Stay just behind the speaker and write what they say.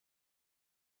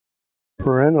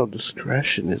Parental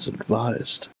discretion is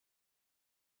advised.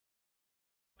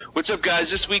 What's up,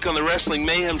 guys? This week on the Wrestling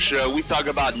Mayhem show, we talk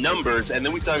about numbers, and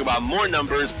then we talk about more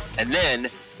numbers, and then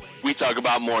we talk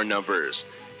about more numbers.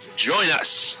 Join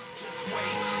us. Just wait,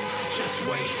 just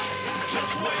wait,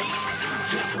 just wait,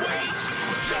 just wait,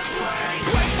 just wait.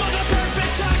 Wait for the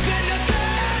perfect time, then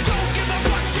attack. Don't give up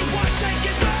what you want, take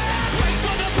it back. Wait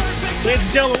for the perfect time. Ladies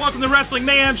and gentlemen, welcome to the Wrestling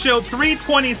Mayhem Show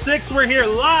 326. We're here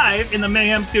live in the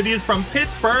Mayhem Studios from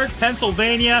Pittsburgh,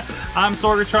 Pennsylvania. I'm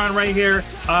Sorgatron right here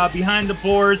behind the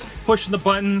boards, pushing the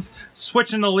buttons,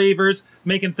 switching the levers,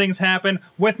 making things happen.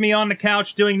 With me on the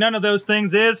couch doing none of those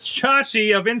things is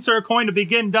Chachi of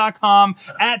InsertCoinToBegin.com,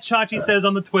 at Chachi Says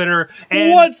on the Twitter.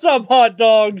 And, What's up, hot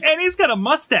dogs? and he's got a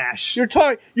mustache.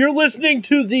 You're listening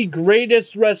to the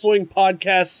greatest wrestling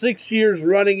podcast 6 years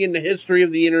running in the history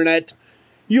of the internet.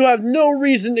 You have no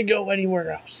reason to go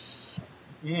anywhere else.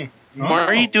 Why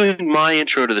are you doing my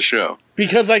intro to the show?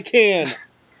 Because I can.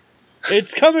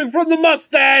 It's coming from the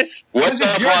mustache. What's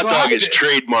up, hot dog is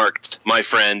trademarked, my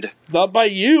friend. Not by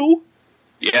you.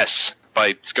 Yes,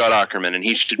 by Scott Ackerman, and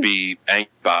he should be angry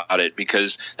about it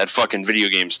because that fucking video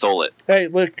game stole it. Hey,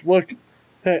 look.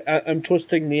 Hey, I'm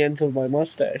twisting the ends of my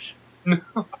mustache.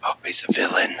 Oh, he's a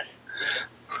villain.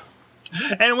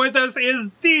 And with us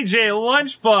is DJ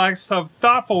Lunchbox of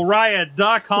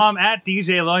ThoughtfulRiot.com, at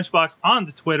DJ Lunchbox on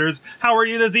the Twitters. How are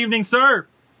you this evening, sir?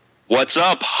 What's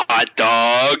up, hot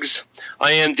dogs?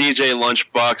 I am DJ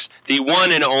Lunchbox, the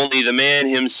one and only, the man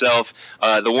himself,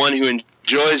 the one who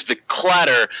enjoys the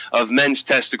clatter of men's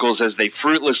testicles as they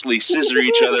fruitlessly scissor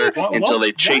each other until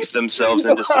they chafe themselves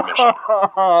into submission.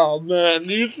 Oh, man,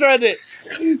 you said it.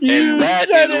 And that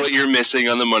is what you're missing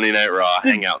on the Monday Night Raw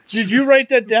Hangouts. Did you write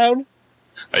that down?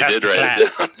 I did write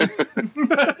it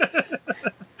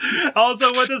down.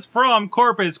 Also with us from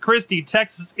Corpus Christi,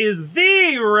 Texas, is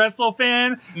the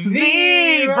WrestleFan,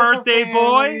 the birthday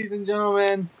boy. Ladies and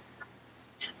gentlemen.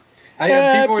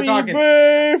 People were talking.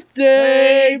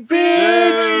 Birthday,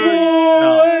 bitch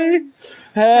boy.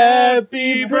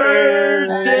 Happy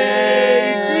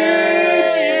birthday,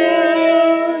 bitch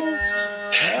boy.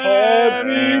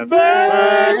 Happy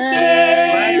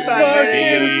birthday,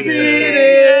 fucking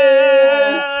Phoenix.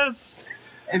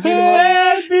 If you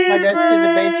want my guys to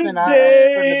the basement, I'll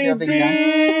burn the building down.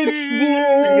 You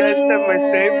guys have my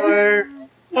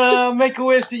stapler. Make a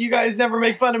wish that you guys never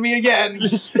make fun of me again.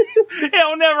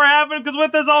 It'll never happen, because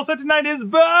with us also tonight is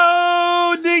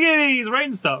Bo Diggity. He's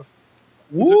writing stuff.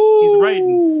 He's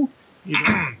writing.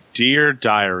 Dear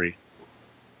Diary,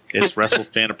 it's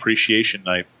WrestleFan Appreciation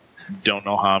Night. Don't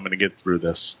know how I'm going to get through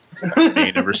this.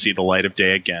 May never see the light of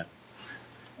day again.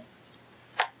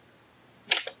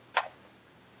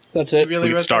 That's it. Really We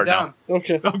can wrote start that down.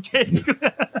 Okay. Okay.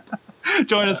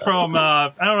 Join us from,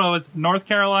 I don't know, it's North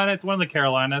Carolina? It's one of the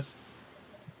Carolinas.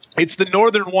 It's the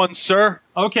northern one, sir.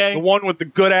 Okay. The one with the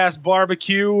good ass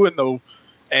barbecue and the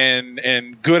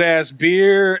and good ass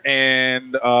beer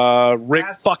and Ric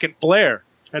fucking Flair.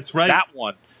 That's right. That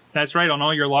one. That's right, on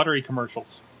all your lottery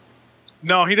commercials.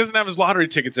 No, he doesn't have his lottery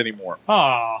tickets anymore.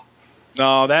 Aw.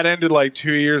 No, that ended like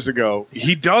 2 years ago.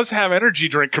 He does have energy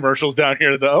drink commercials down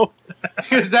here, though.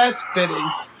 Because that's fitting.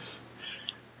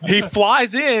 He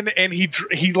flies in and he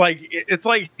like, it's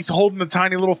like he's holding a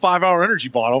tiny little 5-hour energy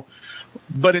bottle,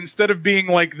 but instead of being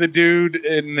like the dude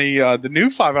in the new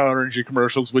 5-hour energy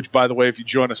commercials, which, by the way, if you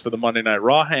join us for the Monday Night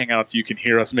Raw Hangouts, you can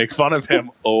hear us make fun of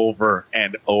him over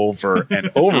and over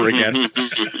and over again.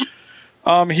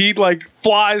 He like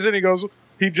flies in, he goes.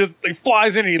 He just like,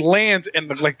 flies in and he lands and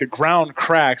the ground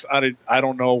cracks. I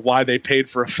don't know why they paid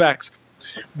for effects,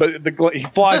 but he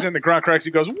flies in, the ground cracks.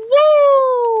 He goes,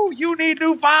 "Woo! You need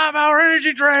new 5-hour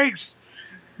energy drinks,"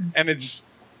 and it's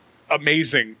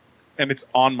amazing, and it's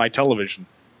on my television.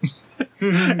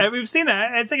 And we've seen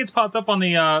that. I think it's popped up on the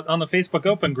Facebook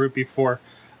Open group before.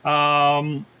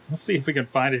 Let's see if we can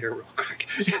find it here real quick.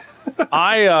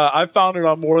 I found it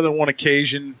on more than one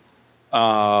occasion.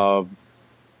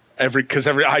 Every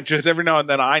now and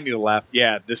then I need a laugh.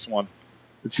 Yeah, this one.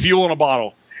 It's Fuel in a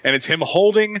Bottle. And it's him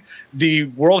holding the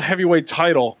World Heavyweight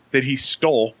title that he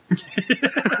stole.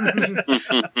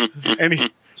 And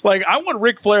he, like, I want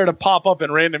Ric Flair to pop up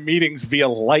in random meetings via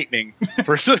lightning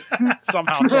for somehow,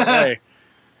 some way.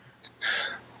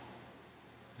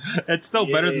 It's still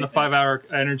better than the 5-hour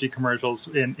energy commercials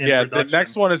in yeah, production. the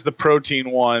next one is the protein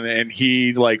one, and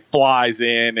he like flies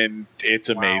in, and it's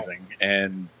amazing. Wow.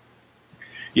 And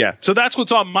yeah, so that's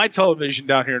what's on my television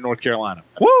down here in North Carolina.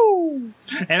 Woo!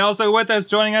 And also with us,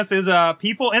 joining us is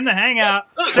people in the Hangout.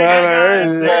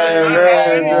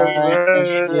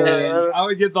 I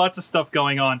would get lots of stuff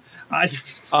going on.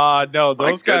 No,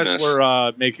 those guys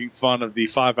were making fun of the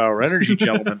 5-hour energy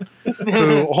gentleman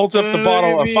who holds up the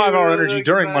bottle of 5-hour energy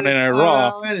during Monday Night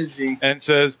Raw and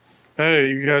says, "Hey,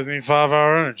 you guys need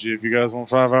 5-hour energy. If you guys want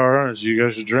 5-hour energy, you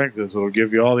guys should drink this. It'll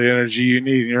give you all the energy you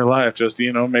need in your life just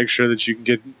to, make sure that you can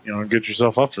get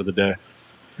yourself up for the day."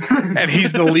 And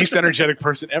he's the least energetic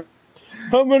person ever.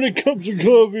 How many cups of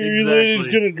coffee are you ladies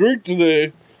going to drink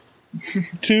today?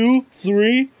 2,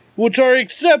 3? Which are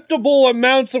acceptable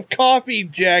amounts of coffee,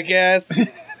 jackass.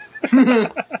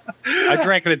 I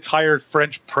drank an entire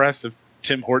French press of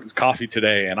Tim Hortons coffee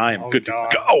today, and I am good to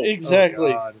go.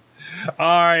 Exactly. All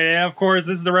right, and of course,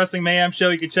 this is the Wrestling Mayhem Show.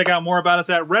 You can check out more about us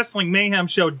at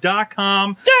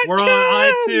WrestlingMayhemShow.com. We're on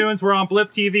iTunes, we're on Blip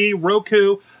TV,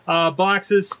 Roku,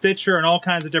 Boxes, Stitcher, and all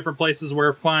kinds of different places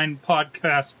where fine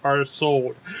podcasts are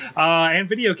sold. And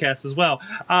videocasts as well.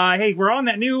 Hey, we're on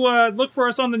that new, look for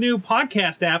us on the new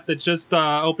podcast app that just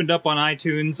opened up on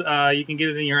iTunes. You can get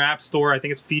it in your app store. I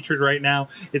think it's featured right now.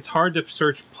 It's hard to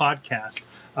search podcast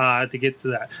to get to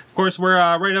that. Of course, we're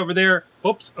right over there.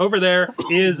 Oops, over there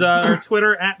is our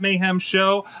Twitter at Mayhem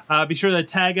Show. Be sure to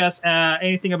tag us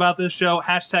anything about this show.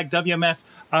 Hashtag WMS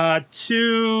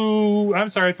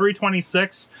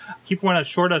 326. Keep wanting to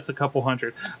short us a couple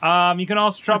hundred. You can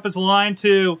also drop us a line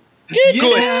to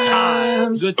Good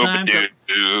times at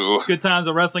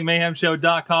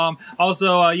WrestlingMayhemShow.com.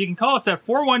 Also, you can call us at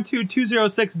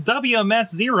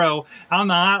 412-206-WMS0 on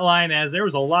the hotline, as there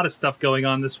was a lot of stuff going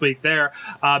on this week there.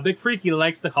 Big Freaky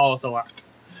likes to call us a lot.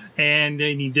 And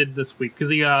he did this week because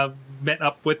he met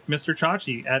up with Mr.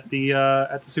 Chachi at the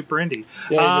Super Indy.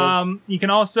 Yeah, you can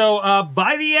also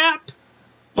buy the app.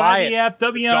 Buy the app.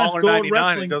 WMS Gold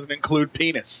Wrestling. It doesn't include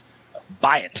penis.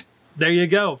 Buy it. There you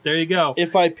go. There you go.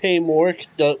 If I pay more,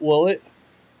 will it?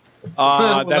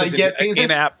 That is an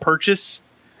in-app purchase,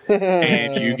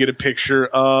 and you get a picture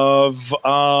of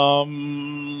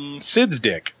Sid's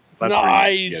dick. That's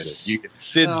nice. You get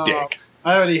Sid's dick.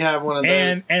 I already have one of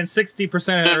those. And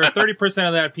 60% or 30%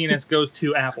 of that penis goes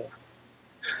to Apple.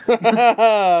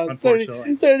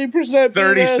 30%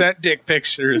 30-cent dick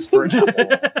pictures for Apple.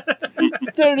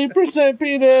 30%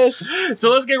 penis.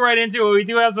 So let's get right into it. We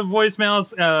do have some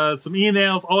voicemails, some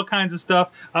emails, all kinds of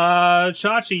stuff.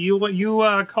 Chachi,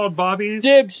 you called Bobby's?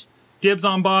 Dibs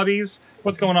on Bobby's.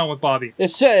 What's going on with Bobby?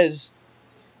 It says,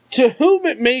 "To whom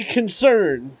it may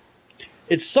concern,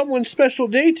 it's someone's special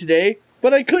day today,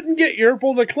 but I couldn't get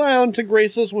Yerple the Clown to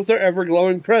grace us with their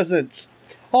ever-glowing presence.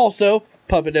 Also,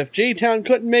 Puppet F. J-Town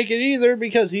couldn't make it either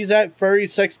because he's at Furry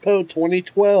Sexpo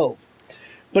 2012.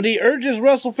 But he urges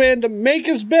WrestleFan to make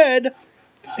his bed.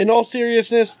 In all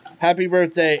seriousness, happy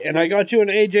birthday, and I got you an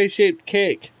AJ-shaped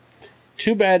cake.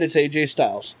 Too bad it's AJ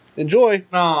Styles. Enjoy."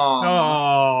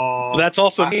 Oh, that's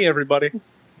also me, everybody.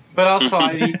 But also,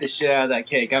 I'd eat the shit out of that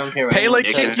cake. I don't care what Pele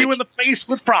kicked you in the face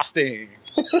with frosting.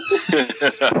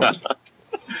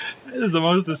 This is the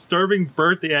most disturbing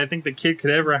birthday I think the kid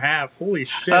could ever have. Holy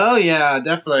shit. Oh, yeah,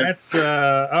 definitely. That's,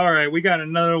 all right, we got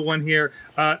another one here.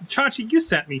 Chachi, you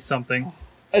sent me something.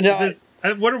 What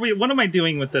am I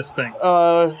doing with this thing?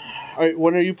 All right,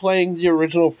 when are you playing the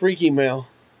original Freaky Mail?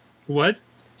 What?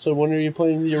 So when are you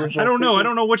playing the original I don't know. Freaky? I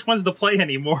don't know which ones to play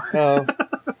anymore.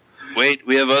 Wait,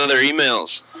 we have other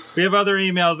emails. We have other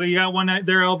emails. You got one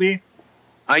there, LB?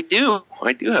 I do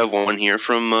have one here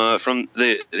from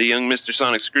the young Mr.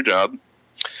 Sonic Screwjob.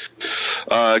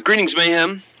 Greetings,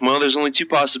 Mayhem. Well, there's only two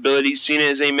possibilities. Cena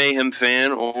is a Mayhem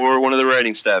fan, or one of the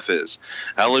writing staff is.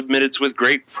 I'll admit it's with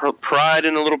great pride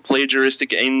and a little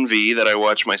plagiaristic envy that I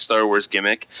watch my Star Wars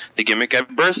gimmick, the gimmick I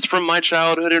birthed from my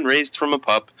childhood and raised from a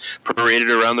pup, paraded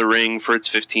around the ring for its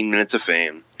 15 minutes of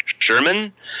fame.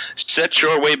 Sherman, set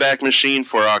your Wayback Machine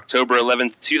for October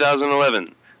 11th,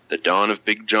 2011, the dawn of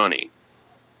Big Johnny.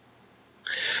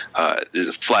 There's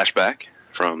a flashback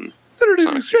from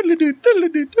Sonic.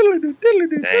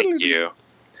 Thank you.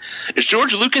 Is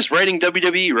George Lucas writing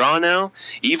WWE Raw now?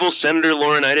 Evil Senator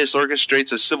Laurinaitis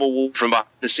orchestrates a civil war from behind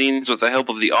the scenes with the help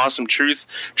of the Awesome Truth,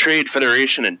 Trade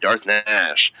Federation, and Darth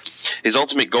Nash. His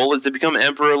ultimate goal is to become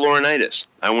Emperor Laurinaitis.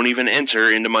 I won't even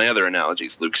enter into my other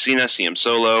analogies. Luke Cena, CM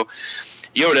Solo.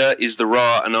 Yoda is the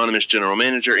Raw anonymous general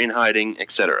manager in hiding,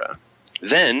 etc.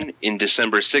 Then, in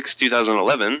December 6,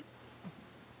 2011...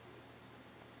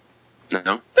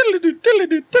 No.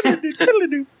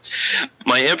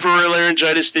 My Emperor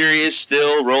Laryngitis theory is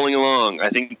still rolling along. I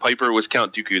think Piper was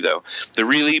Count Dooku, though. The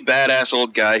really badass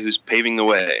old guy who's paving the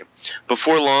way.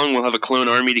 Before long, we'll have a clone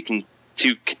army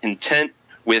to contend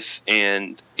with,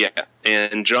 and yeah,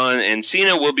 And John and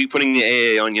Cena will be putting the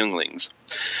AA on younglings.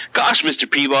 Gosh, Mr.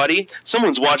 Peabody,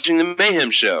 someone's watching the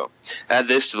Mayhem show. Add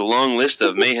this to the long list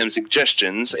of Mayhem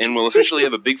suggestions, and we'll officially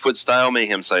have a Bigfoot-style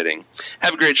Mayhem sighting.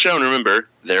 Have a great show, and remember,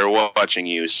 they're watching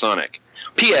you, Sonic.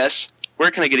 P.S. Where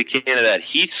can I get a can of that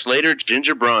Heath Slater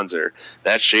Ginger Bronzer?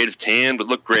 That shade of tan would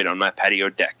look great on my patio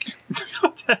deck.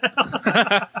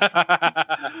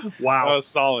 Wow. That was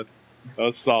solid. That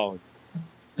was solid.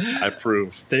 I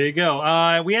approve. There you go.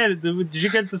 Did you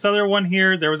get this other one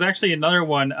here? There was actually another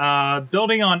one.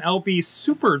 Building on LB's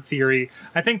super theory,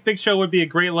 I think Big Show would be a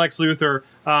great Lex Luthor.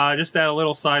 Just add a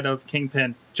little side of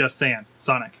Kingpin. Just saying.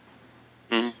 Sonic.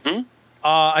 Mm-hmm.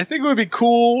 I think it would be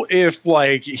cool if,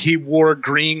 like, he wore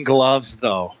green gloves,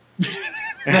 though.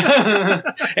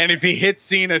 And if he hit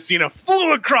Cena, Cena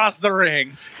flew across the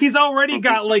ring. He's already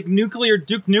got, like, nuclear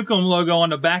Duke Nukem logo on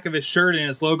the back of his shirt and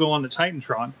his logo on the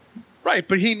Titantron. Right,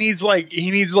 but he needs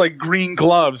green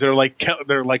gloves. They're like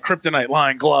kryptonite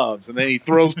line gloves, and then he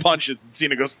throws punches, and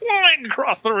Cena goes flying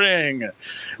across the ring.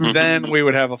 Then we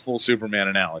would have a full Superman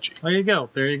analogy. There you go.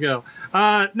 There you go.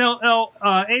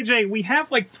 AJ, we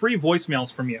have like 3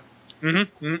 voicemails from you.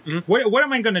 What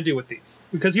am I going to do with these?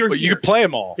 Because you're here. You can play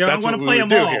them all. Yeah, That's I'm going to what play we them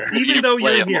would do all, here. even though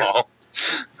you're here.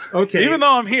 Okay. Even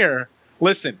though I'm here,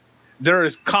 listen. There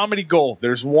is comedy gold.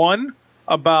 There's one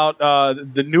about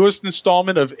the newest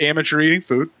installment of Amateur Eating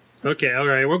Food. Okay, all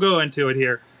right. We'll go into it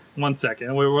here. 1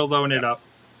 second. We're loading it up.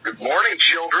 Good morning,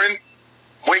 children.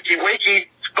 Wakey, wakey.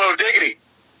 It's Bo Diggity.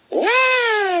 Woo!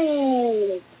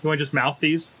 You want to just mouth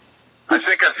these? I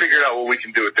think I figured out what we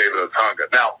can do with David Otunga.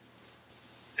 Now,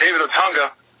 David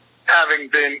Otunga, having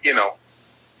been,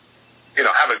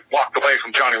 having walked away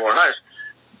from Johnny Warren Ice,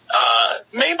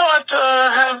 may not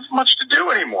have much to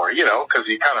do anymore, because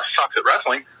he kind of sucks at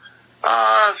wrestling.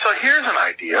 So here's an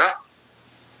idea.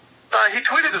 He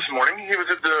tweeted this morning. He was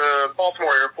at the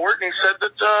Baltimore airport, and he said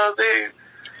that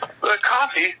the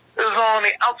coffee is on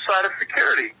the outside of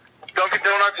security. Dunkin'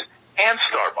 Donuts and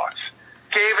Starbucks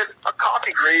gave it a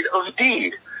coffee grade of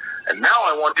D. And now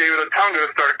I want David Otunga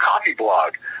to start a coffee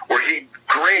blog where he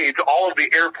grades all of the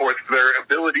airports for their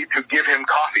ability to give him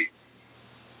coffee.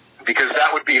 Because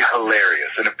that would be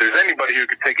hilarious. And if there's anybody who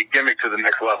could take a gimmick to the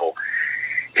next level,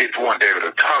 it's one David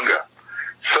Otunga.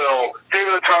 So,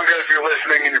 David Otunga, if you're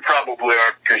listening, and you probably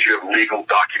aren't because you have legal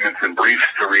documents and briefs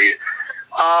to read,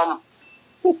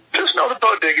 just know that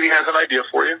Bo Diggity has an idea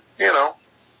for you.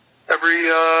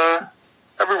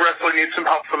 Every wrestler needs some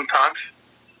help sometimes.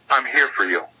 I'm here for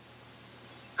you.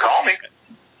 Call me.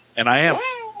 And I am.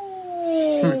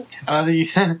 I love that you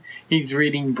said he's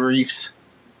reading briefs.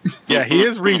 Yeah, he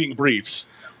is reading briefs.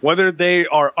 Whether they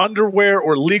are underwear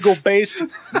or legal based,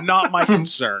 not my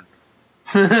concern.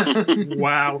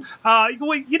 Wow.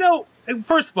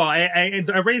 First of all,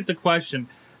 I raised the question.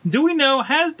 Do we know,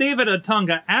 has David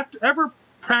Otunga ever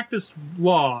practiced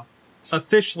law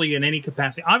officially in any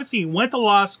capacity? Obviously, he went to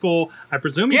law school. I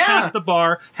presume he passed the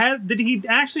bar. Did he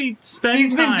actually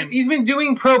spend time? He's been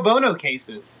doing pro bono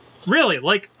cases. Really?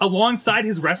 Like, alongside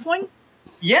his wrestling?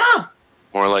 Yeah.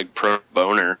 More like pro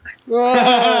boner.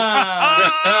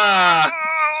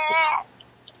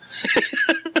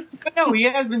 But no, he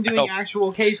has been doing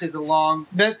actual cases along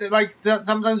that. Like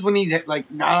sometimes when he's like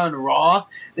not on Raw,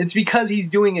 it's because he's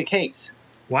doing a case.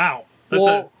 Wow.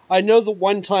 I know the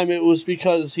one time it was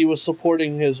because he was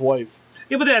supporting his wife.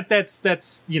 Yeah, but that's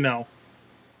that's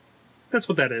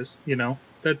what that is.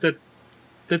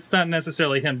 That's not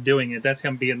necessarily him doing it. That's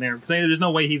him being there, because there's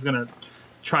no way he's gonna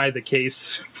try the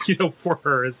case, for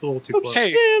her. It's a little too close.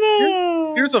 Hey,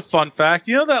 here's a fun fact.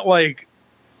 You know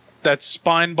that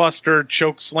spine buster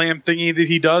choke slam thingy that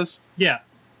he does? Yeah.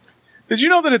 Did you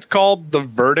know that it's called The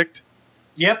Verdict?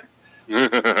 Yep.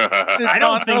 I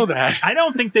don't know that. I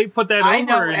don't think they put that over. I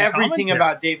know in everything commentary.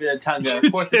 about David Otunga.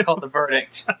 Of course, it's called The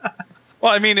Verdict.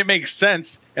 Well, I mean, it makes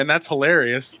sense, and that's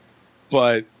hilarious,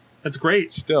 but that's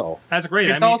great. Still, that's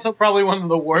great. It's also probably one of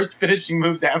the worst finishing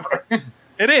moves ever.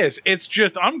 It is. It's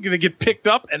just, I'm going to get picked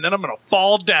up, and then I'm going to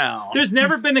fall down. There's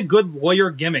never been a good lawyer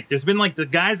gimmick. There's been, like, the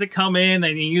guys that come in,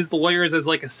 and you use the lawyers as,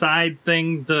 like, a side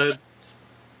thing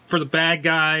for the bad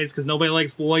guys, because nobody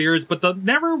likes lawyers, but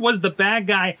never was the bad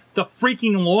guy the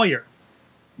freaking lawyer.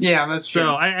 Yeah, that's true.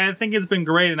 So I think it's been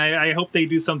great, and I hope they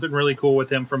do something really cool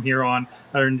with him from here on,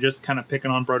 other than just kind of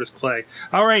picking on Brodus Clay.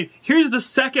 All right, here's the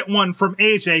second one from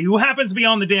AJ, who happens to be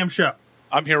on the damn show.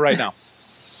 I'm here right now.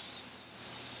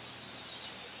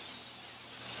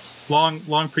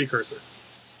 Long precursor.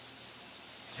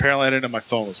 Apparently, I didn't know my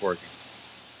phone was working.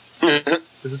 Is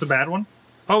this a bad one?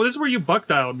 Oh, this is where you buck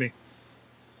dialed me.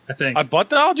 I think I butt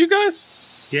dialed you guys.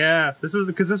 Yeah, this is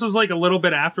because this was like a little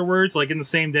bit afterwards, like in the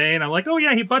same day, and I'm like, oh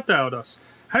yeah, he butt dialed us.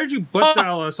 How did you butt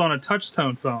dial us on a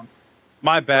touch-tone phone?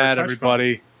 My bad, touch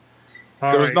everybody.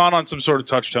 All It was right. not on some sort of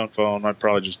touch-tone phone. I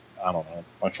probably just, I don't know,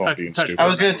 my phone Touch- being touch stupid. phone. I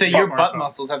was going to say your butt Smartphone.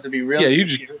 muscles have to be real. Yeah, you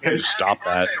just stop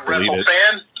that. Delete it.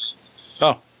 WrestleFan,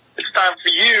 Oh, it's time for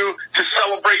you to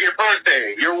celebrate your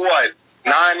birthday. You're what,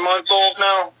 9 months old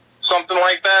now? Something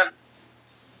like that?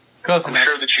 Close I'm enough.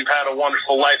 sure that you've had a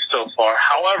wonderful life so far.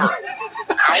 However,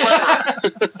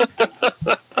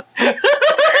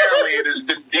 apparently it has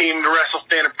been deemed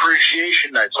WrestleFan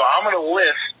Appreciation Night. So I'm going to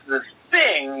list the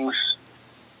things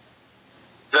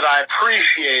that I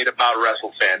appreciate about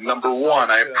WrestleFan. Number one,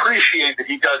 I appreciate that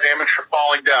he does amateur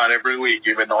falling down every week,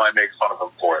 even though I make fun of him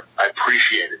for it. I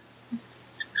appreciate it.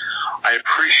 I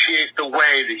appreciate the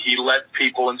way that he let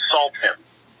people insult him,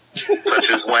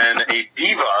 such as when a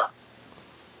diva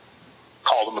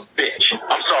called him a bitch.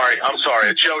 I'm sorry,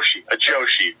 a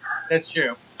Joshi. That's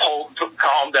true.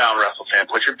 Calm down, WrestleFan.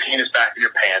 Put your penis back in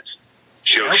your pants.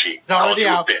 Joshi It's already called you a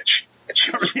out. bitch. And she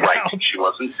was already right. out. She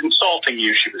wasn't insulting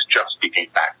you. She was just speaking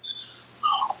facts.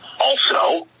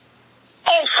 Also,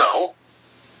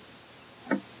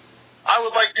 I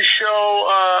would like to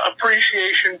show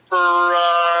appreciation for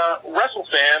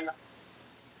WrestleFan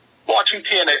watching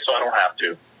TNA so I don't have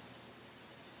to.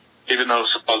 Even though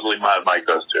supposedly my mic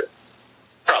does too.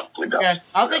 Probably does. Okay,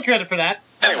 I'll take credit for that.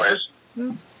 Anyways,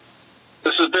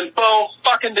 this has been Bo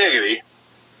fucking Diggity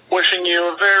wishing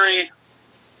you a very...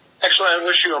 Actually, I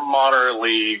wish you a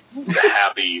moderately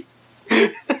happy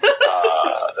WrestleFan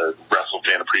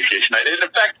Appreciation Night. And in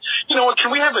fact, you know what?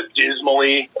 Can we have a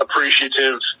dismally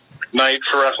appreciative night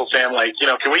for WrestleFan? Like, you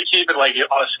know, can we keep it like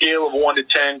on a scale of 1 to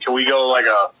 10? Can we go like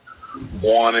a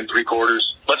 1 3/4?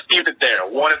 Let's keep it there.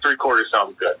 1 3/4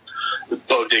 sounds good. With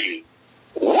Bo Diggity.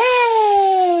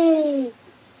 Woo!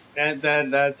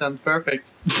 That sounds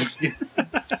perfect.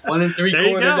 1 There you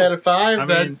 3/4 go. out of 5. I mean-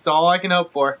 That's all I can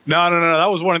hope for. no. That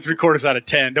was 1 3/4 out of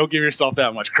 10. Don't give yourself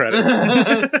that much credit.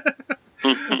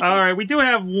 All right, we do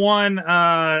have one.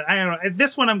 I don't know.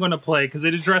 This one I'm going to play because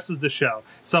it addresses the show.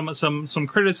 Some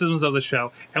criticisms of the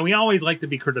show, and we always like to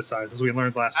be criticized, as we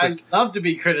learned last week. I love to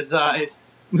be criticized.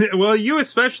 Well, you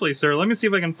especially, sir. Let me see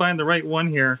if I can find the right one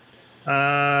here.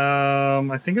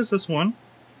 I think it's this one.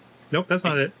 Nope, that's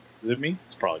not it. Is it me?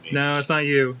 It's probably me. No, it's not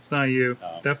you. It's not you. Oh.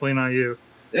 It's definitely not you.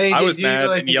 Hey, I was do you mad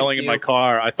really and think yelling it's in you? my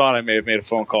car. I thought I may have made a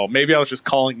phone call. Maybe I was just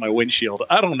calling my windshield.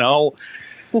 I don't know.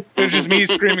 It was just me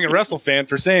screaming at WrestleFan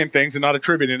for saying things and not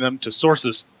attributing them to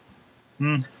sources. There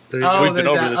you Oh, go. We've been there's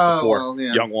over that. this Oh, before, well,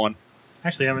 yeah. young one.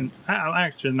 Actually, I'm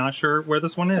actually not sure where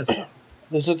this one is.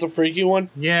 Is it the freaky one?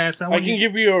 Yes, I can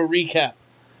give you a recap.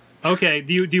 Okay,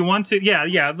 do you want to?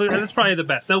 Yeah, that's probably the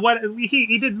best. Now, what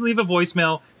he did leave a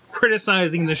voicemail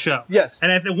criticizing the show. Yes.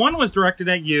 And one was directed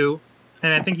at you,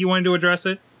 and I think you wanted to address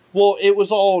it. Well, it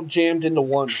was all jammed into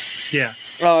one. Yeah.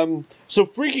 So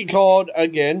Freaky called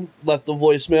again, left the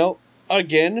voicemail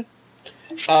again.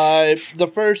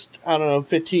 The first,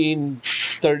 15,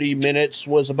 30 minutes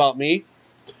was about me.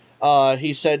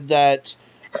 He said that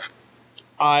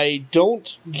I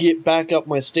don't get back up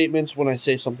my statements when I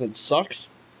say something sucks,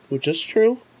 which is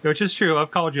true. Which is true.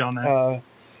 I've called you on that.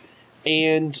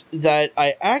 And that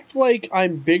I act like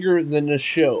I'm bigger than the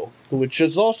show, which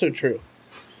is also true.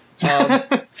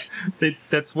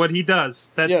 That's what he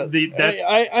does. That's Yeah,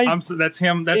 that's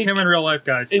him. That's him in real life,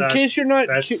 guys. In case you're not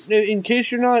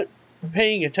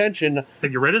paying attention,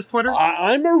 have you read his Twitter?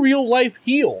 I'm a real life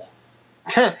heel.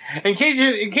 in case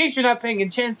you're not paying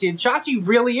attention, Chachi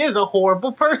really is a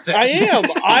horrible person. I am.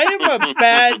 I am a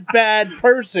bad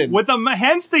person. With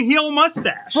hence the heel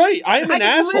mustache. Right, I'm I an can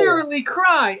asshole. literally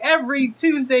cry every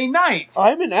Tuesday night.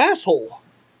 I'm an asshole.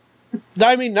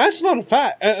 I mean, that's not a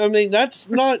fact. I mean, that's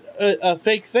not a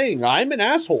fake thing. I'm an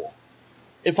asshole.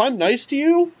 If I'm nice to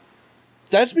you,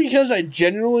 that's because I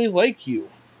genuinely like you.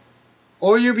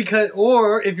 Or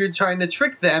if you're trying to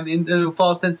trick them into a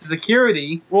false sense of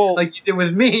security, Well, like you did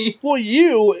with me. well,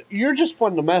 you're just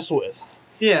fun to mess with.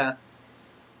 Yeah.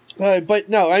 But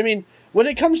no, I mean, when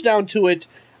it comes down to it,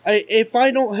 if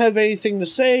I don't have anything to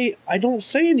say, I don't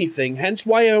say anything. Hence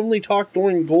why I only talk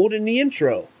during Gold in the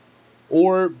intro.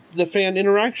 Or the fan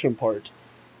interaction part.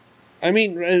 I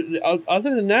mean,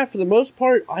 other than that, for the most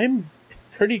part, I'm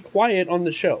pretty quiet on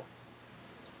the show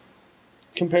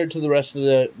compared to the rest of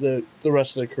the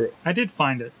rest of the crew. I did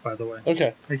find it, by the way.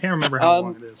 Okay. I can't remember how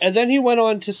long it is. And then he went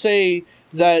on to say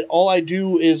that all I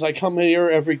do is I come here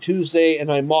every Tuesday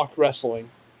and I mock wrestling.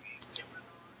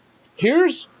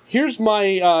 Here's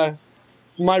my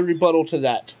my rebuttal to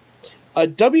that.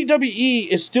 WWE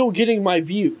is still getting my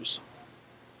views.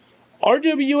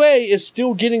 RWA is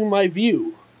still getting my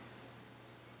view.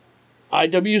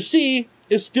 IWC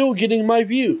is still getting my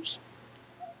views.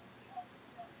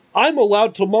 I'm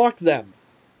allowed to mock them.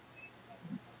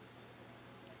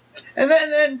 And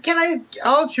then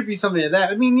I'll attribute something to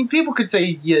that. I mean, people could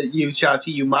say you Chachi,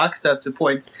 you mock stuff to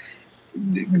points.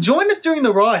 Join us during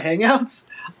the Raw Hangouts.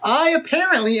 I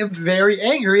apparently am very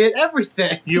angry at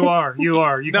everything. You are. You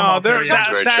come off very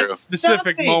angry. That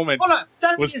specific moment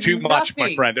was too much,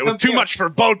 my friend. It was too much for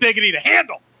Bo Diggity to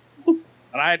handle. And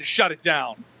I had to shut it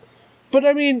down. But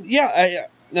I mean, yeah,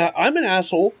 I'm an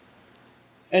asshole.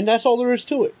 And that's all there is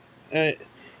to it.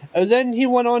 And then he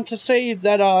went on to say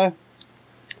that,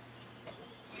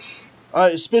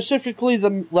 specifically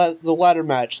the ladder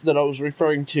match that I was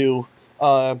referring to,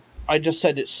 I just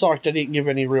said it sucked. I didn't give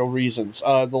any real reasons.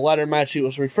 The ladder match he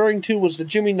was referring to was the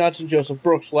Jimmy Nuts and Joseph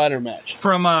Brooks ladder match.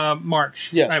 From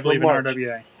March, yes, I believe, in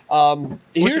RWA.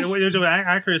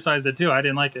 I criticized it too. I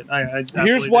didn't like it.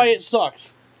 Here's why it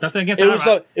sucks. Nothing against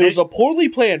it was a poorly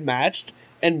planned match,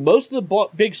 and most of the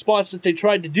big spots that they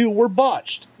tried to do were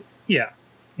botched. Yeah.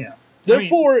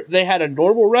 Therefore, they had a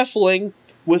normal wrestling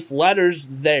with ladders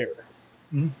there.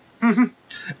 Mm-hmm.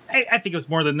 I think it was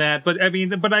more than that, but I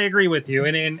mean, I agree with you,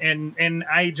 and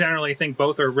I generally think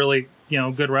both are really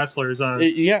good wrestlers. I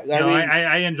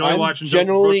enjoy watching Joseph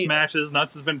Brooks matches.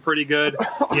 Nuts has been pretty good.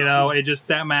 It just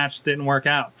that match didn't work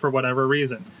out for whatever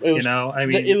reason.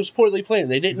 It was poorly planned.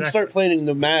 They didn't start planning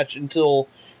the match until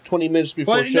 20 minutes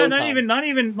before showtime.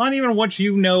 Not even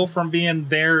what from being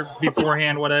there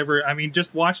beforehand. Whatever. I mean,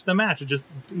 just watch the match.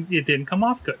 It didn't come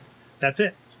off good. That's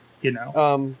it.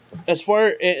 Then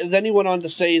he went on to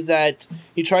say that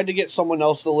he tried to get someone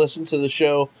else to listen to the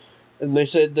show, and they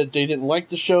said that they didn't like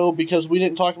the show because we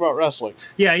didn't talk about wrestling.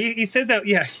 Yeah, he says that.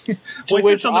 Yeah, to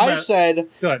which I said,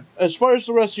 as far as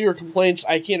the rest of your complaints,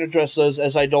 I can't address those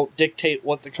as I don't dictate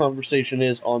what the conversation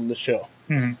is on the show.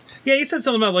 Mm-hmm. Yeah, he said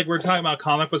something about we're talking about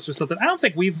comic books or something. I don't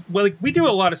think we do a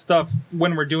lot of stuff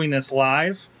when we're doing this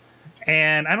live.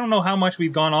 And I don't know how much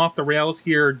we've gone off the rails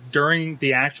here during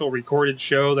the actual recorded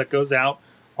show that goes out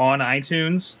on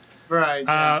iTunes. Right.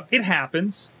 It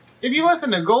happens. If you listen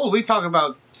to Gold, we talk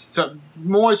about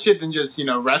more shit than just,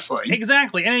 wrestling.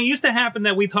 Exactly. And it used to happen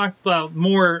that we talked about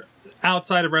more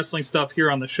outside of wrestling stuff here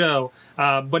on the show.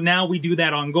 But now we do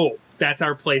that on Gold. That's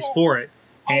our place for it.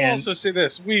 I'll also say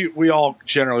this. We all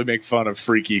generally make fun of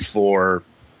Freaky for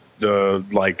the,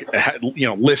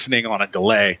 listening on a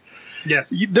delay.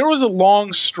 Yes. There was a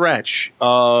long stretch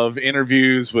of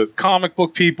interviews with comic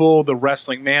book people, the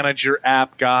Wrestling Manager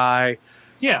app guy.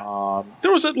 Yeah.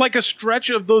 There was a stretch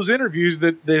of those interviews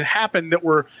that happened that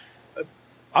were,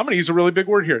 I'm going to use a really big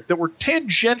word here, that were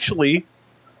tangentially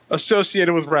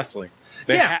associated with wrestling.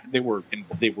 They were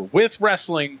with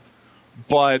wrestling,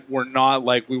 but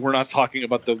we were not talking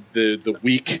about the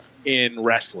week in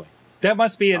wrestling. That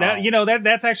must be it.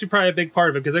 That's actually probably a big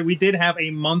part of it, because we did have a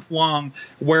month long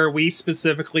where we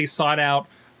specifically sought out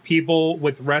people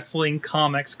with wrestling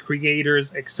comics,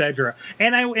 creators, etc.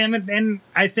 And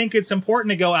I think it's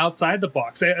important to go outside the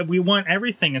box. We want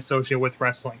everything associated with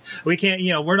wrestling. We can't,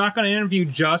 we're not going to interview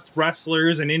just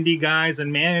wrestlers and indie guys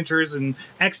and managers and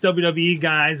ex-WWE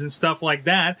guys and stuff like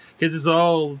that, because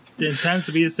it tends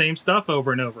to be the same stuff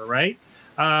over and over, right?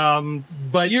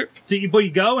 But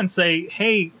you go and say,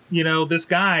 hey, this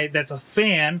guy that's a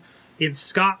fan in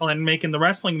Scotland making the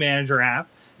Wrestling Manager app,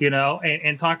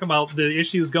 and talk about the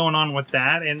issues going on with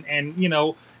that. And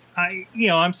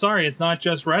I'm sorry, it's not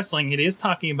just wrestling. It is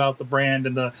talking about the brand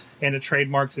and the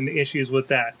trademarks and the issues with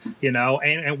that,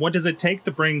 and what does it take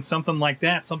to bring something like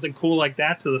that, something cool like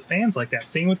that to the fans like that?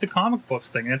 Same with the comic books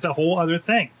thing. That's a whole other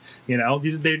thing.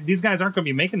 These guys aren't going to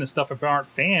be making this stuff if they aren't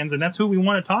fans, and that's who we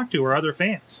want to talk to, are other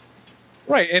fans.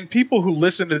 Right, and people who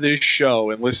listen to this show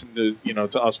and listen to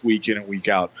to us week in and week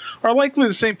out are likely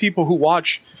the same people who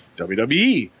watch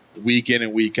WWE week in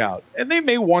and week out. And they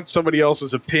may want somebody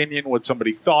else's opinion, what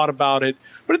somebody thought about it,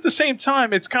 but at the same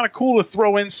time, it's kind of cool to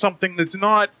throw in something that's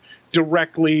not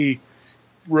directly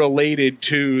related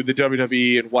to the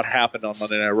WWE and what happened on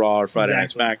Monday Night Raw or Friday Night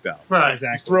SmackDown. Right,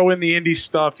 exactly. You throw in the indie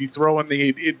stuff, you throw in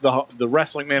the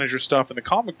Wrestling Manager stuff and the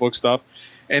comic book stuff,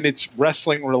 and it's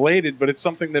wrestling related, but it's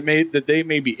something that they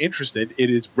may be interested. It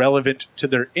is relevant to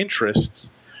their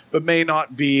interests, but may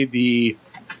not be the,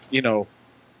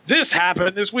 this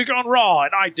happened this week on Raw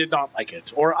and I did not like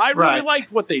it, or I really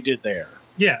liked what they did there.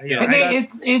 Yeah. And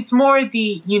it's more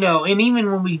the, and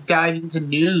even when we dive into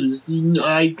news,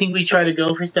 I think we try to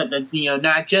go for stuff that's,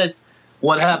 not just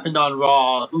what happened on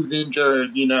Raw, who's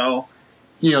injured,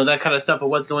 that kind of stuff, but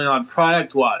what's going on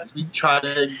product-wise. We try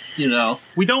to,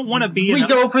 we don't want to be... We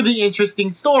go for the interesting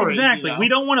story. Exactly. We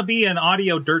don't want to be an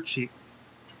audio dirt sheet.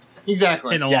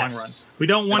 Exactly. in the long run. We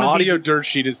don't want An to audio be... dirt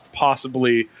sheet is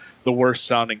possibly the worst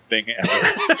sounding thing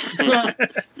ever.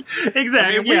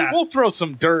 Exactly, I mean, we'll throw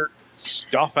some dirt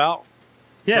stuff out.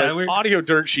 Yeah, but audio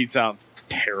dirt sheet sounds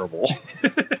terrible.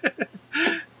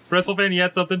 WrestleFan, you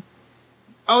had something?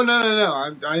 Oh,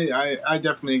 no. I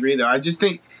definitely agree, though. I just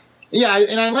think, yeah,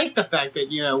 and I like the fact that,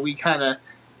 we kind of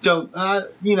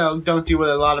don't do what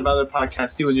a lot of other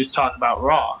podcasts do and just talk about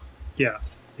Raw. Yeah.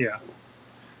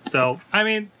 So, I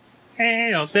mean,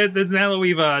 now that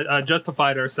we've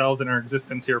justified ourselves and our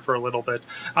existence here for a little bit.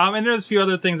 And there's a few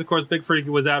other things. Of course, Big Freaky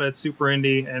was out at Super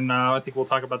Indy, and I think we'll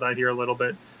talk about that here a little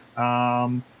bit.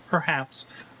 Perhaps.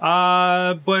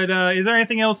 But is there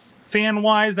anything else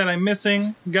fan-wise that I'm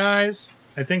missing, guys?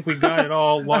 I think we got it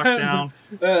all locked down.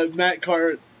 Matt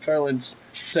Carlins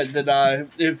said that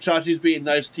if Chachi's being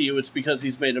nice to you, it's because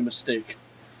he's made a mistake.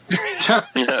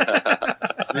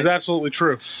 It's absolutely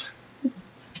true.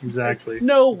 Exactly.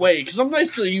 No way, because I'm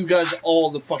nice to you guys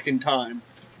all the fucking time.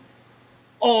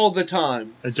 All the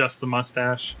time. Adjust the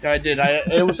mustache. I did.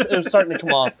 It was starting to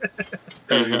come off.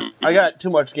 There we go. I got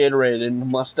too much Gatorade in the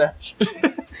mustache.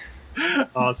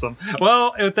 Awesome.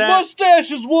 Well, with that,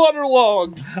 mustache is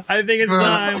waterlogged. I think it's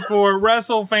time for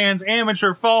WrestleFan's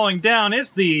Amateur Falling Down.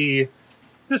 It's the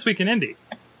This Week in Indie.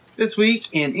 This week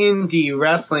in indie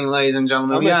wrestling, ladies and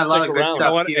gentlemen, we got a lot of good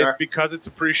stuff here. Because it's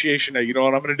Appreciation Day, you know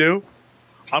what I'm going to do?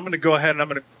 I'm going to go ahead and I'm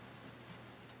going to...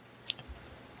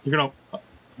 You're going to...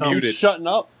 Mute it. Shutting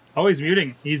up. Oh, he's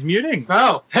muting. He's muting.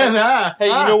 Oh. Hey, you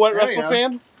know what,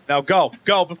 WrestleFan? Now go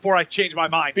before I change my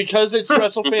mind. Because it's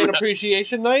WrestleFan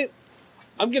Appreciation Night,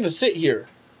 I'm going to sit here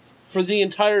for the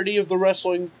entirety of the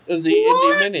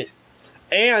Indie Minute.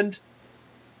 And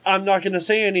I'm not going to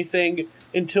say anything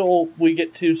until we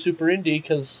get to Super Indy,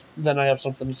 because then I have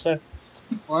something to say.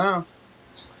 Wow.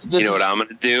 You know what I'm going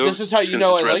to do? This is how you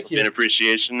know I like you. WrestleFan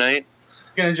Appreciation Night.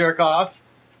 You're going to jerk off?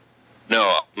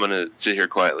 No, I'm going to sit here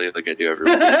quietly like I do every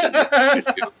week.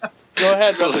 Go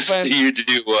ahead, Listen WrestleFan. to you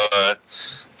do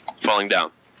Falling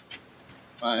Down.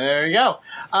 There you go.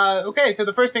 Okay, so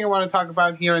the first thing I want to talk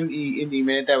about here in the Indie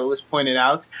Minute that was pointed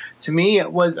out to me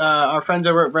was our friends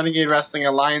over at Renegade Wrestling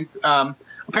Alliance.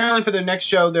 Apparently, for their next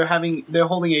show, they're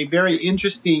holding a very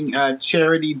interesting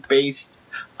charity-based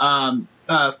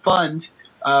fund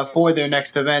for their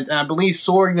next event. And I believe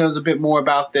Sorg knows a bit more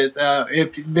about this.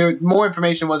 If there more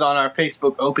information was on our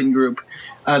Facebook open group,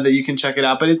 that you can check it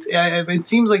out. But it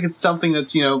seems like it's something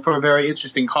that's for a very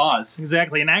interesting cause.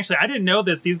 Exactly. And actually, I didn't know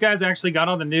this. These guys actually got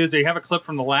on the news. They have a clip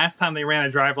from the last time they ran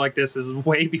a drive like this. Is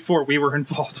way before we were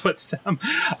involved with them.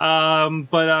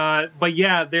 But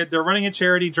yeah, they're running a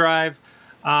charity drive.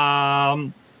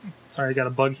 Sorry, I got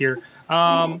a bug here.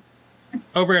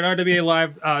 Over at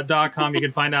rwalive.com, you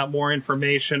can find out more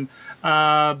information.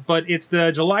 But it's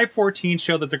the July 14th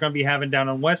show that they're going to be having down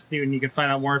in West Newton. You can find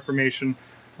out more information.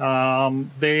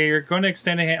 They're going to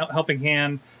extend a helping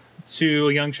hand to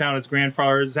a young child, his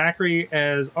grandfather. Zachary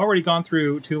has already gone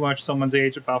through too much someone's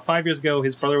age. About 5 years ago,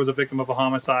 his brother was a victim of a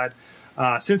homicide.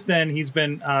 Since then, he's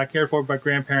been cared for by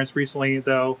grandparents. Recently,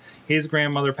 though, his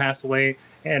grandmother passed away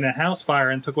in a house fire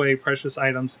and took away precious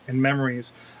items and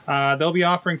memories. They'll be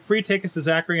offering free tickets to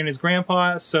Zachary and his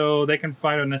grandpa so they can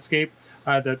provide an escape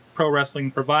that pro wrestling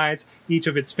provides each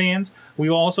of its fans. We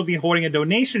will also be holding a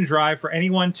donation drive for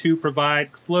anyone to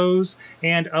provide clothes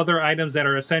and other items that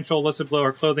are essential, listed below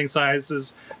our clothing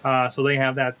sizes, so they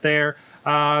have that there.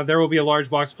 There will be a large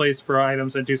box placed for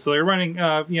items and so they're running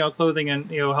clothing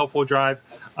and helpful drive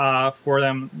for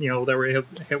them that were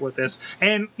hit with this.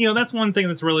 And that's one thing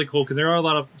that's really cool, because there are a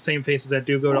lot of same faces that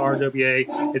do go to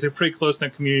RWA. It's a pretty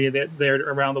close-knit community that they're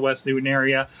around the West Newton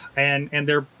area, and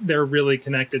they're really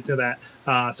connected to that.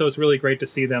 So it's really great to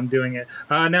see them doing it.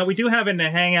 Now we do have in the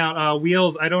Hangout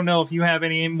Wheels. I don't know if you have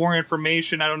any more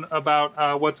information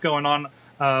about what's going on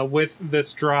with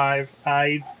this drive.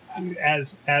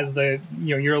 As the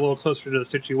you're a little closer to the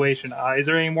situation. Is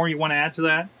there any more you want to add to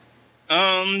that?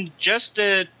 Just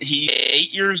that he's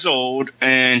 8 years old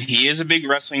and he is a big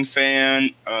wrestling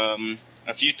fan.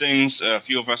 A few things a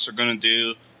few of us are going to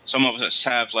do. Some of us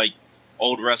have like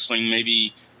old wrestling,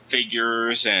 maybe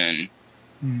figures, and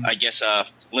I guess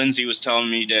Lindsay was telling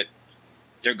me that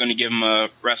they're going to give him a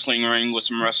wrestling ring with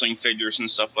some wrestling figures and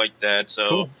stuff like that.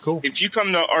 So cool. If you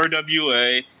come to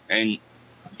RWA and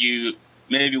you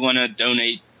maybe want to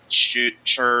donate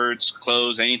shirts,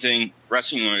 clothes, anything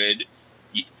wrestling related,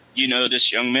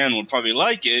 this young man would probably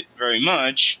like it very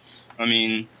much. I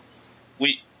mean,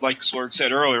 we, like Sorg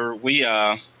said earlier, we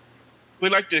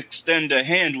like to extend a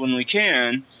hand when we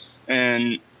can,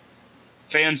 and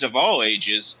fans of all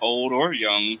ages, old or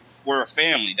young, we're a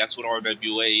family. That's what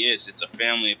RWA is. It's a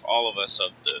family of all of us,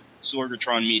 of the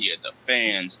Sorgatron media, the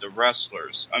fans, the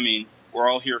wrestlers. I mean, we're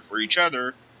all here for each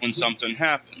other when something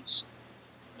happens.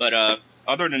 But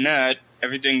other than that,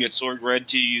 everything that Sorg read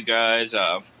to you guys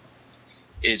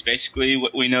is basically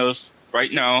what we know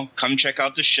right now. Come check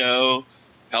out the show,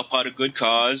 help out a good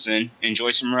cause, and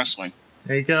enjoy some wrestling.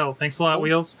 There you go. Thanks a lot,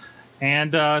 Wheels.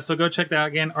 And so go check that out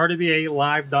again,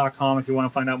 rwalive.com, if you want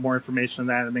to find out more information on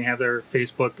that. And they have their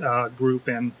Facebook group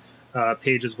and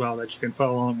page as well that you can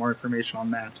follow and more information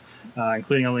on that,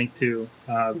 including a link to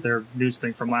their news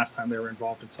thing from last time they were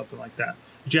involved in something like that.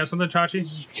 Did you have something, Chachi?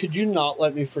 Could you not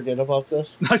let me forget about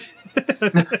this?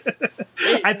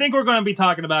 I think we're going to be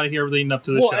talking about it here leading up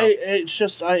to the show. It's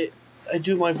just I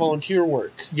do my volunteer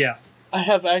work. Yeah. I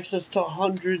have access to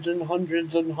hundreds and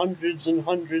hundreds and hundreds and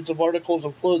hundreds of articles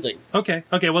of clothing. Okay.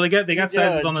 Well, they got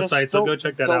sizes on the site, so go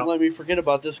check that out. Don't let me forget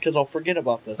about this, because I'll forget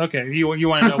about this. Okay. You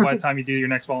want to know what time you do your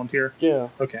next volunteer? Yeah.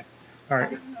 Okay.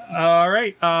 All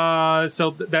right.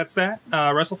 So that's that.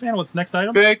 WrestleFan, what's the next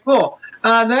item? Very cool.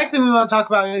 The next thing we want to talk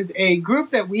about is a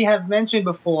group that we have mentioned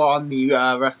before on the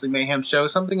Wrestling Mayhem show,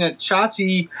 something that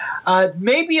Chachi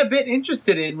may be a bit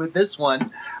interested in with this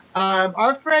one.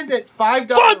 Our friends at $5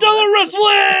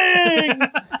 Wrestling!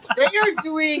 They are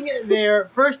doing their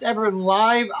first ever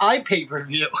live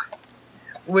iPay-per-view,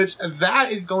 which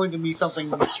that is going to be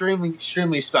something extremely,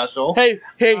 extremely special. Hey,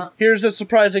 here's a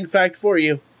surprising fact for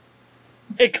you.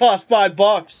 It costs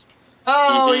 $5.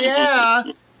 Oh, yeah.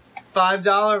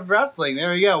 $5 wrestling.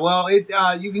 There we go. Well,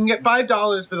 you can get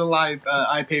 $5 for the live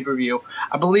iPay-per-view.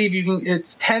 I believe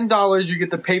it's $10 you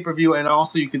get the pay-per-view, and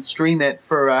also you can stream it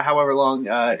for however long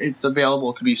it's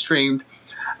available to be streamed.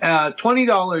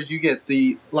 $20 you get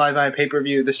the live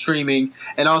iPay-per-view, the streaming,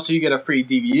 and also you get a free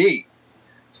DVD.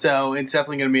 So it's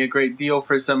definitely going to be a great deal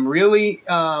for some really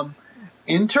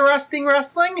interesting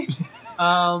wrestling.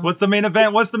 What's the main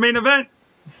event? What is the main event?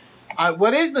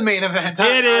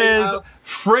 It is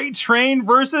Freight Train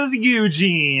versus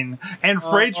Eugene. And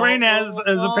Freight Train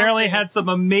has apparently had some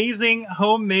amazing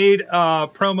homemade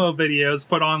promo videos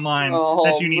put online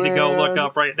that you need to go look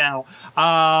up right now.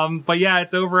 But yeah,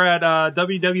 it's over at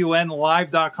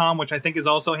WWNlive.com, which I think is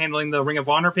also handling the Ring of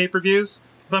Honor pay-per-views,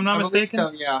 if I'm not mistaken.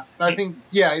 So, yeah. I think,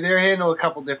 they're handling a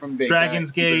couple different big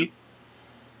Dragon's Gate.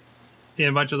 Yeah,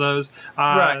 a bunch of those.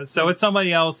 Right. So it's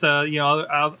somebody else,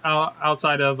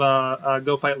 outside of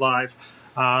Go Fight Live.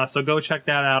 So go check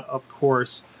that out, of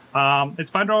course.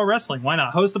 It's $5 wrestling. Why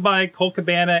not? Hosted by Cole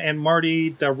Cabana and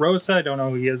Marty DeRosa. I don't know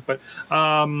who he is, but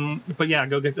yeah,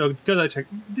 go check.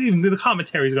 The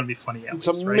commentary is going to be funny. It's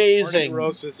amazing.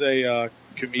 Marty DeRosa is a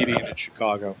comedian in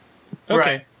Chicago.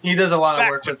 Okay. Right. He does a lot of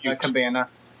work with Cabana.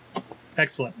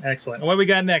 Excellent. What we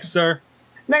got next, sir?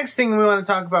 Next thing we want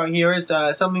to talk about here is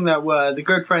something that the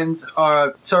good friends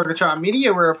Sorgatron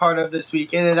Media were a part of this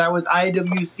weekend, and that was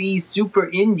IWC Super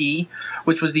Indy,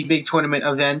 which was the big tournament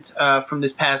event from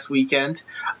this past weekend.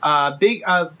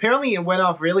 Apparently it went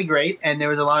off really great, and there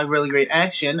was a lot of really great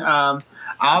action.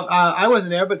 I wasn't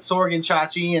there, but Sorg and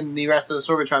Chachi and the rest of the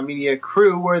Sorgatron Media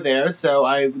crew were there, so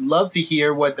I would love to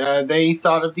hear what they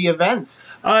thought of the event.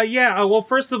 Well,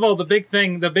 first of all, the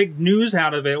big news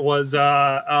out of it was,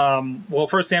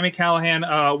 first Sami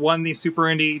Callihan won the Super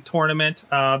Indy tournament,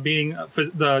 beating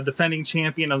the defending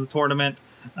champion of the tournament,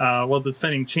 the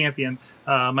defending champion,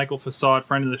 Michael Facade,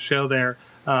 friend of the show there,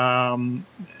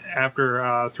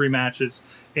 after 3 matches.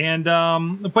 And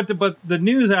but the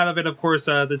news out of it, of course,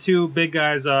 the two big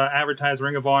guys, advertised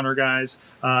Ring of Honor guys,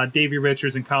 Davey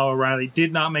Richards and Kyle O'Reilly,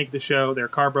 did not make the show. Their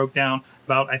car broke down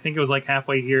I think it was like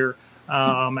halfway here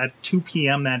at 2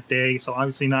 p.m. that day. So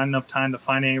obviously not enough time to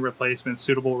find any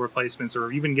suitable replacements,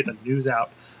 or even get the news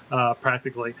out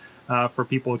practically for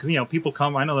people. Because, people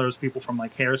come. I know there was people from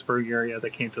like Harrisburg area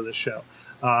that came to this show.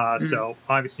 So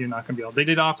obviously you're not going to be able. They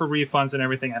did offer refunds and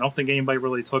everything. I don't think anybody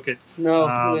really took it. No,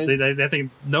 I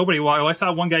think nobody. I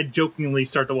saw one guy jokingly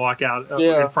start to walk out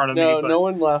in front of me. But no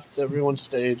one left. Everyone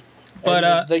stayed.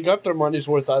 But they got their money's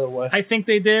worth either way. I think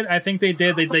they did.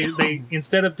 They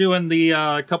instead of doing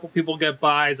the couple people get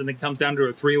buys and it comes down to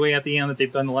a 3-way at the end that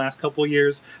they've done the last couple of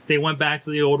years, they went back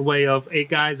to the old way of 8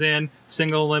 guys in,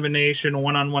 single elimination,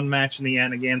 1-on-1 match in the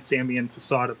end. Again, Sami and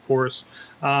Facade, of course.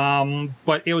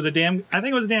 But it was I think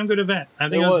it was a damn good event. I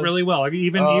think it was really well.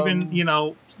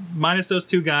 Even minus those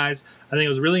 2 guys, I think it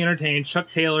was really entertaining.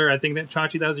 Chuck Taylor, I think that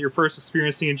Chachi, that was your first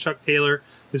experience seeing Chuck Taylor.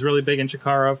 He's really big in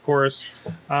Chikara, of course.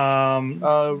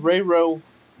 Ray Rowe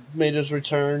made his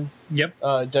return.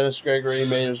 Yep. Dennis Gregory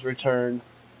made his return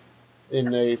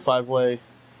in a 5-way.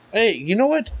 Hey, you know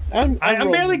what? I'm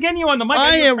barely getting you on the mic.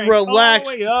 I am relaxed.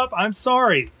 All the way up. I'm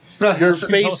sorry. Your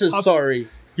face is sorry.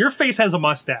 Your face has a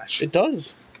mustache. It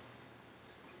does.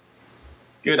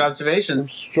 Good I'm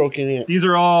observations. stroking it. These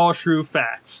are all true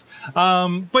facts.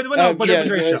 But it was a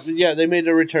great show. Yeah, they made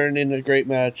a return in a great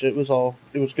match. It was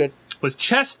good. Was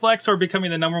Chest Flexor becoming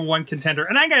the #1 contender?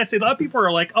 And I gotta say, a lot of people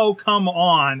are like, "Oh, come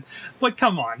on!" But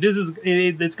come on,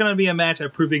 it's going to be a match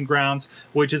at Proving Grounds,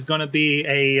 which is going to be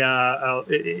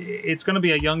it's going to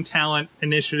be a young talent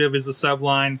initiative is the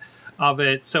subline of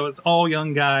it. So it's all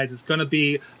young guys. It's going to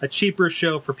be a cheaper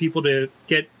show for people to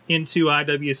get into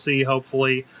IWC,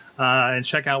 hopefully, and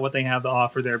check out what they have to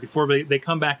offer there before they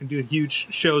come back and do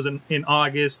huge shows in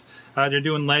August. They're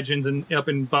doing Legends up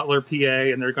in Butler,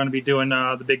 PA, and they're going to be doing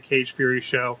the Big Cage Fury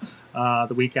show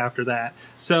the week after that.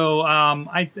 So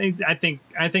I think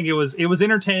it was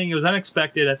entertaining. It was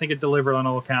unexpected. I think it delivered on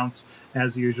all accounts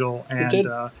as usual.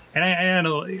 And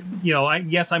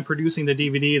yes, I'm producing the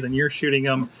DVDs and you're shooting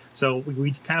them, so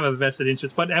we kind of have a vested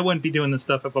interest. But I wouldn't be doing this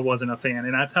stuff if I wasn't a fan.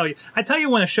 And I tell you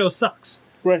when a show sucks.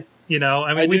 Right. You know,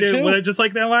 I mean, we did just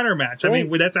like that ladder match. Right. I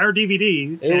mean, that's our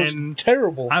DVD. It was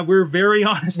terrible. We're very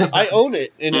honest about I own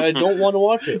it, and I don't want to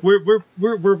watch it.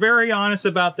 We're very honest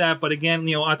about that. But again,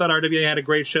 I thought RWA had a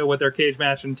great show with their cage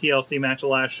match and TLC match the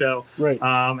last show. Right.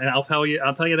 And I'll tell you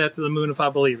that to the moon if I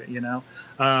believe it.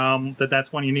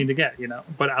 That's one you need to get.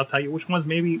 But I'll tell you which ones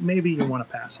maybe you want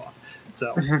to pass off.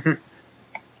 So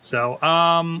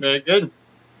very good.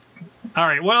 All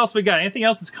right, what else we got? Anything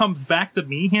else that comes back to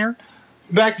me here?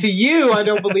 Back to you, I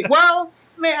don't believe. Well,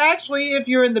 actually, if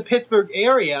you're in the Pittsburgh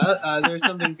area, there's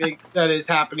something big that is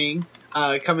happening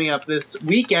coming up this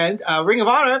weekend. Ring of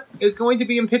Honor is going to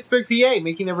be in Pittsburgh, PA,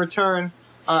 making their return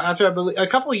after, I believe, a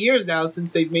couple of years now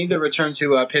since they've made their return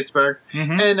to Pittsburgh.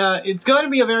 Mm-hmm. And it's going to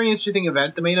be a very interesting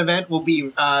event. The main event will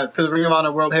be for the Ring of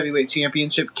Honor World Heavyweight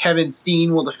Championship. Kevin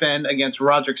Steen will defend against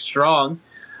Roderick Strong,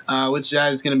 which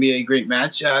is going to be a great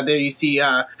match. There you see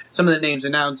some of the names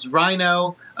announced.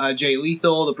 Rhino, Jay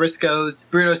Lethal, the Briscoes,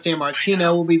 Bruno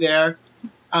Sammartino will be there.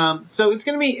 So it's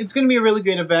gonna be a really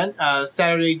great event.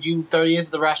 Saturday, June 30th,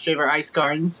 the Rostraver Ice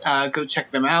Gardens. Go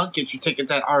check them out. Get your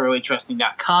tickets at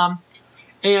ROHWrestling.com,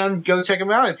 and go check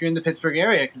them out if you're in the Pittsburgh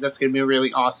area, because that's gonna be a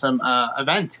really awesome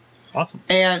event. Awesome.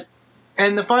 And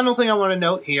the final thing I want to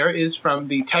note here is from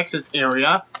the Texas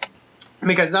area,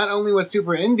 because not only was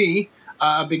Super Indy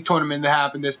a big tournament that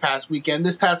happened this past weekend.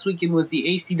 This past weekend was the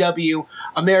ACW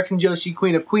American Joshi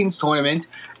Queen of Queens tournament.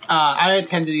 I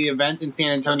attended the event in San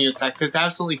Antonio, Texas.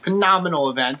 Absolutely phenomenal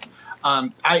event.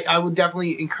 I would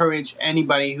definitely encourage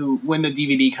anybody who, when the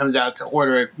DVD comes out, to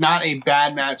order it. Not a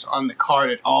bad match on the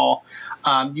card at all.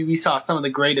 We saw some of the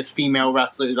greatest female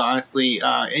wrestlers, honestly,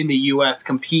 in the U.S.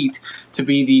 compete to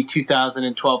be the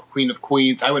 2012 Queen of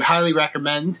Queens. I would highly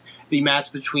recommend the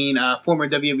match between former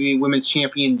WWE Women's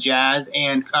Champion Jazz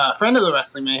and friend of the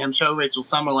Wrestling Mayhem show, Rachel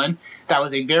Summerlin. That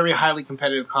was a very highly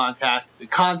competitive contest.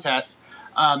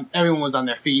 Everyone was on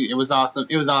their feet. It was awesome.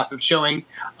 It was awesome showing.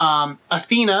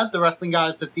 Athena, the wrestling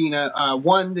goddess Athena,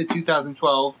 won the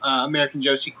 2012 American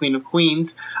Joshi Queen of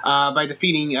Queens by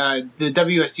defeating the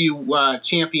WSU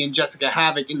champion Jessica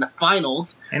Havoc in the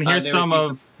finals. And here's some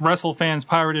of WrestleFan's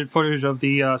pirated footage of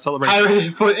the celebration.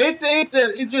 Pirated footage.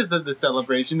 It's just the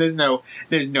celebration. There's no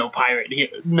pirate here.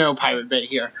 No Pirate Bay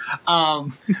here.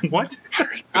 What?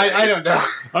 I don't know.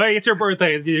 Oh, it's your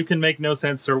birthday. You can make no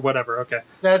sense or whatever. Okay,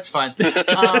 that's fine.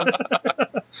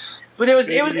 But it was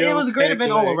a great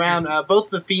event all around.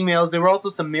 Both the females. There were also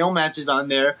some male matches on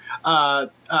there.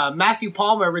 Matthew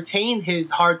Palmer retained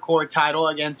his hardcore title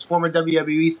against former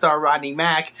WWE star Rodney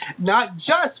Mack, not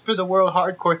just for the World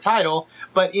Hardcore title,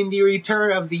 but in the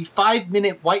return of the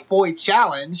 5-minute White Boy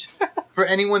Challenge for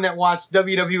anyone that watched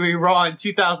WWE Raw in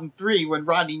 2003 when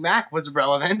Rodney Mack was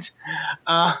relevant.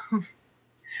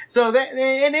 So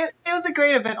it was a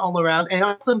great event all around, and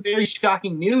also very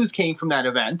shocking news came from that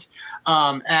event,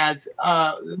 as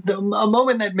a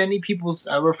moment that many people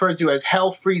refer to as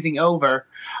hell freezing over.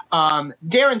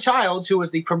 Darren Childs, who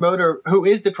is the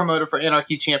promoter for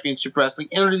Anarchy Championship Wrestling,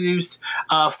 introduced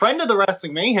a friend of the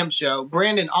Wrestling Mayhem show,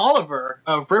 Brandon Oliver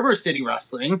of River City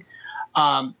Wrestling.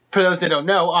 For those that don't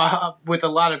know, with a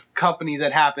lot of companies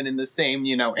that happen in the same,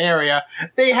 area,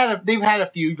 they've had a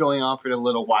feud going on for a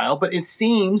little while, but it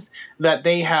seems that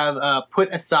they have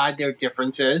put aside their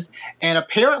differences, and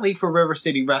apparently for River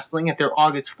City Wrestling at their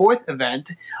August 4th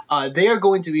event, they are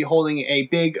going to be holding a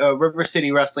big River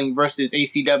City Wrestling versus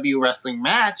ACW wrestling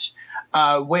match,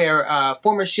 where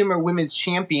former Shimmer Women's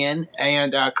Champion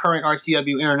and current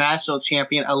RCW International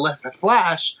Champion Alyssa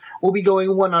Flash will be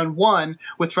going one-on-one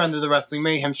with friend of the Wrestling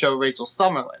Mayhem show, Rachel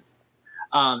Summerlin.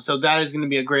 So that is going to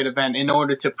be a great event in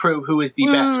order to prove who is the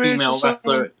best female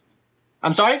wrestler.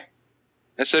 I'm sorry?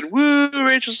 I said, woo,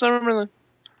 Rachel Summerlin.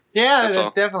 Yeah, That's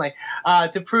all. definitely.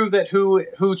 To prove that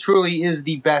who truly is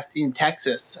the best in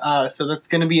Texas. So that's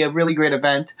going to be a really great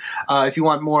event. If you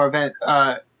want more event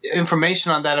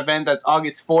information on that event, that's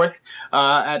August 4th.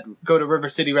 Go to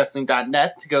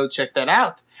rivercitywrestling.net to go check that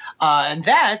out. And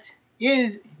that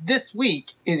is this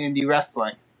week in indie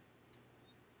wrestling.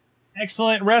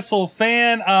 Excellent,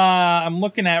 WrestleFan. I'm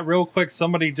looking at real quick.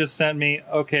 Somebody just sent me.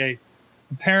 Okay,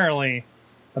 apparently,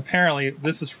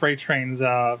 this is Freight Train's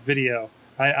video.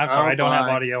 I'm sorry, I don't have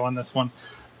audio on this one.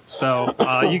 So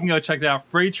you can go check it out.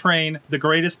 Freight Train, the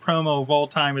greatest promo of all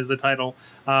time is the title.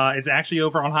 It's actually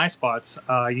over on High Spot's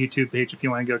YouTube page if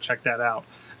you want to go check that out.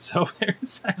 So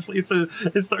there's actually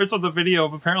it starts with a video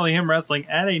of apparently him wrestling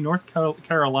at a North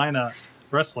Carolina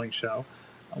wrestling show.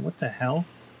 What the hell?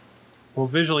 Well,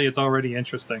 visually it's already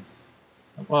interesting.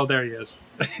 Well, there he is.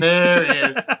 There he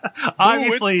is.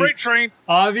 Obviously, Ooh, it's Freight Train.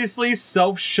 Obviously,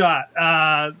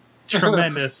 self-shot.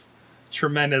 Tremendous.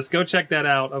 Tremendous. Go check that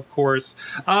out, of course.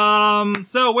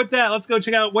 So with that, let's go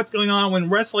check out what's going on when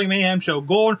Wrestling Mayhem Show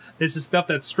Gold. This is stuff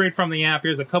that's straight from the app.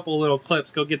 Here's a couple of little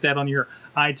clips. Go get that on your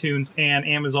iTunes and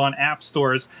Amazon app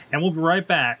stores. And we'll be right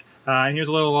back. And here's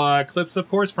a little clips, of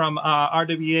course, from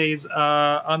RWA's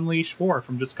Unleash 4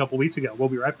 from just a couple weeks ago. We'll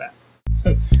be right back.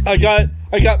 I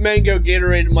got mango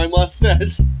Gatorade in my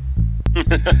mustache.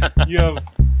 You have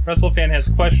WrestleFan has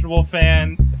questionable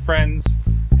friends,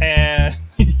 and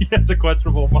he has a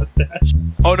questionable mustache.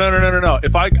 Oh no!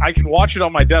 If I can watch it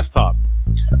on my desktop,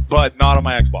 but not on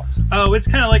my Xbox. Oh, it's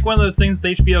kind of like one of those things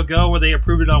with HBO Go where they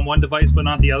approve it on one device but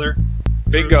not the other.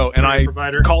 Bingo! And I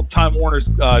called Time Warner's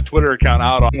Twitter account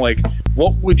out. I'm like,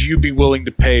 what would you be willing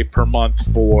to pay per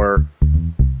month for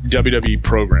WWE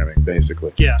programming,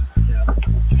 basically? Yeah.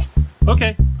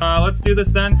 Okay, let's do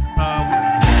this then.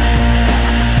 I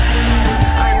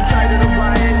incited a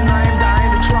riot and I am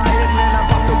dying to try it. And then I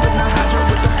popped up in the hydro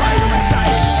with the fire inside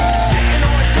it. Sitting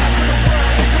on top of the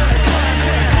world, gonna climb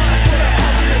there. Put a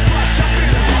ultimate rush up in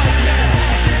the right there.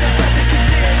 Get a perfect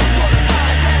again, I'm gonna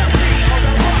lie down. We are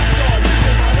the rock star, this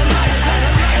is how the lights are.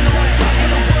 Sitting on top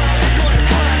of the world, gonna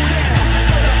climb there.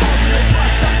 Put a ultimate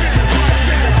rush up in the right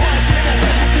there. Get a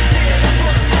perfect again, I'm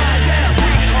gonna lie down.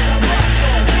 We are the rock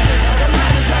star, this is how the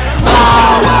lights are.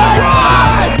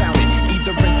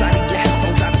 Either inside of your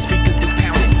headphones, out of speakers, just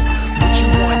pound it. What you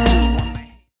want to do?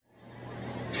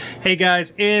 Hey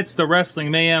guys, it's the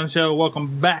Wrestling Mayhem Show.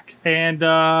 Welcome back, and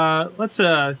let's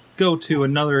go to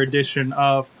another edition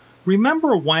of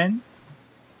Remember When?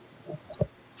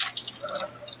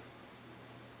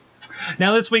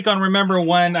 Now this week on Remember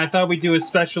When, I thought we'd do a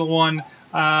special one.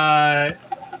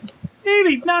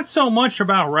 Maybe not so much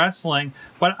about wrestling,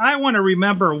 but I want to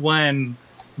remember when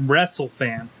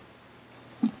WrestleFan.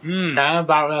 Not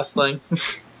about wrestling.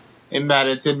 In that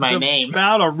it's in my name.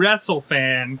 About a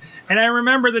WrestleFan. And I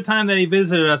remember the time that he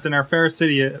visited us in our fair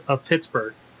city of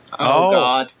Pittsburgh. Oh.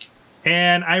 God.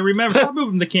 And I remember... Stop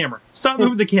moving the camera. Stop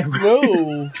moving the camera.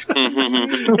 No.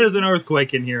 There's an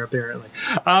earthquake in here, apparently.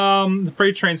 The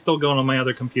freight train's still going on my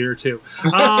other computer, too.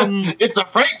 It's a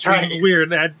freight train. This is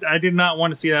weird. I did not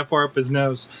want to see that far up his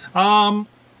nose.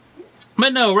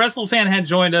 But no, WrestleFan had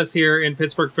joined us here in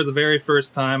Pittsburgh for the very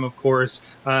first time, of course,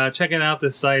 checking out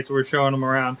the sites. We're showing him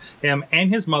around, him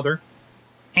and his mother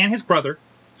and his brother.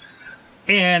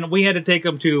 And we had to take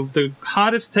him to the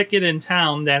hottest ticket in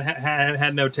town that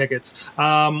had no tickets.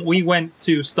 We went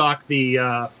to stock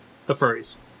the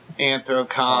furries.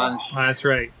 Anthrocon. That's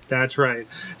right. That's right.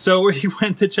 So we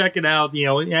went to check it out, you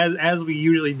know, as we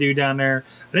usually do down there.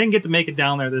 I didn't get to make it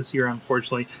down there this year,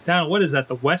 unfortunately. Down, what is that,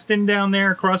 the West End down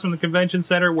there across from the convention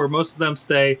center where most of them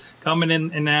stay, coming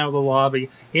in and out of the lobby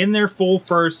in their full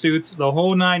fur suits, the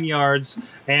whole 9 yards.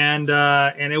 And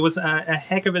it was a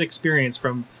heck of an experience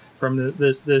from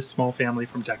this small family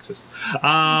from Texas.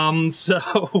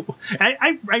 So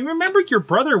I remember your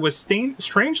brother was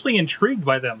strangely intrigued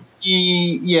by them.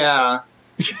 Yeah.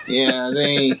 Yeah,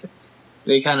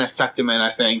 they kind of sucked him in,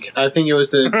 I think. I think it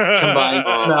was the combined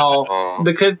smell.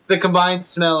 The combined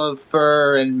smell of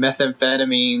fur and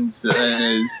methamphetamines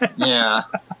yeah.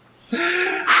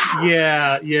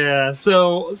 Yeah.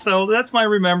 So that's my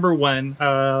remember when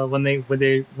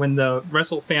the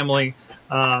Wrestle family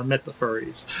met the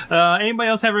furries. Anybody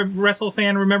else have a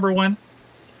WrestleFan remember when?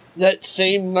 That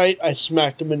same night, I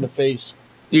smacked him in the face.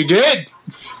 You did?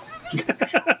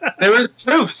 There was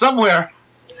proof somewhere.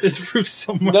 There's proof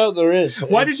somewhere. No, there is.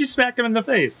 Why did you smack him in the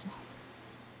face?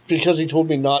 Because he told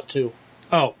me not to.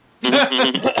 Oh.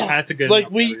 That's a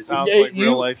good reason. Sounds like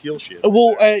real life heel shit.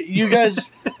 Well, you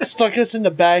guys stuck us in the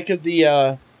back of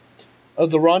the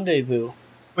rendezvous.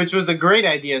 Which was a great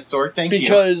idea, Sorg. Thank you.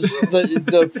 Because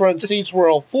the front seats were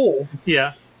all full.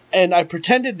 Yeah. And I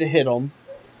pretended to hit him.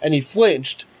 and he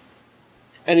flinched,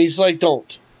 and he's like,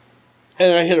 "Don't,"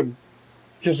 and I hit him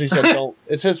because he said, "Don't."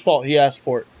 It's his fault. He asked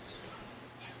for it.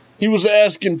 He was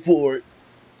asking for it.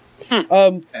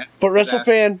 But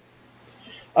WrestleFan,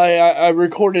 I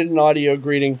recorded an audio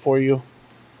greeting for you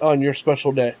on your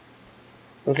special day.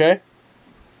 Okay,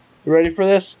 you ready for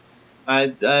this?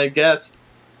 I guess.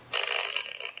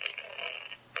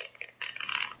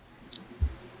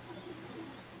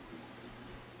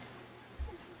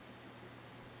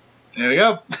 There we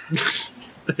go.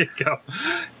 There you go.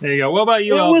 There you go. What about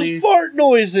you, It LB? was fart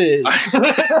noises.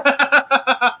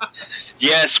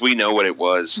 Yes, we know what it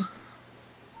was.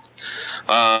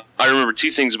 I remember two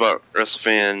things about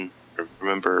WrestleFan. I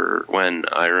remember when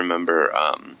I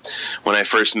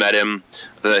first met him.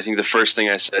 I think the first thing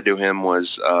I said to him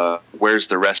was, "Where's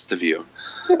the rest of you?"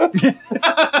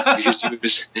 Because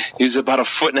he was about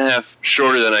 1.5 feet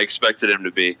shorter than I expected him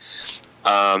to be.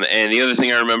 And the other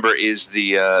thing I remember is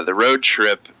the road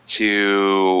trip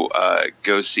to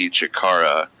go see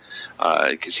Chikara,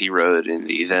 because he rode in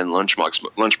the then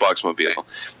Lunchbox Mobile,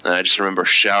 and I just remember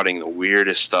shouting the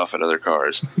weirdest stuff at other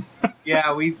cars.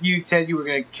 Yeah, you said you were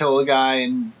going to kill a guy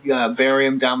and bury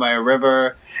him down by a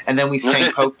river, and then we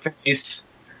sang Poke Face.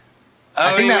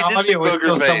 I think that audio was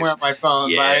still somewhere on my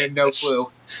phone, but I had no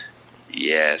clue.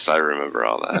 Yes, I remember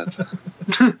all that.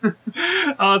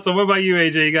 Awesome. What about you,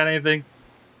 AJ? You got anything?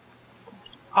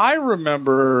 I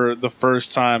remember the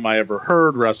first time I ever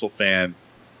heard WrestleFan.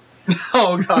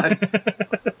 Oh, God.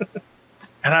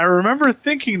 And I remember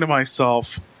thinking to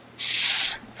myself,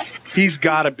 he's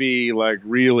got to be, like,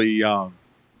 really young.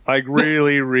 Like,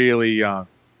 really, really young.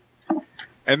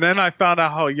 And then I found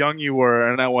out how young you were,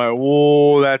 and I went,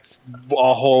 whoa, that's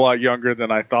a whole lot younger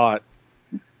than I thought.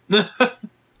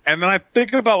 And then I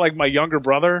think about, like, my younger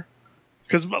brother,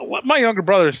 because my younger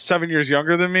brother is 7 years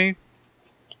younger than me,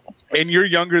 and you're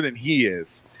younger than he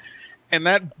is. And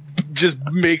that just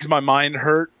makes my mind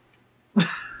hurt.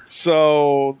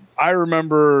 So I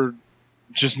remember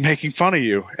just making fun of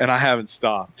you, and I haven't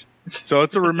stopped. So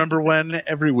it's a remember when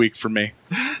every week for me.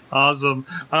 Awesome.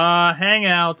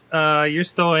 Hangout, you're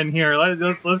still in here.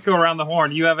 Let's go around the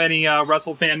horn. You have any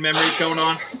WrestleFan memories going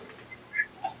on?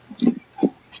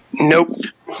 Nope.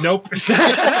 Wow,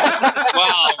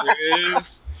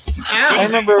 Riz. I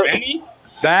remember.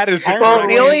 That is the Well,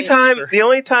 the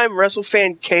only time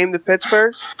WrestleFan came to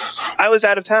Pittsburgh, I was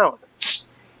out of town.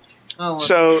 Oh,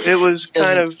 So it was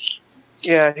kind of,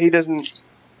 yeah. He doesn't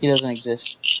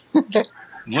exist. he's a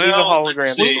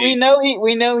hologram.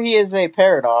 We know he is a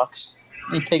paradox.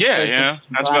 He takes place in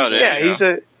that's time. about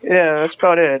it. Yeah, that's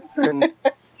about it. And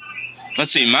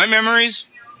Let's see, my memories.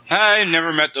 I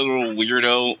never met the little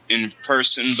weirdo in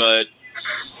person, but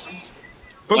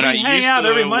when I used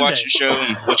to watch a show,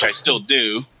 which I still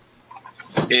do,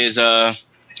 is I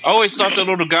always thought the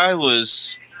little guy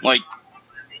was like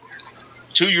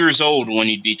 2 years old when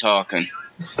he'd be talking.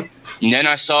 And then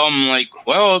I saw him like,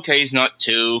 well, okay, he's not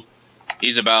 2.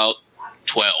 He's about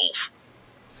 12.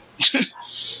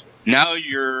 Now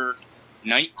you're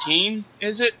 19,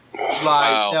 is it?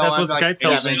 Wow. No, That's what I'm Skype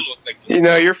tells me.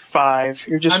 you're 5.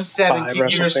 You're just I'm 7. 5, Keep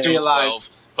your mystery alive. 12.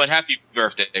 But happy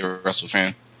birthday,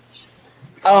 WrestleFan.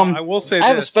 I will say I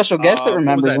have a this. special guest that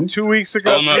remembers him. 2 weeks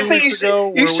ago. Oh, no. I think you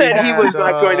said he was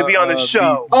not going to be on the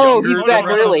show. Oh, he's back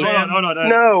early.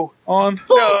 No. On.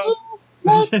 Oh,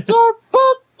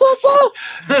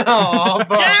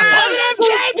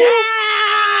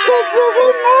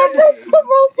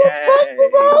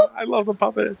 I love the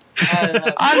puppet.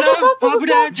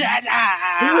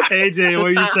 AJ, what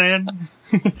are you saying?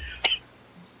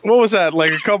 What was that?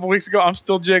 Like a couple weeks ago? I'm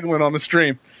still jiggling on the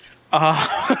stream. What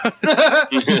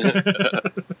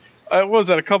was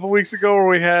that? A couple weeks ago where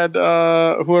we had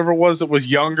whoever it was that was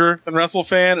younger than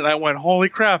WrestleFan, and I went, holy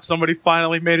crap, somebody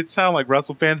finally made it sound like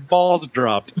WrestleFan's balls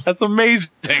dropped. That's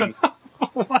amazing.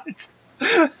 What?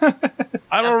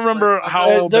 I don't remember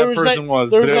how old that person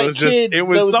was, but it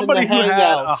was somebody who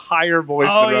had a higher voice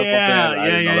than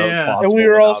WrestleFan. Yeah. And we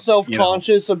were all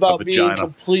self-conscious about being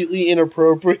completely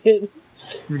inappropriate.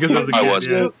 Because I was a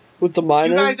kid. With the minor.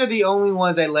 You guys are the only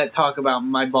ones I let talk about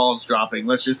my balls dropping.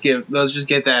 Let's just get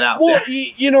that out well, there.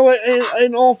 You know what?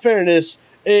 In all fairness,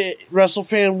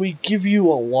 WrestleFan, we give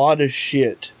you a lot of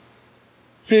shit.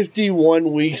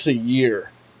 51 weeks a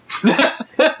year. All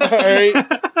right?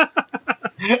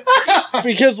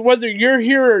 Because whether you're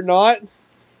here or not,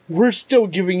 we're still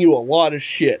giving you a lot of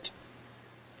shit.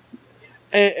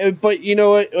 But you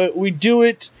know what? We do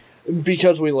it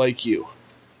because we like you.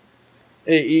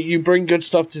 You bring good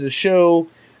stuff to the show.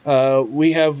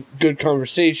 We have good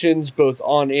conversations, both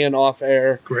on and off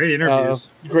air. Great interviews.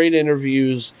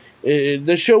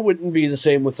 The show wouldn't be the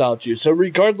same without you. So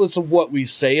regardless of what we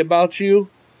say about you,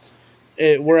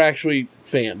 we're actually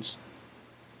fans.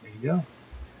 There you go.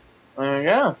 There you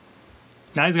go.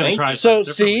 Now he's gonna cry. So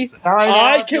see,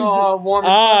 I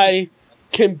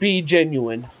can be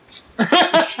genuine.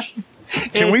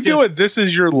 Can we do a "This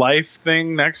Is Your Life"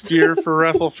 thing next year for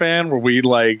WrestleFan, where we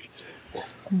like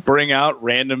bring out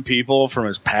random people from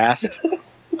his past?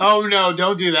 Oh no!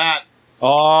 Don't do that.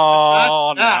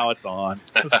 Oh, now it's on.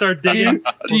 Let's start digging.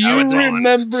 Do you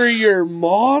remember your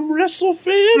mom,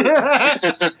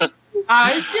 WrestleFan?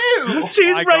 I do.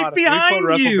 She's My right God, behind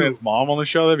if we put you. WrestleFan's mom on the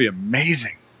show, that'd be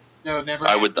amazing. No, never.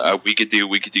 I would. We could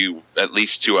do at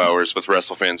least 2 hours with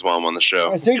WrestleFan's mom on the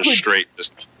show. I think just we- straight.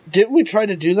 Just Didn't we try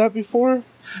to do that before?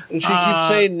 And she keeps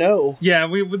saying no. Yeah,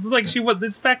 we was like she was.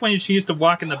 This is back when she used to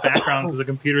walk in the background because the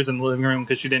computers in the living room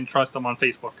because she didn't trust them on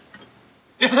Facebook.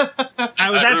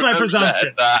 That's my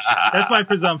presumption. That's my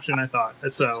presumption. I thought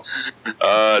so.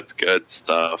 It's good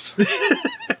stuff.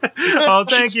 Oh,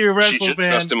 thank you, She should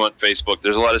trust WrestleFan. him on Facebook.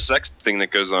 There's a lot of sexting that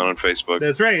goes on Facebook.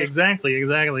 That's right. Exactly.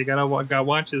 Gotta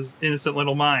watch his innocent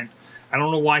little mind. I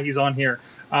don't know why he's on here.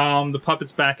 The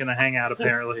puppet's back in the Hangout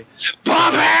apparently.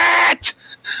 Puppet!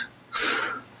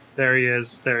 There he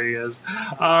is.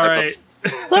 All right.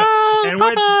 and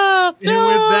with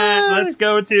that, let's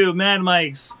go to Mad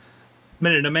Mike's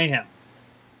Minute of Mayhem.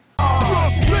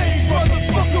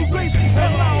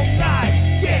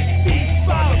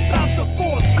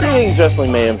 Greetings,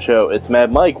 Wrestling Mayhem Show. It's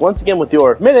Mad Mike once again with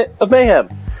your Minute of Mayhem.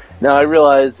 Now, I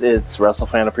realize it's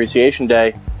WrestleFan Appreciation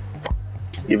Day,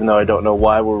 even though I don't know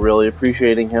why we're really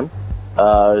appreciating him.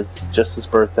 It's just his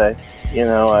birthday. You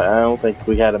know, I don't think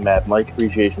we had a Mad Mike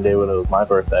Appreciation Day when it was my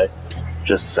birthday.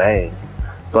 Just saying.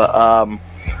 But,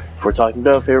 if we're talking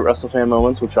about favorite WrestleFan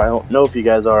moments, which I don't know if you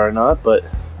guys are or not, but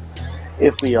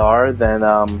if we are, then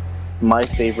my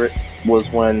favorite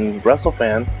was when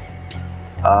WrestleFan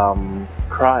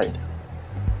cried,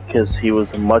 because he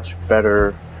was a much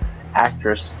better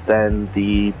actress than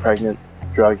the pregnant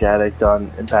drug addict on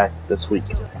Impact this week.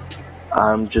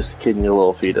 I'm just kidding you,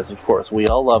 little fetus. Of course, we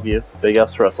all love you. Big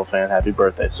ups to WrestleFan. Happy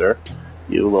birthday, sir.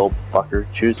 You little fucker.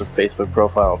 Choose a Facebook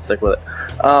profile and stick with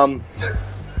it.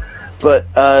 But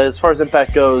as far as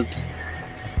Impact goes,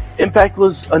 Impact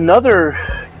was another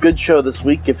good show this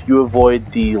week if you avoid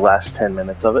the last 10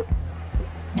 minutes of it,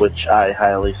 which I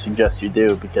highly suggest you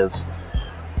do, because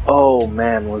oh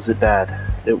man, was it bad.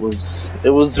 It was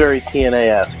very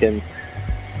TNA-esque, and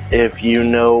if you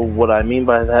know what I mean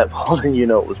by that, well, then you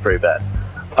know it was pretty bad.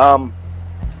 I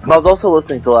was also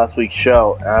listening to last week's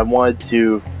show, and I wanted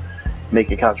to make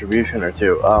a contribution or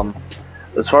two.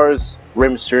 As far as Rey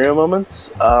Mysterio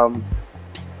moments,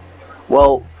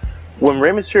 well, when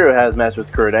Rey Mysterio had his match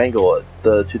with Kurt Angle at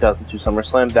the 2002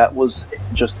 SummerSlam, that was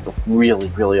just a really,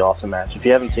 really awesome match. If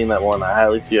you haven't seen that one, I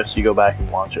highly suggest you go back and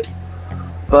watch it.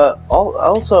 But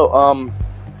also,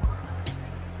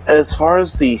 as far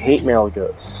as the hate mail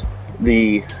goes,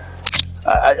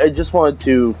 I just wanted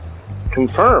to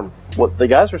confirm what the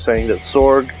guys were saying, that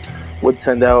Sorg would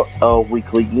send out a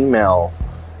weekly email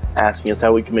asking us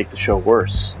how we can make the show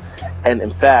worse. And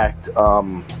in fact,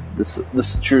 this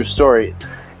is a true story.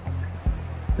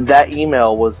 That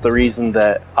email was the reason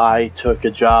that I took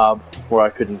a job where I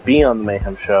couldn't be on the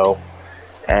Mayhem show,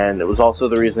 and it was also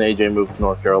the reason AJ moved to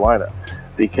North Carolina,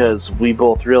 because we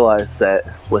both realized that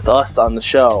with us on the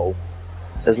show,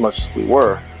 as much as we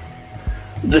were,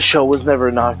 the show was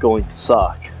never not going to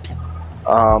suck.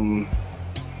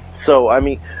 So, I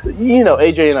mean, you know,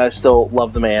 AJ and I still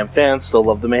love the Mayhem fans, still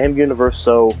love the Mayhem universe,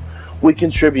 so we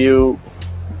contribute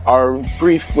our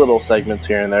brief little segments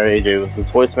here and there, AJ with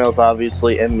his voicemails,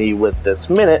 obviously, and me with this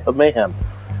Minute of Mayhem.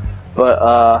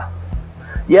 But,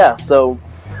 yeah, so,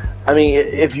 I mean,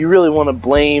 if you really want to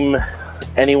blame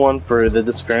anyone for the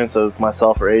disappearance of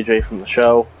myself or AJ from the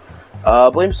show,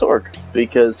 blame Sorg,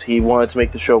 because he wanted to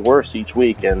make the show worse each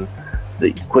week, and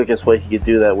the quickest way he could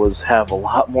do that was have a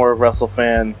lot more of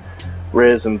WrestleFan,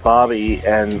 Riz, and Bobby,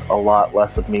 and a lot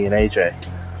less of me and AJ.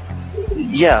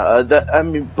 Yeah,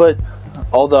 but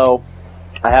although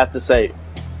I have to say,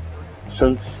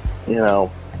 since, you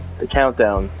know, the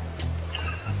countdown,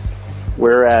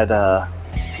 we're at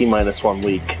T-minus 1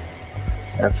 week,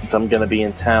 and since I'm going to be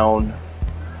in town,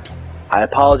 I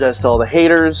apologize to all the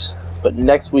haters, but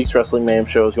next week's Wrestling Mayhem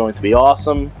show is going to be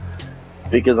awesome,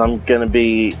 because I'm going to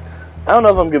be, I don't know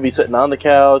if I'm going to be sitting on the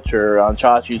couch, or on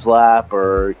Chachi's lap,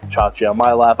 or Chachi on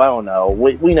my lap, I don't know.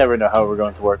 We never know how we're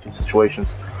going to work these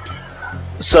situations.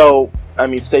 So, I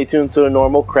mean, stay tuned to a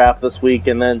normal crap this week,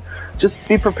 and then just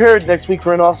be prepared next week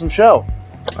for an awesome show.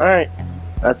 Alright,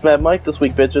 that's Mad Mike this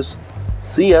week, bitches.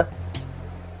 See ya.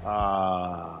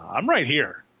 I'm right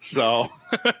here. So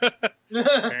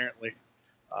apparently,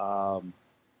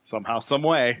 somehow, some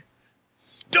way,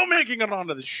 still making it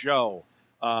onto the show.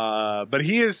 But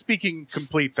he is speaking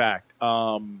complete fact.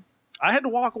 I had to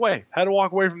walk away.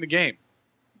 From the game.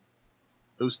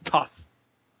 It was tough.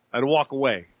 I had to walk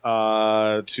away.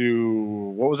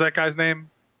 To what was that guy's name?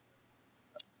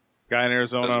 Guy in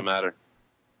Arizona.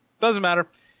 Doesn't matter.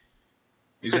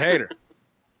 He's a hater.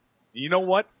 You know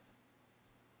what?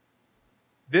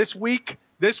 This week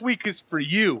is for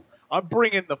you. I'm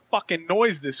bringing the fucking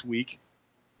noise this week,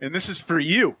 and this is for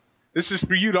you. This is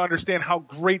for you to understand how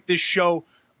great this show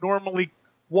normally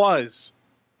was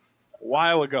a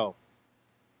while ago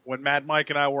when Mad Mike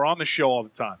and I were on the show all the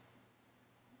time.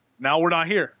 Now we're not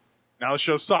here. Now the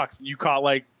show sucks, and you caught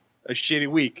like a shitty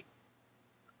week.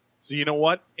 So you know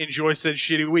what? Enjoy said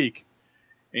shitty week.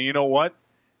 And you know what?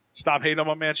 Stop hating on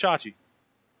my man Chachi.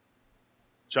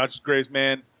 Chachi's the greatest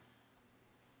man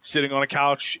sitting on a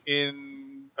couch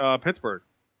in Pittsburgh.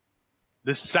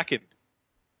 This second.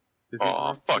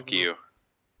 Oh, fuck you.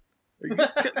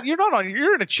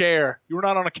 You're in a chair. You were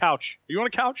not on a couch. Are you on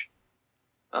a couch?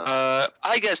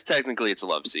 I guess technically it's a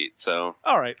love seat, so.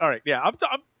 All right. Yeah,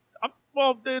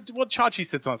 well, what Chachi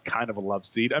sits on is kind of a love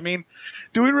seat. I mean,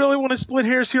 do we really want to split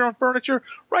hairs here on furniture?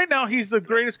 Right now, he's the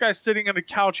greatest guy sitting on a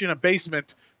couch in a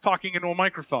basement talking into a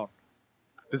microphone.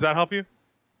 Does that help you?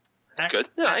 That's good.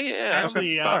 Yeah.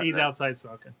 Actually, he's outside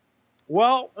smoking.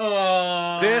 Well,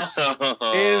 this is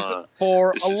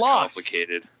for this a is loss.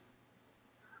 Complicated.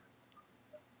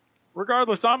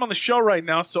 Regardless, I'm on the show right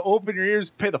now, so open your ears,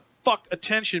 pay the fuck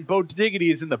attention. Bo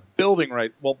Diggity is in the building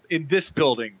in this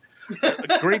building.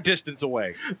 A great distance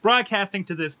away. Broadcasting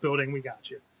to this building, we got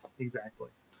you. Exactly.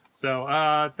 So,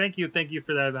 thank you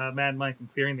for that, Mad Mike,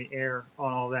 and clearing the air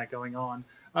on all that going on.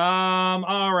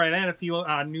 All right, I had a few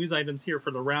news items here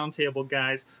for the roundtable,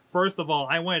 guys. First of all,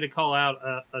 I wanted to call out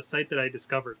a site that I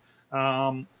discovered.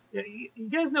 You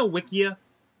guys know Wikia?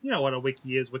 You know what a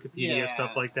wiki is, Wikipedia,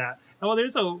 stuff like that. Oh,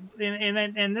 there's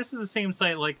and this is the same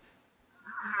site. Like,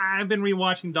 I've been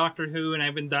rewatching Doctor Who, and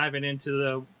I've been diving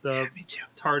into the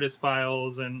TARDIS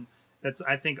files, and that's,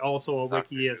 I think, also a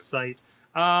Wikia site.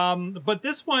 But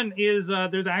this one is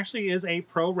there's actually is a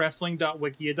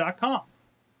prowrestling.wikia.com.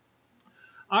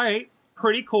 All right,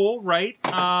 pretty cool, right?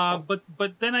 But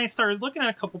then I started looking at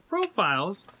a couple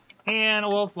profiles, and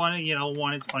well, one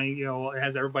it's funny, it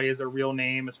has everybody as their real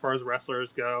name as far as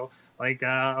wrestlers go. Like,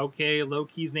 okay,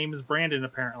 Low-Key's name is Brandon,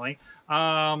 apparently.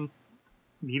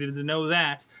 Needed to know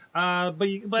that. But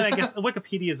I guess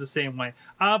Wikipedia is the same way.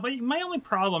 But my only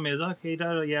problem is, okay,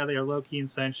 yeah, they are Low-Key and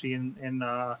Senshi and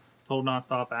Total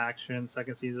Nonstop Action,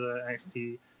 second season of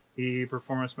NXT. The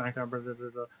Performance SmackDown. Blah, blah, blah,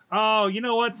 blah. Oh, you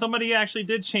know what? Somebody actually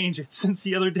did change it since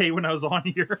the other day when I was on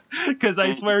here. Because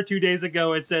I swear 2 days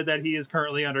ago it said that he is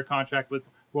currently under contract with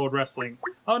World Wrestling.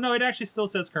 Oh, no, it actually still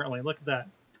says currently. Look at that.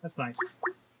 That's nice.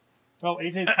 Oh,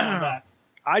 AJ's coming back.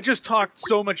 I just talked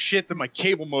so much shit that my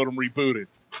cable modem rebooted.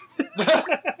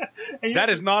 That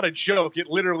is not a joke. It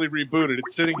literally rebooted.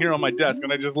 It's sitting here on my desk,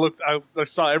 and I just looked. I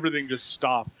saw everything just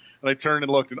stop. And I turned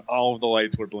and looked, and all of the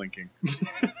lights were blinking.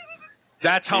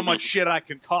 That's how much shit I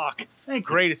can talk.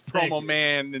 Greatest promo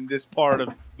man in this part of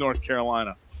North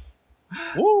Carolina.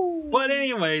 Woo! But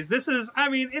anyways, this is,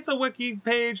 it's a wiki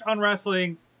page on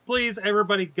wrestling. Please,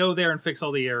 everybody, go there and fix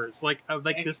all the errors. Like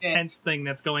this tense thing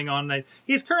that's going on.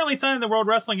 He's currently signed the World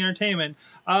Wrestling Entertainment,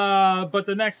 but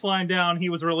the next line down, he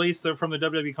was released from the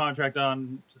WWE contract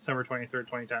on December 23rd,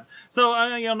 2010. So,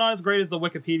 not as great as the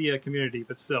Wikipedia community,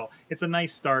 but still, it's a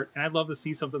nice start, and I'd love to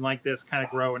see something like this kind of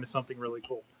grow into something really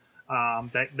cool.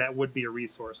 That would be a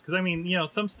resource.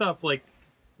 Because, some stuff like,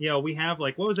 we have,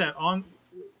 like, what was that,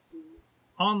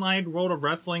 Online World of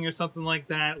Wrestling or something like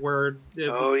that, where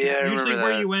usually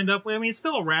where you end up, it's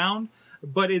still around,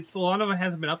 but a lot of it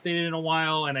hasn't been updated in a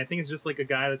while, and I think it's just like a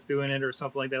guy that's doing it or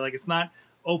something like that. Like, it's not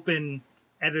open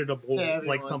editable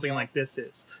like something like this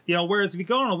is. Whereas if you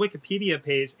go on a Wikipedia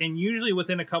page, and usually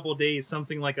within a couple of days,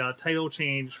 something like a title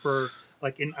change for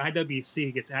like in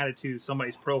IWC gets added to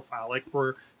somebody's profile. Like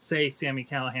for, say, Sami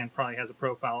Callihan probably has a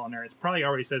profile on there. It probably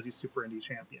already says he's Super Indie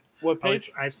Champion. What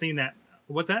page? I've seen that.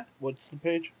 What's that? What's the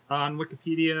page? On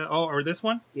Wikipedia. Oh, or this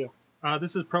one? Yeah.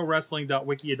 This is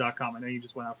prowrestling.wikia.com. I know you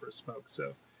just went out for a smoke,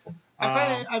 so.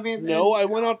 I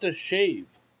went out to shave.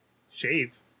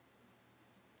 Shave?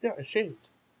 Yeah, I shaved.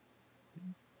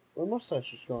 My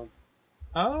mustache is gone.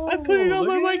 Oh, I put it on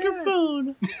my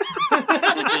microphone.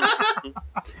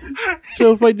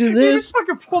 So if I do this, you just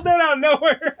fucking pulled that out of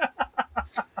nowhere.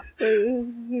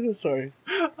 Sorry.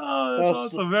 Oh, that's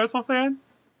awesome. WrestleFan?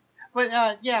 But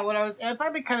yeah, I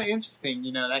find it kind of interesting,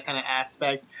 that kind of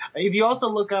aspect. If you also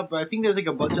look up, I think there's like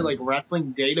a bunch of like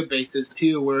wrestling databases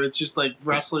too, where it's just like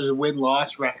wrestlers'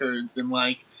 win-loss records and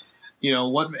like,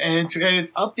 and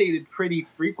it's updated pretty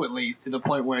frequently to the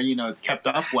point where it's kept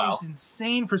up well. It's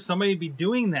insane for somebody to be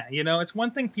doing that. It's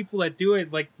one thing people that do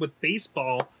it like with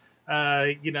baseball,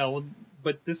 but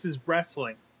this is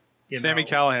wrestling. Sami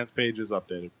Callihan's page is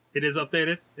updated. It is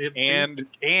updated,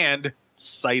 and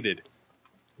cited.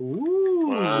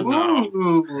 Ooh.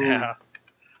 Ooh. Yeah.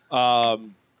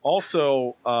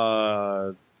 Also,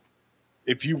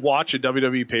 if you watch a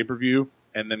WWE pay-per-view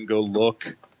and then go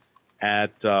look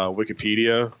at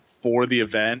Wikipedia for the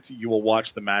event, you will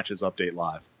watch the matches update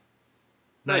live.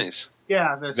 Nice.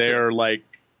 Yeah, that's true.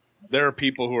 There are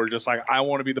people who are just like, I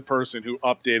want to be the person who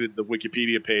updated the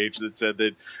Wikipedia page that said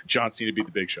that John Cena beat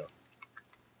the Big Show.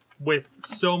 With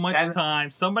so much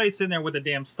time, somebody's sitting there with a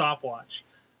damn stopwatch,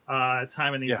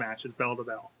 timing these matches bell to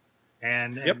bell.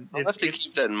 And I'll have to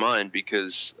keep that in mind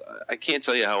because I can't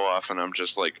tell you how often I'm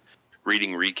just like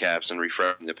reading recaps and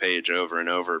refreshing the page over and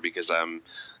over because I'm,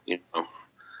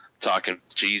 talking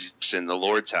Jesus in the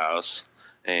Lord's house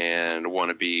and want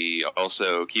to be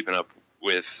also keeping up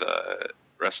with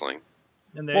wrestling.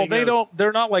 And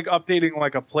they're not like updating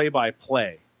like a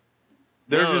play-by-play.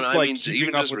 They're just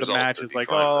keeping up with the matches. Like,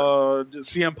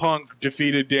 CM Punk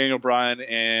defeated Daniel Bryan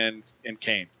and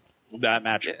Kane. That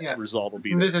match result will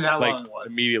be this is how long it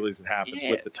was. Immediately as it happens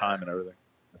with the time and everything.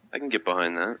 I can get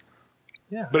behind that.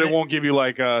 Yeah, but it won't give you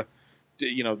like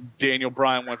Daniel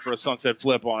Bryan went for a sunset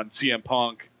flip on CM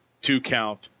Punk 2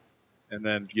 count, and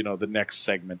then the next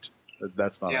segment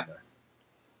that's not in there.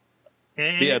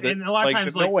 And a lot of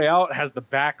times, No Way Out has the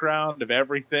background of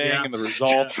everything and the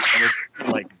results, and it's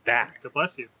like that. God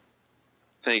bless you.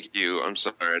 Thank you. I'm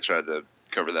sorry I tried to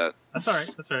cover that. That's all right.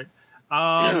 That's all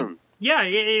right. Yeah,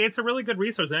 it's a really good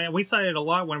resource, and we cite it a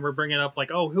lot when we're bringing up like,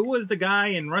 who was the guy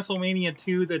in WrestleMania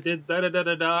 2 that did da da da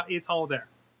da da? It's all there.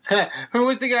 Who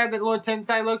was the guy that Lord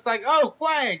Tensai looks like? Oh,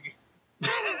 Quang.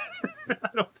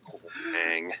 I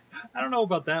don't know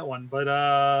about that one, but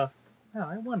I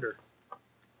wonder.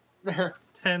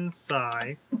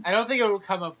 Tensai. I don't think it will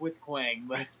come up with Quang,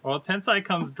 but Tensai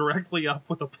comes directly up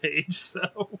with a page.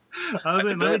 So I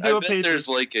bet there's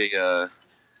like a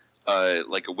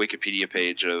Wikipedia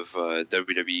page of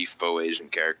WWE faux Asian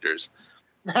characters.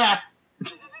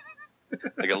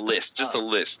 Like a list, just a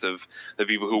list of the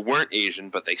people who weren't Asian,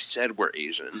 but they said were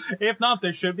Asian. If not,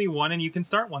 there should be one, and you can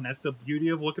start one. That's the beauty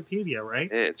of Wikipedia, right?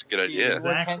 Yeah, it's a good idea.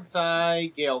 Exactly.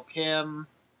 Tensai, Gail Kim.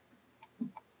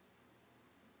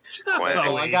 She's not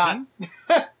Asian.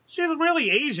 She's really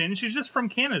Asian. She's just from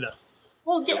Canada.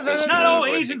 Well, not all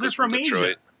Asians are from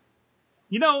Asia.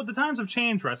 The times have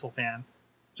changed, WrestleFan.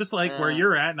 Just like where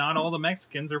you're at, not all the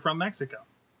Mexicans are from Mexico.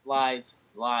 Lies.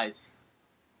 That's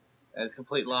a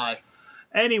complete lie.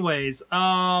 Anyways,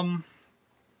 so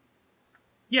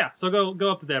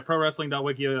go up to that,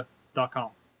 prowrestling.wikia.com.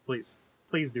 Please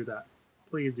do that.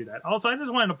 Please do that. Also, I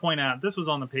just wanted to point out, this was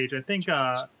on the page. I think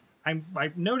I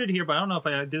noted here, but I don't know if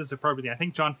I did this appropriately. I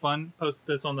think John Fun posted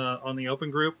this on the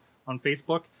open group on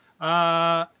Facebook.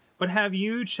 But have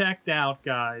you checked out,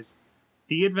 guys,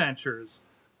 the adventures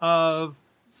of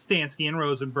Stansky and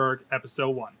Rosenberg,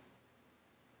 episode 1?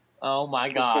 Oh my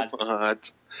God!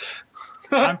 What?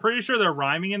 I'm pretty sure they're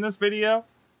rhyming in this video.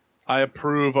 I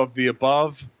approve of the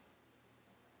above.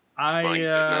 I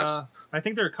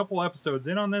think they're a couple episodes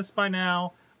in on this by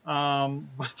now.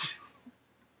 But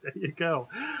there you go.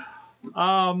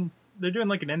 They're doing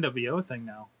like an NWO thing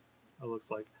now, it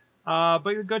looks like.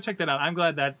 But go check that out. I'm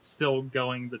glad that's still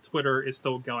going. The Twitter is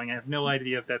still going. I have no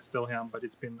idea if that's still him, but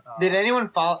it's been. Does anyone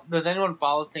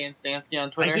follow Stan Stansky on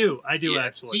Twitter? I do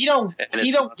actually. He don't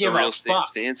give a fuck.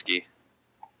 Stansky.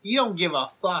 He don't give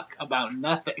a fuck about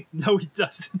nothing. No, he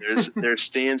doesn't. There's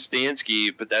Stan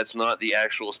Stansky, but that's not the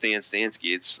actual Stan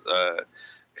Stansky. It's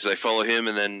because I follow him,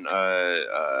 and then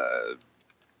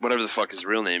whatever the fuck his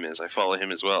real name is, I follow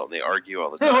him as well. They argue all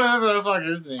the time. Whatever the fuck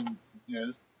his name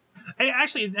is. Hey,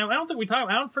 actually, I don't think we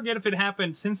talked. I don't forget if it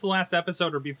happened since the last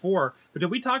episode or before. But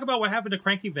did we talk about what happened to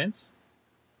Cranky Vince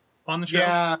on the show?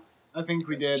 Yeah, I think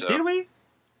we did. Did we?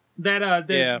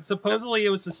 That supposedly it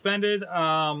was suspended.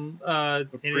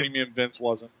 But Premium Vince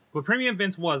wasn't. But Premium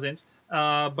Vince wasn't.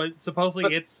 But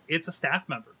supposedly it's a staff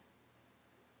member.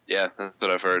 Yeah, that's what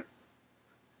I've heard.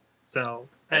 So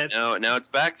now it's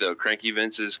back though. Cranky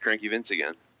Vince is Cranky Vince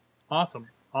again. Awesome.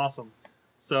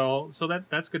 So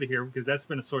that's good to hear because that's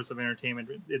been a source of entertainment,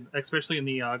 especially in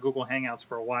the Google Hangouts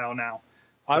for a while now.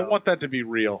 So. I want that to be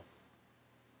real.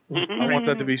 I want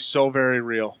that to be so very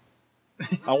real.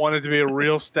 I want it to be a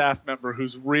real staff member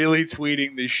who's really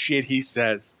tweeting the shit he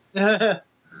says.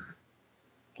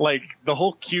 Like, the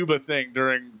whole Cuba thing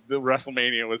during the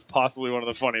WrestleMania was possibly one of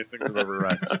the funniest things I've ever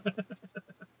read.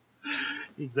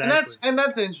 Exactly. And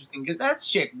that's interesting, because that's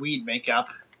shit we'd make up.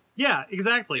 Yeah,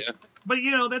 exactly. Yeah. But, you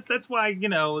know, that's why, you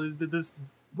know,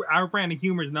 our brand of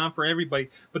humor is not for everybody.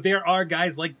 But there are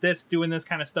guys like this doing this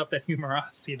kind of stuff that humor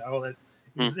us, you know, that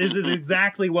is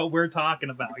exactly what we're talking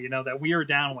about, you know, that we are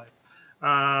down with.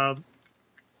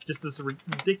 Just this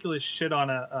ridiculous shit on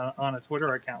a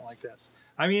Twitter account like this.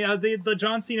 I mean, the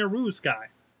John Cena Ruse guy,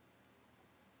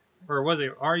 or was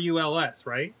it RULS?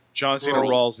 Right? John Cena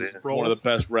Rawls is one of the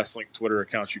best wrestling Twitter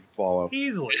accounts you can follow.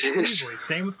 Easily.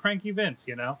 Same with Cranky Vince.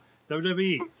 You know,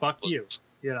 WWE. Fuck you.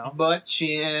 You know. Butt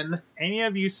chin. Any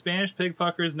of you Spanish pig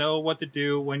fuckers know what to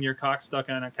do when your cock's stuck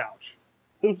on a couch.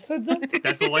 Who said that?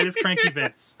 That's the latest Cranky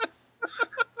Vince.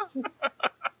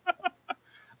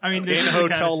 I mean, in a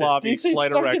hotel lobby,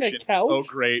 slight erection. Oh,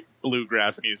 great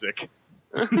bluegrass music.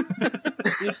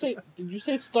 Did you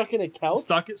say stuck in a couch?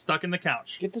 Stuck in the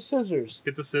couch. Get the scissors.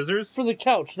 Get the scissors for the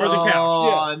couch. For the couch.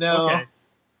 Oh no. Okay.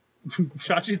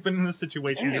 Chachi's been in this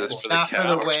situation before. Not for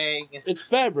the wing. It's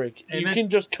fabric. And you can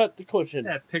just cut the cushion.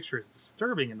 That picture is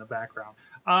disturbing in the background.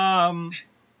 Oh,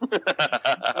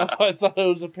 I thought it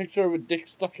was a picture of a dick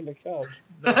stuck in the couch.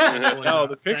 No,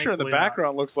 the picture in the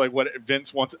background looks like what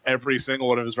Vince wants every single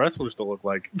one of his wrestlers to look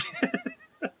like.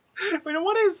 I mean,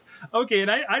 what is okay?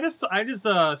 And I just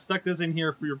stuck this in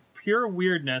here for your pure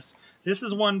weirdness. This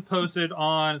is one posted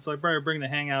on. So I better bring the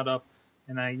Hangout up,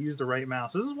 and I used the right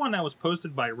mouse. This is one that was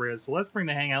posted by Riz. So let's bring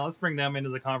the Hangout. Let's bring them into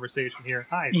the conversation here.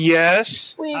 Hi.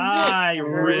 Yes. Hi,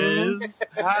 Riz.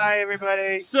 Hi,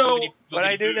 everybody. So what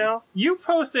I do now? You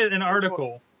posted an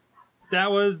article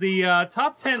that was the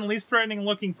top 10 least threatening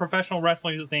looking professional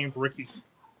wrestlers named Ricky.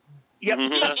 Yep.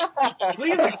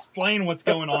 Please explain what's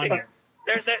going on here.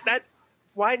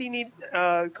 Why do you need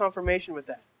confirmation with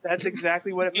that? That's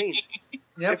exactly what it means.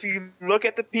 Yep. If you look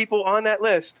at the people on that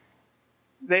list,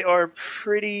 they are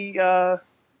pretty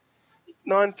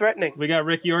non-threatening. We got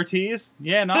Ricky Ortiz.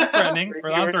 Yeah, non-threatening.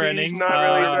 Non-threatening. Not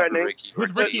really threatening.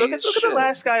 Who's Ricky? Look at the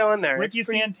last guy on there. Ricky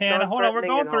Santana. Hold on, we're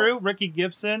going through. Ricky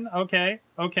Gibson. Okay.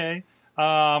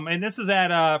 And this is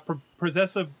at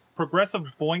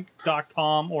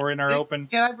progressiveboink.com or in our open.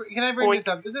 Can I bring this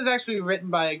up? This is actually written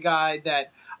by a guy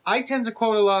that I tend to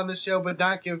quote a lot on the show, but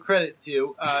not give credit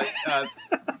to.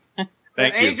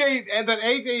 Thank you. But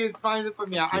AJ is fine to put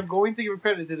me out. I'm going to give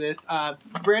credit to this.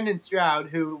 Brandon Stroud,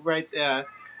 who writes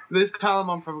this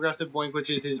column on Progressive Boink, which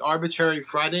is his arbitrary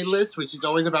Friday list, which is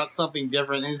always about something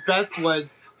different. His best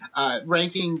was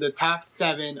ranking the top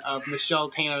 7 of Michelle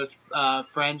Tanner's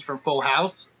friends from Full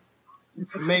House.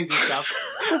 Amazing stuff.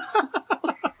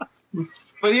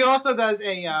 But he also does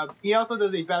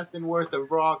a best and worst of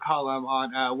Raw column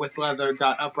on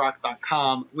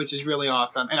withleather.uprocks.com, which is really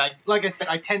awesome. And like I said,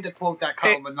 I tend to quote that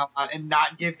column and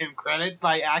not give him credit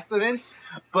by accident.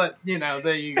 But you know,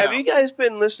 there you go. Have you guys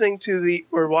been listening to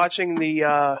or watching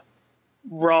the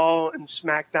Raw and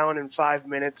SmackDown in 5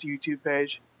 minutes YouTube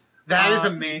page? That is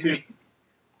amazing.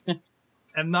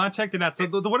 I've not checked it out. So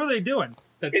what are they doing?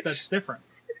 That's different.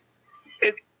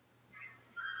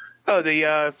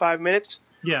 The 5 minutes?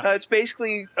 Yeah. It's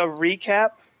basically a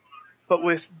recap, but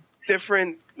with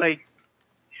different,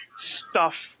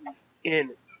 stuff in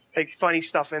it. Like, funny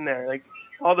stuff in there. Like,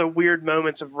 all the weird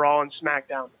moments of Raw and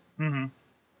SmackDown. Mm-hmm.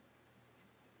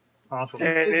 Awesome.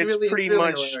 And it's really, pretty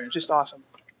really much hilarious. just awesome.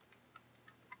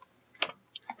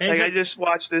 I just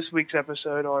watched this week's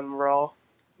episode on Raw.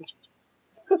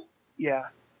 Yeah.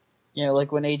 Yeah,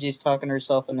 like when AJ's talking to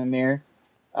herself in the mirror.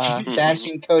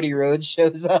 Dashing Cody Rhodes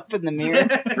shows up in the mirror.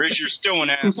 Rich, you're still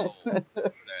an asshole.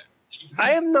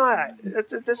 I am not.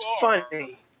 That's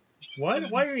funny.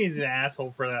 What? Why are you an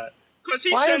asshole for that? Because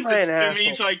he sends it to me.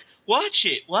 He's like, watch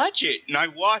it. And I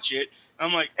watch it.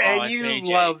 I'm like, oh, and it's you AJ.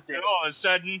 loved it. And all of a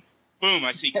sudden, boom,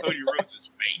 I see Cody Rhodes'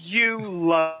 face. You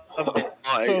loved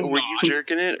it. Were you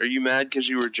jerking it? Are you mad because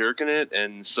you were jerking it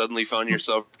and suddenly found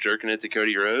yourself jerking it to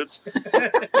Cody Rhodes?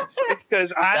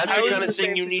 Because that's I the kind of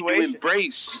thing you need to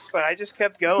embrace. But I just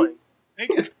kept going.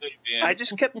 I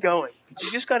just kept going.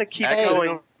 You just got to keep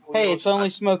going. Hey, it's only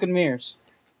smoke and mirrors.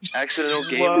 Accidental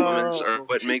gay moments are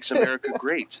what makes America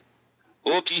great.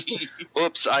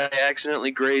 Oops, I accidentally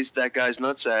grazed that guy's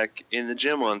nutsack in the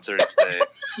gym on Thursday.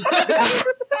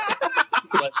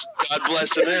 God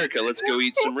bless America. Let's go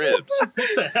eat some ribs. What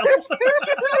the hell?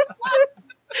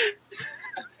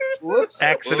 Whoops.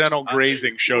 Accidental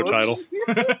grazing show title.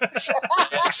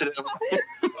 Accidental.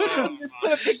 Just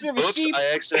put a picture of a Oops, sheep.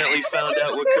 I accidentally found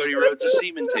out what Cody Rhodes'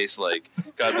 semen tastes like.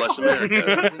 God bless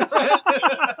America.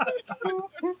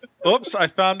 Oops, I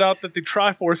found out that the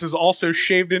Triforce is also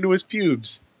shaved into his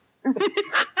pubes.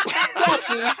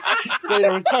 Gotcha. Wait,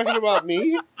 are we talking about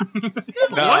me? No,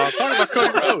 I'm talking about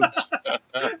Cody Rhodes.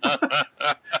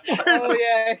 Oh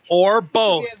yeah. Or He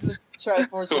both. has a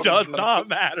Triforce. Does not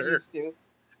matter.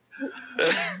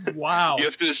 Wow. You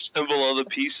have to assemble all the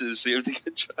pieces, so you have to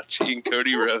get Chachi and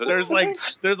Cody Rhodes.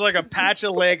 There's like a patch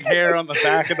of leg hair on the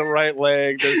back of the right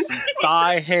leg. There's some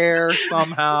thigh hair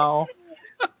somehow.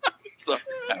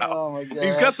 Oh my god.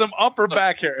 He's got some upper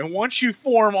back hair, and once you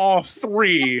form all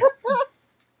three,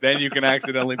 then you can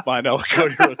accidentally find out what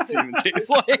Cody Rhodes' semen tastes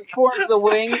like. Forms the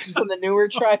wings from the newer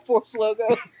Triforce logo.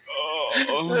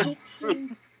 Oh.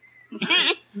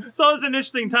 So it's an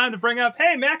interesting time to bring up,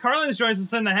 hey, Matt Carlins joins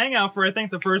us in the Hangout for, I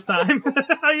think, the first time.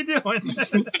 How you doing?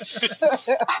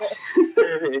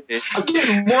 I'm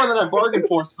getting more than I bargained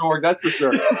for, Sorg, that's for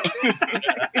sure.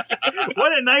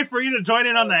 What a night for you to join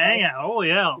in on the Hangout. Holy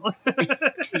hell.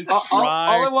 All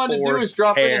I wanted to do was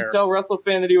drop in hair. and tell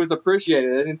WrestleFan that he was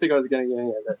appreciated. I didn't think I was going to get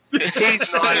any of this.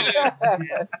 He's lying.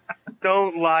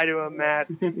 Don't lie to him, Matt.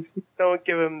 Don't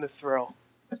give him the thrill.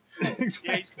 Yeah,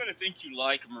 he's gonna think you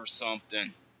like him or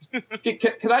something.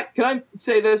 Can I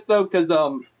say this though? Because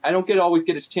I don't always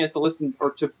get a chance to listen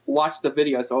or to watch the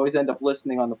video, so I always end up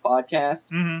listening on the podcast.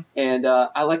 Mm-hmm. And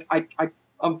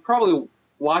I'm probably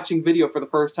watching video for the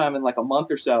first time in like a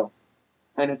month or so,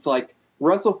 and it's like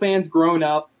WrestleFan's grown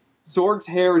up, Sorg's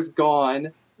hair is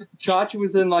gone. Chachi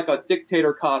was in like a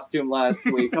dictator costume last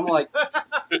week. I'm like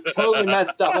totally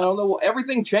messed up. I don't know.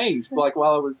 Everything changed like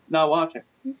while I was not watching.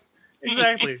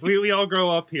 Exactly. We all grow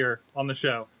up here on the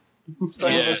show.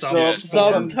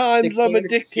 Sometimes I'm a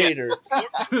dictator.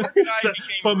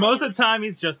 But most of the time,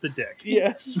 he's just a dick.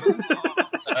 Yes.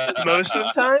 Most of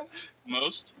the time?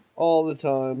 Most? All the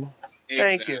time.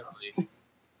 Thank you.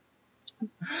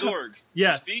 Sorg.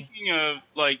 Yes. Speaking of,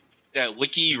 like, that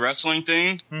wiki wrestling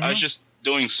thing, I was just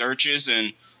doing searches,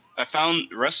 and I found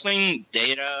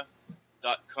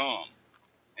WrestlingData.com,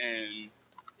 and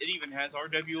it even has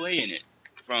RWA in it.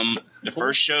 From the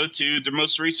first show to the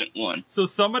most recent one. So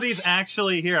somebody's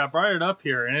actually here. I brought it up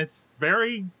here, and it's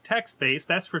very text-based,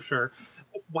 that's for sure.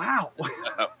 Wow.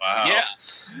 Wow. Yeah.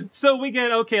 So we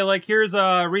get, okay, like here's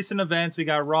recent events. We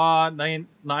got Raw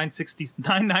 996.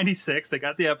 They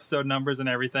got the episode numbers and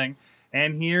everything.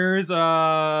 And here's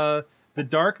the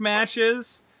dark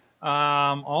matches,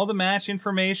 all the match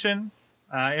information,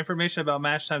 information about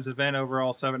Match Time's event,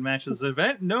 overall 7 matches.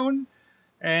 Event known...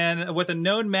 And with a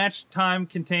known match time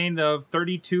contained of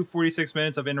 32-46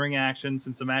 minutes of in-ring action,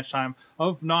 since the match time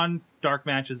of non-dark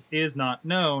matches is not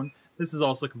known, this is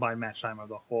also combined match time of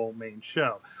the whole main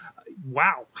show.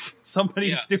 Wow.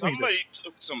 Somebody's doing somebody this.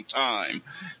 took some time.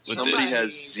 With Somebody this.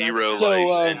 has zero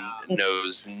life and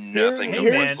knows nothing of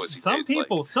what pussy tastes like.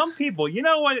 Some people, you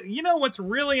know what? You know what's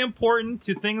really important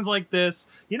to things like this?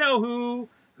 You know who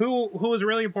is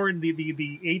really important?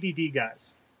 The ADD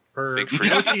guys. Or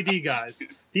OCD guys.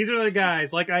 These are the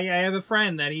guys. Like I have a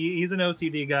friend that he's an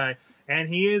OCD guy, and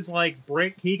he is like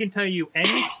he can tell you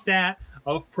any stat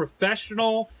of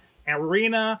professional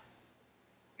amateur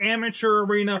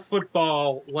arena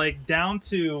football, like down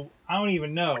to I don't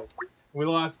even know. We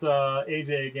lost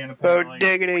AJ again. Apparently.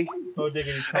 Bo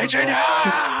Diggity's calling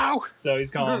back. So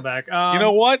he's calling back. You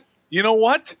know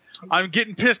what? I'm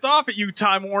getting pissed off at you,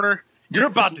 Time Warner. You're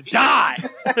about to die.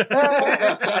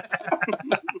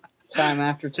 Time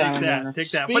after time.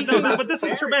 Take that. But this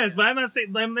is tremendous. But I'm not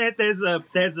saying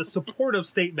there's a supportive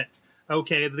statement.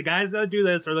 Okay, the guys that do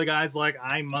this are the guys like,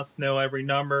 I must know every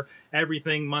number.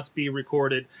 Everything must be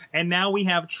recorded. And now we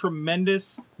have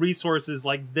tremendous resources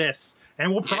like this.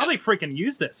 And we'll probably freaking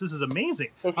use this. This is amazing.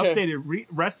 Okay. Updated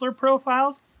wrestler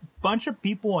profiles. Bunch of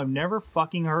people I've never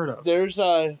fucking heard of. There's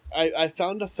I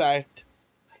found a fact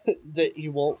that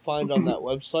you won't find on that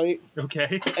website.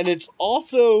 Okay. And it's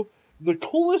also the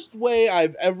coolest way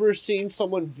I've ever seen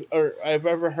someone, or I've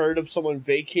ever heard of someone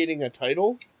vacating a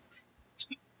title.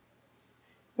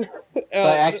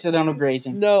 By accidental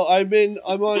grazing. No, I'm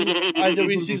on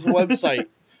IWC's website,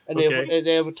 and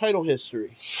they have a title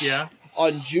history. Yeah.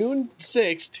 On June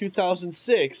 6,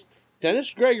 2006,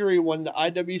 Dennis Gregory won the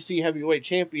IWC Heavyweight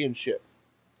Championship.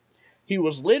 He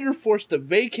was later forced to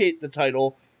vacate the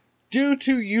title due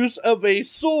to use of a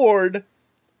sword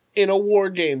in a War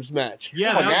Games match.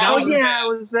 Yeah, that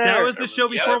was the show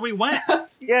before we went.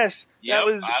 Yes, I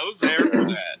was there for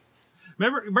that.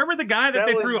 Remember the guy that That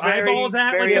they was threw very, eyeballs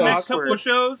at like very the next awkward. couple of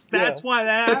shows? That's why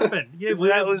that happened. Yeah,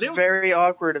 That was very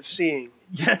awkward of seeing.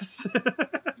 Yes.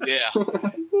 Yeah.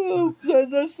 Oh,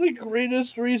 that's the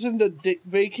greatest reason to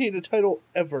vacate a title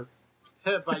ever.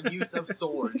 By use of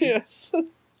sword. Yes.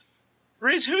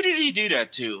 Riz, who did he do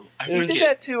that to? I It was- He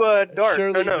did forget. that to Dart.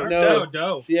 Shirley- no, no.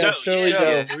 Doe. Yeah, No, Shirley yeah, Doe.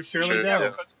 yeah. It was Shirley Sure, Doe.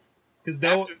 yeah. Because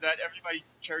Doe. After that, everybody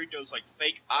carried those like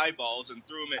fake eyeballs and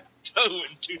threw them at Doe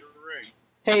into the ring.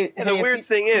 Hey, And hey, the weird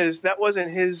thing is, that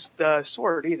wasn't his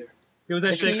sword either. It was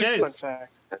that If he shit used- Fun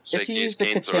fact. if he used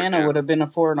the katana, would have been a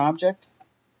foreign object.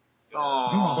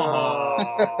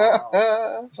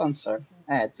 I'm sorry,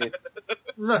 I had to.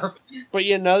 But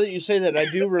yeah, now that you say that, I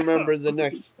do remember the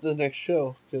next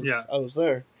show. 'Cause Yeah. I was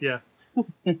there. Yeah.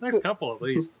 Next couple at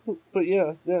least. But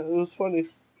yeah, it was funny.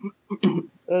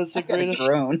 That's the I got a greatest.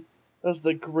 groan. That's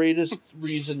the greatest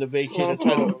reason to vacate a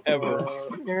title ever.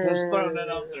 Just throwing that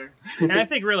out there. And I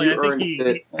think really, You I think earned he,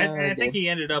 it. I think he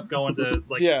ended up going to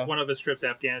like Yeah. one of his trips to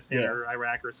Afghanistan Yeah. or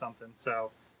Iraq or something. So,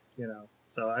 you know,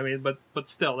 so I mean, but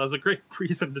still, that was a great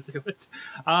reason to do it.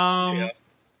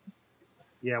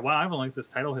 Yeah, wow, I've only liked this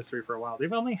title history for a while.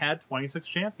 They've only had 26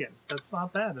 champions. That's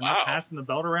not bad. They're not passing the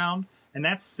belt around, and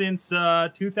that's since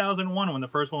 2001 when the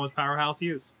first one was Powerhouse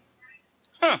Hughes.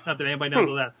 Huh. Not that anybody knows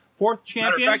all that. Fourth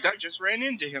champion. Matter of fact, I just ran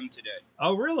into him today.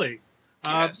 Oh, really?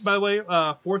 Yes. By the way,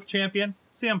 fourth champion,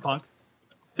 CM Punk.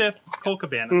 Fifth, Cole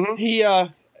Cabana. Mhm. He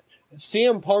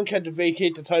CM Punk had to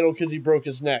vacate the title because he broke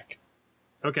his neck.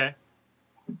 Okay.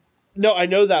 No, I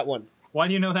know that one. Why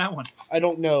do you know that one? I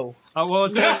don't know. Oh, well,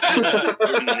 it's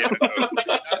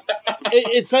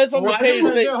It says on the Why page do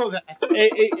I that know that?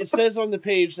 it says on the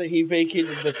page that he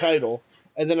vacated the title,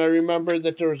 and then I remember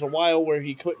that there was a while where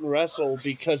he couldn't wrestle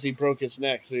because he broke his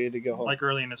neck, so he had to go home. like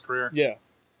early in his career. Yeah.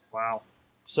 Wow.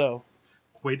 So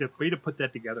Way to put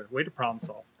that together. Way to problem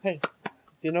solve.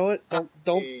 you know what?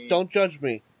 Don't judge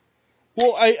me.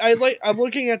 Well, I'm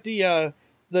looking at the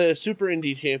Super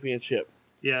Indy Championship.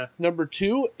 Yeah. Number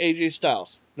 2, AJ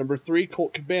Styles. Number 3,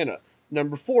 Colt Cabana.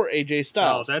 Number 4, AJ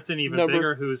Styles. Oh, that's an even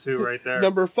bigger who's who right there.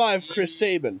 Number 5, Chris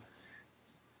Sabin.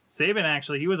 Saban,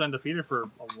 actually, he was undefeated for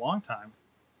a long time.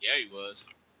 Yeah, he was.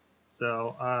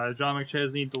 So, John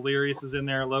McChesney, Delirious is in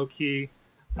there, low key.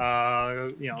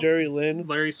 Jerry Lynn.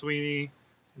 Larry Sweeney,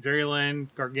 Jerry Lynn,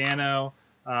 Gargano.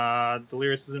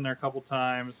 Delirious is in there a couple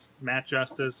times. Matt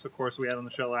Justice, of course, we had on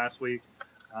the show last week.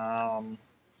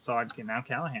 Now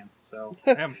Callahan. So,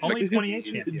 only 28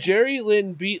 champions. Jerry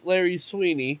Lynn beat Larry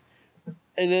Sweeney.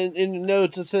 And then in the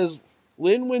notes it says,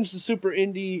 Lynn wins the Super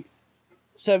Indy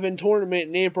 7 tournament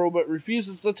in April, but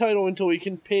refuses the title until he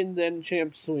can pin then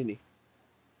champ Sweeney.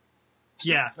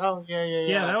 Yeah. Oh, yeah.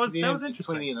 Yeah, that was Yeah, interesting.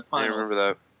 Sweeney in the I finals. remember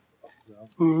that.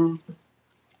 Mhm.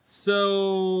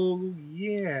 So,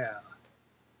 yeah.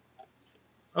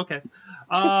 Okay.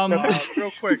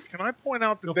 Real quick, can I point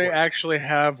out that Go they for it. actually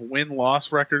have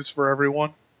win-loss records for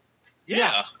everyone?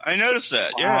 Yeah, I noticed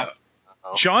that. Yeah.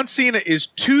 John Cena is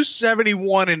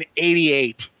 271 and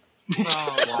 88.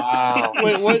 Wow.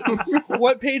 Wait,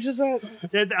 what page is that?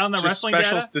 Yeah, on the Just wrestling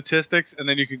special data? statistics, and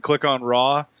then you can click on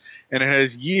Raw, and it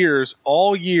has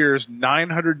all years,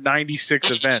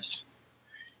 996 events.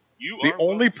 You The are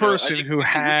only welcome. person who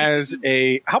has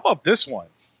how about this one?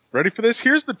 Ready for this?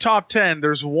 Here's the top 10.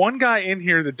 There's one guy in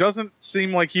here that doesn't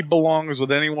seem like he belongs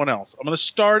with anyone else. I'm going to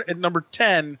start at number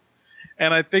 10,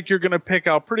 and I think you're going to pick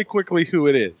out pretty quickly who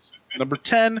it is. Number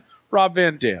 10, Rob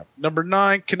Van Dam. Number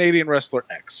 9, Canadian Wrestler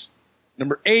X.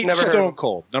 Number 8, Never heard of Stone him.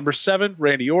 Cold. Number 7,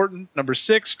 Randy Orton. Number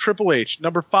 6, Triple H.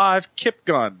 Number 5, Kip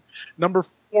Gunn. Number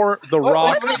 4, The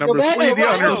Rock. what? Number Go back, 3, go The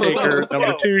back. Undertaker. Whoa.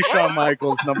 Number 2, Shawn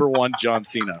Michaels. Number 1, John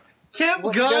Cena. Kip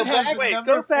Wait, Gunn go has back. the Wait,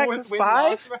 number go back 4 to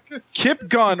win-loss 5? record. Kip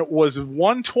Gunn was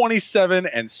 127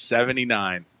 and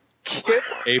 79.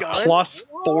 A Gunn? plus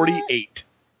 48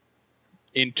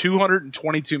 in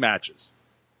 222 matches.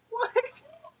 What?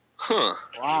 Huh.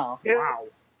 Wow. Wow.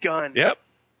 Gun. Yep.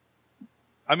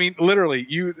 I mean, literally,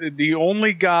 the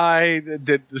only guy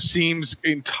that seems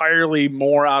entirely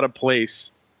more out of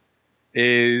place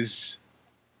is,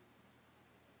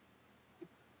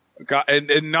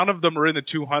 and none of them are in the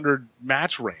 200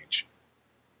 match range.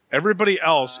 Everybody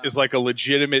else is like a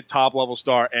legitimate top level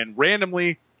star, and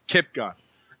randomly, Kip Gunn.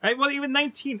 Well, even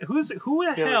 19. Who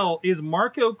the hell is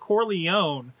Marco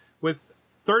Corleone with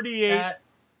 38?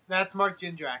 That's Mark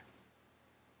Jindrak.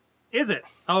 Is it?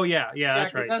 Oh, yeah,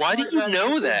 that's 'cause right. that's Why do Mark- you that's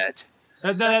know his- that?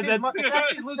 That's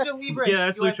his Lucha Libre. Yeah,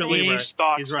 that's USA. Lucha Libre. He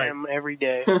stalks He's right. him every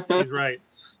day. He's right.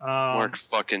 Mark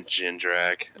fucking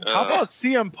Jindrak. How about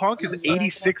CM Punk is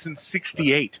 86 and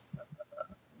 68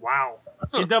 Wow.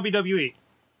 In WWE.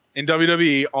 in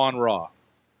WWE on Raw?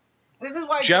 This is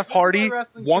why Jeff this is why Hardy,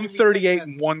 wrestling shouldn't be 138 taken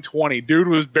and 120. Dude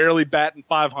was barely batting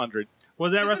 500.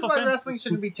 Was that This is why WrestleFan? wrestling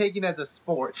shouldn't be taken as a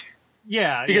sport.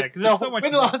 Yeah, because there's so much.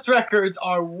 Win-loss records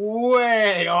are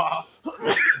way off.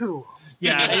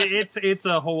 Yeah, it's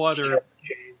a whole other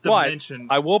dimension.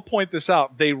 But I will point this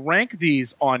out. They rank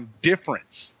these on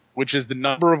difference, which is the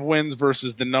number of wins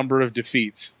versus the number of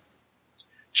defeats.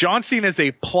 John Cena is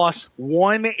a plus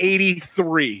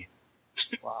 183.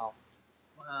 Wow.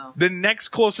 The next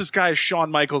closest guy is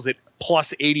Shawn Michaels at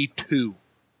plus 82.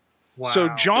 Wow. So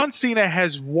John Cena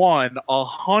has won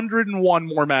 101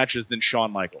 more matches than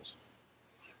Shawn Michaels.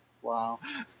 Wow.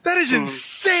 That is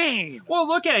insane. Well,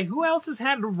 look at it. Who else has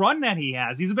had a run that he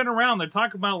has? He's been around. They're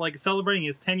talking about like celebrating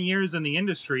his 10 years in the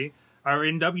industry or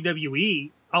in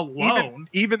WWE alone.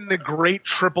 Even the great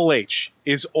Triple H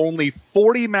is only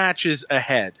 40 matches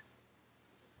ahead.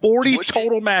 40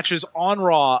 total matches on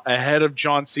Raw ahead of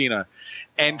John Cena.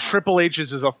 And Triple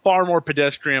H's is a far more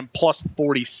pedestrian plus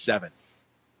 47.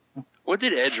 What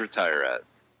did Edge retire at?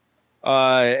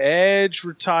 Edge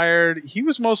retired. He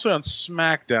was mostly on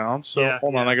SmackDown. So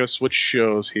hold on, I gotta switch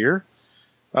shows here.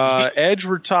 Edge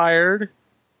retired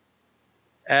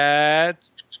at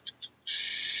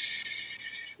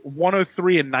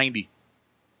 103 and 90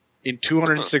 in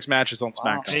 206 matches on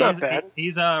SmackDown. It's not bad.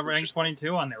 He's ranked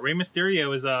 22 on there. Rey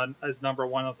Mysterio is number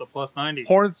 1 of the plus 90.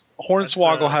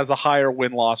 Hornswoggle has a higher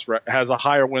win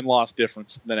loss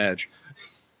difference than Edge.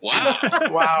 Wow.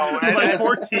 Wow. By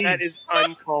 14. That is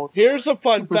uncalled. Here's a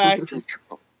fun fact.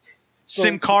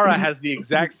 Sin Cara has the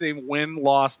exact same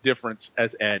win-loss difference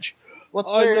as Edge.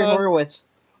 What's Barry Horowitz?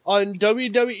 On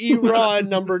WWE Raw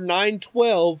number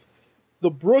 912,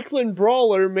 the Brooklyn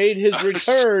Brawler made his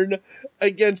return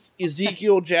against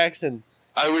Ezekiel Jackson.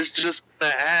 I was just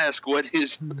going to ask what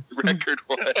his record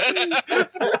was.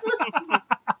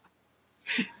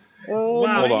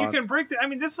 Wow, Hold you on. can break the, I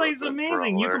mean, this is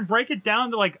amazing. You can break it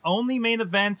down to like only main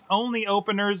events, only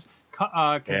openers,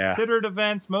 considered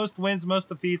events, most wins, most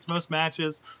defeats, most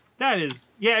matches. That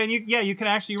is, and you can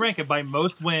actually rank it by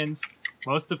most wins,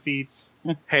 most defeats.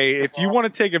 Hey, if you want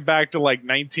to take it back to like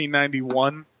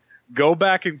 1991, go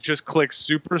back and just click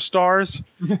Superstars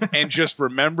and just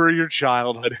remember your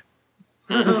childhood.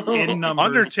 In numbers.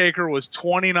 Undertaker was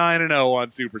 29-0 on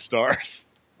Superstars.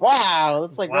 Wow,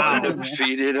 that's like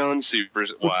Undefeated on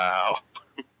Supers. Wow.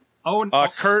 Oh,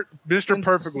 Mr.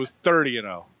 Perfect was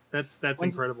 30-0. That's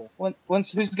incredible.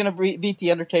 Who's gonna beat the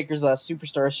Undertaker's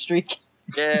superstar streak?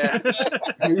 Yeah.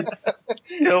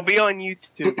 It'll be on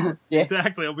YouTube. Yeah.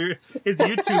 Exactly. It'll be his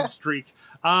YouTube streak.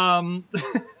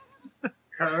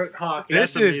 Kurt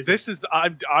Hawkins.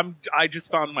 I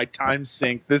just found my time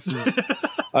sink. This is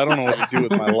I don't know what to do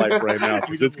with my life right now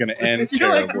because it's going to end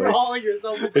terribly.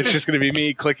 It's just going to be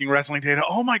me clicking wrestling data.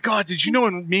 Oh my god! Did you know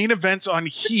in main events on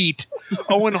Heat,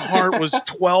 Owen Hart was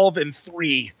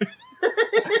 12-3, and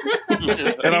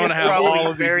I'm going to have all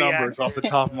of these numbers off the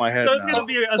top of my head. So it's going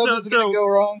to be Something's gonna go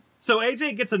wrong. So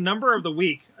AJ gets a number of the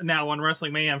week now on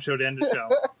Wrestling Mayhem Show to end the show.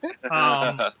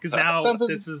 Because now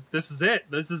this is it.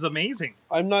 This is amazing.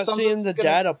 I'm not seeing the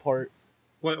data part.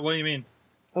 What do you mean?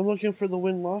 I'm looking for the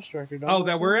win-loss record. Oh,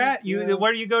 that we're at?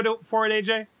 Where do you go for it,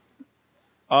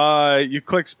 AJ? You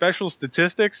click Special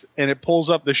Statistics, and it pulls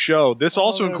up the show. This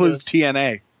also includes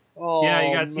TNA. Oh, yeah,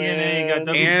 you got TNA, you got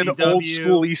WCW. And old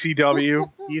school ECW,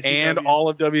 and all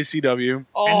of WCW,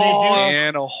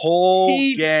 and a whole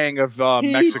gang of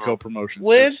Mexico promotions.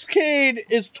 Lance Cade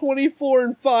is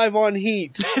 24-5 on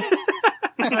Heat.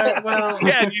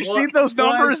 Yeah, you see those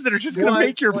numbers that are just going to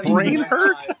make your brain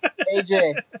hurt?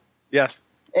 AJ. Yes.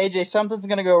 AJ, something's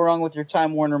going to go wrong with your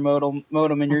Time Warner modem,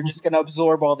 and you're just going to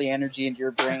absorb all the energy into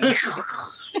your brain.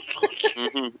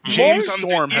 James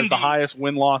Storm has the highest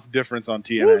win-loss difference on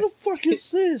TNA. What the fuck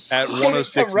is this? At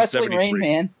 106 Wrestling and 73. Rain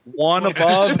Man. One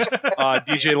above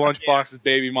DJ Lunchbox's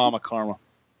baby mama Karma.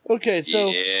 Okay,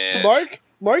 so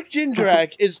Mark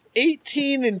Jindrak is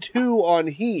 18-2 on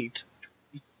Heat,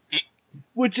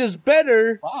 which is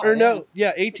better.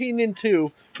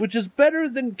 18-2, which is better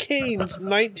than Kane's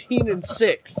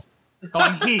 19-6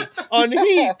 on Heat. On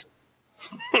Heat.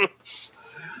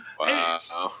 Wow.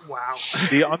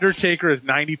 The Undertaker is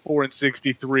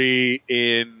 94-63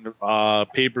 in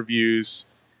pay-per-views,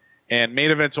 and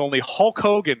main events only. Hulk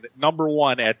Hogan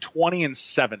 #1 at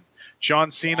 20-7.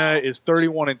 John Cena is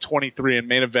 31-23 in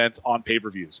main events on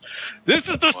pay-per-views. This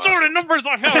is the sort of numbers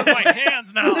I have in my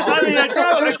hands now. I mean, I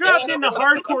dropped into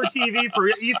hardcore TV for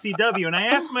ECW, and I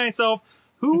asked myself,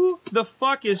 who the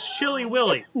fuck is Chili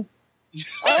Willy?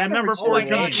 At number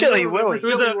 14. Chili Willy.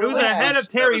 Who's ahead of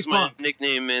Terry That was Funk. my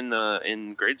nickname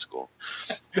in grade school.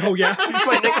 Oh, yeah? It's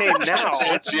my nickname now.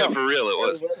 Yeah, for real, it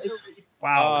was.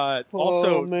 Wow.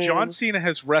 Also, man. John Cena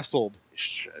has wrestled.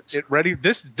 It ready?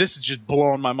 This is just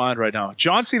blowing my mind right now.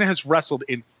 John Cena has wrestled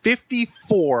in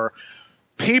 54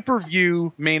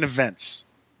 pay-per-view main events.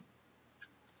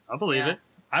 I believe it.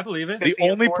 I believe it. The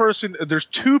only person, there's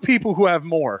two people who have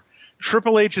more.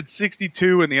 Triple H at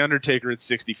 62 and The Undertaker at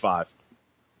 65.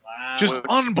 Wow. Just What's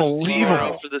the unbelievable.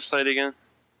 URL for this site again?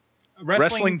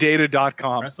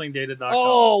 WrestlingData.com. WrestlingData.com.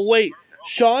 Oh, wait.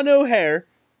 Sean O'Hare,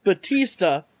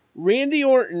 Batista, Randy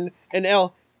Orton, and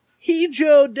El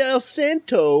Hijo del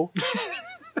Santo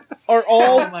are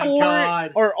all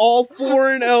God.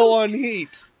 4-0 on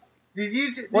Heat. Did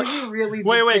you really?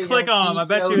 Wait, just say click on 'em. I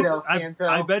bet you Del it's Santo?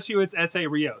 I bet you it's S.A.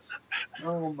 Rios.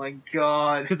 Oh my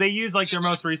god! Because they use like their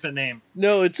most recent name.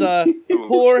 No, it's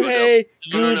Jorge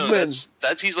No, Guzman.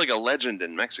 that's he's like a legend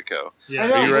in Mexico. Yeah. I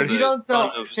know, Are you ready? you don't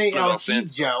Son of say Del El Santo.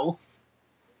 Hijo.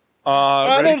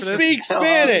 I Ready don't for this? speak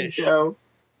Spanish. Joe.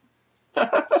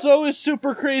 So is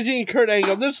Super Crazy and Kurt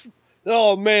Angle.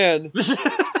 Oh man,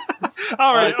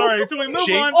 All right. So we move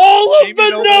Jamie- on. all of Jamie the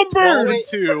Noble, 12 numbers.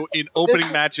 and 2 in opening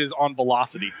This- matches on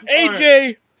Velocity.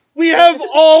 AJ, we have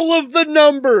all of the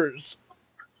numbers.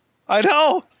 I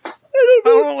know. I I don't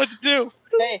don't know. know what to do.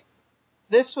 Hey,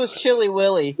 this was Chili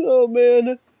Willy. Oh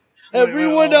man.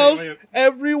 Everyone wait.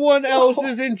 everyone else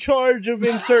is in charge of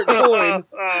insert coin.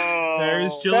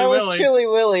 There's Chili That was Willy. Chili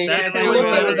Willy. That's And Chili look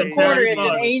up at the Willy. corner. Very It's an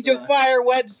fun. Angel Fire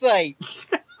website.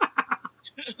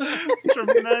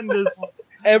 Tremendous.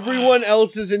 Everyone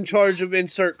else is in charge of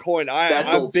insert coin.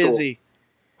 That's I'm old school. busy.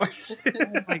 Oh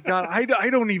my God, I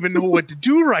don't even know what to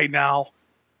do right now.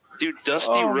 Dude,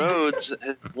 Dusty Rhodes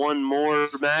has won more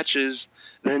matches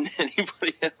than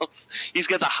anybody else. He's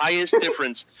got the highest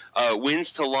difference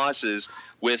wins to losses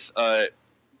with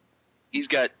he's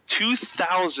got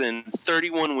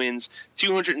 2,031 wins,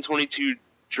 222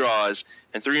 draws,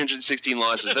 and 316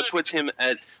 losses. That puts him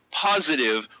at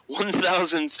positive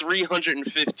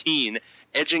 1,315,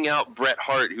 edging out Bret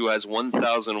Hart, who has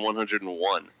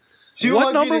 1,101.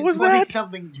 What number was that?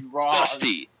 Something draws.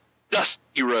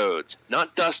 Dusty Rhodes.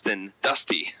 Not Dustin,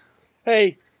 Dusty.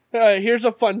 Hey, here's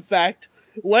a fun fact.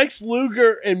 Lex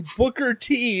Luger and Booker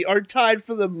T are tied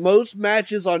for the most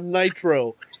matches on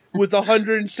Nitro with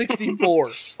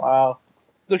 164. Wow.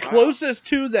 The closest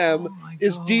to them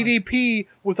is DDP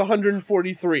with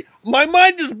 143. My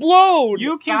mind is blown!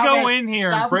 You can go in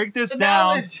here and break this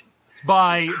down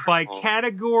by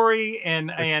category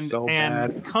and so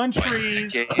bad.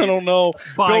 countries. I don't know.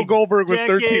 By Bill Goldberg was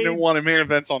 13 and 1 in main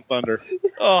events on Thunder.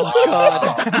 Oh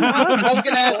God! I was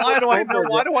going to ask Why do I know?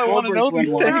 Why do I want to know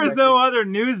these things? There was no other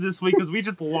news this week because we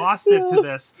just lost it to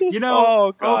this. You know?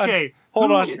 Oh, God. Okay.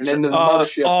 Hold on. Getting into the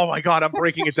mothership. Oh my God! I'm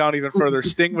breaking it down even further.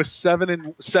 Sting was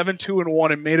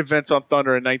 7-2-1 in main events on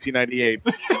Thunder in 1998.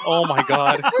 Oh my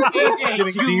God!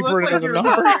 Getting deeper into the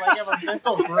numbers. Like a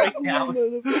mental breakdown.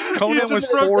 Conan was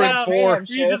broke 4 down- and 4.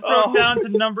 You just broke down to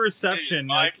numberception.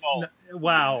 Like,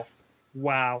 wow.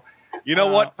 You know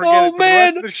what? Forget Oh it. For the man!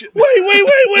 rest of the shit-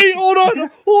 Wait! Hold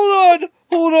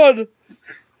on!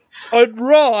 On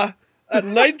Raw,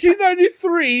 in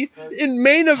 1993, in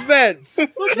main events,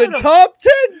 the top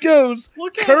 10 goes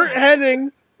Look at Kurt him.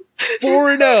 Hennig,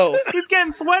 4-0. He's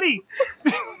getting sweaty.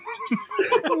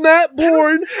 Matt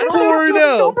Bourne, Those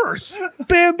 4-0. numbers.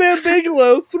 Bam Bam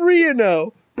Bigelow,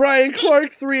 3-0. Brian Clark,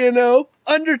 3-0.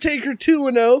 Undertaker,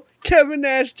 2-0. Kevin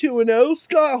Nash, 2-0.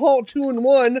 Scott Hall,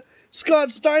 2-1.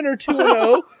 Scott Steiner,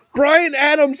 2-0. Brian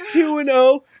Adams,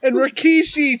 2-0. And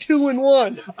Rikishi,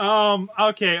 2-1.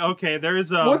 Okay.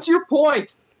 There's What's your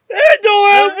point? I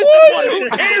don't have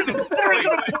one! all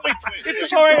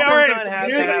right.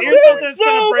 Here's something that's gonna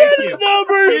So break many you.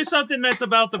 numbers! Here's something that's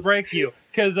about to break you.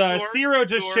 Because Ciro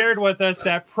just shared with us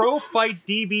that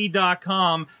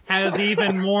ProFightDB.com has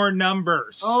even more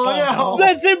numbers. Oh no!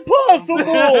 That's impossible!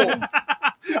 I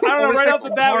don't know. Right off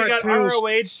the bat, we got Too.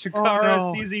 ROH, Chikara,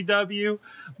 Oh, no. CZW.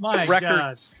 My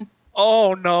Records.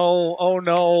 Oh no!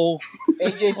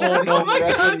 AJ says we call the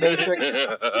Wrestling Matrix. He's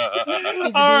a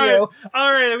God. Dio.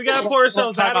 All right, we got to pull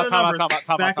ourselves out of the numbers.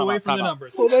 Back away from the time out.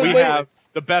 numbers. Hold on, We wait. have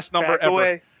the best number Back ever.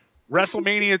 away.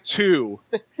 WrestleMania 2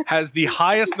 has the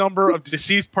highest number of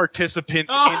deceased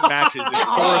participants in matches. It's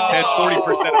 4 of 10,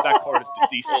 40% of that card is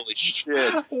deceased. Holy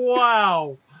shit.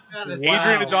 Wow.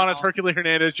 Adrian Adonis, Hercules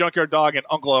Hernandez, Junkyard Dog, and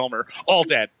Uncle Elmer, all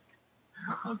dead.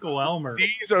 Uncle Elmer.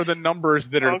 These are the numbers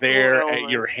that are Uncle there Elmer. at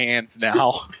your hands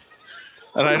now.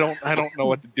 And I don't know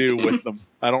what to do with them.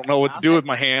 I don't know what to do with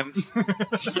my hands. I'm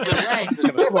just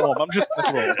gonna throw them. I'm just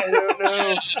gonna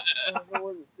throw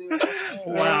them.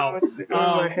 Wow.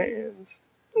 my hands.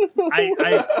 I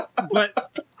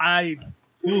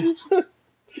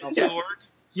Sorg?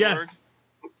 Yes.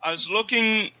 I was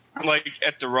looking like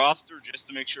at the roster just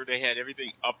to make sure they had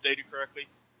everything updated correctly.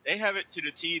 They have it to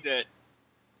the T that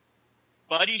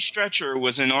Buddy Stretcher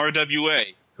was in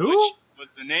RWA, which was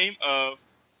the name of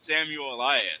Samuel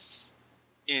Elias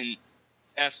in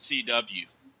FCW.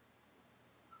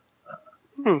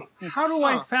 How do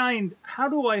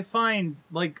I find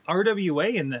like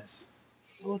RWA in this?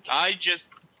 I just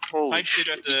typed it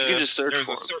at the. You can just search there's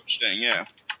for a search thing, yeah.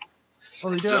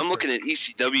 Well, I'm looking at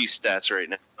ECW stats right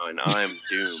now, and I'm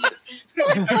doomed.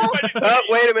 Oh,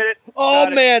 wait a minute. Oh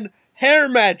man, hair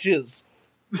matches.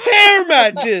 Hair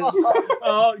matches.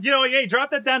 Oh, hey,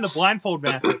 drop that down to blindfold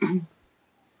matches.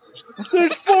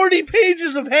 There's 40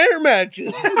 pages of hair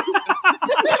matches.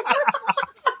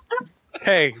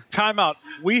 Hey, timeout.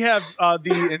 We have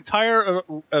the entire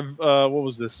what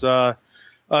was this?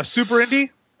 Super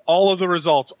Indy. All of the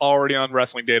results already on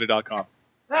WrestlingData.com.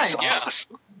 Nice.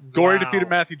 Awesome. Gory defeated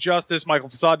Matthew Justice. Michael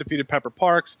Facade defeated Pepper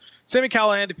Parks. Sammy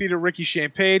Callahan defeated Ricky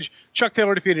Shane Page. Chuck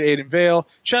Taylor defeated Aiden Vale.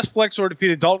 Chess Flexor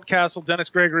defeated Dalton Castle, Dennis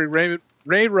Gregory,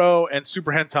 Ray Rowe, and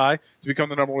Super Hentai to become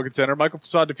the number one contender. Michael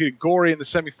Facade defeated Gory in the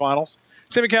semifinals.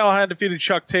 Sammy Callahan defeated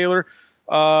Chuck Taylor.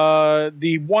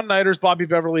 The one-nighters, Bobby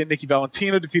Beverly and Nikki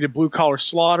Valentino, defeated Blue Collar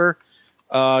Slaughter.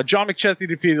 John McChesney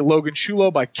defeated Logan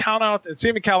Chulo by countout. And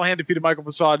Sammy Callahan defeated Michael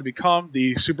Facade to become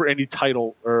the Super Indy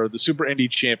title, or the Super Indy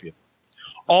champion.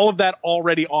 All of that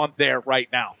already on there right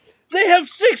now. They have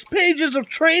 6 pages of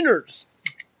trainers.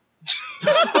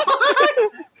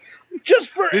 Just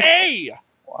for A.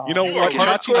 Wow. You know what? I'm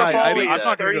not going to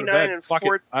go to bed. Fuck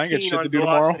it. I ain't got shit to do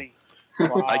tomorrow.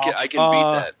 Wow. I can beat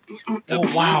that. The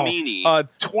wow. Meanie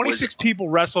 26 people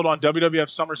wrestled on WWF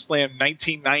SummerSlam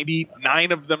 1990.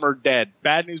 9 of them are dead.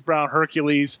 Bad News Brown,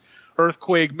 Hercules,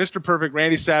 Earthquake, Mr. Perfect,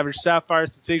 Randy Savage, Sapphire,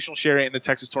 Sensational Sherry, and the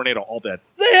Texas Tornado, all dead.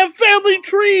 They have family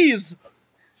trees.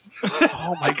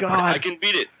 Oh my god. I can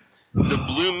beat it. The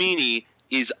Blue Meanie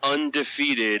is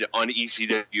undefeated on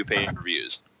ECW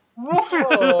pay-per-views.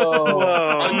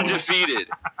 Whoa. Undefeated.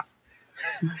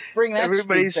 Bring that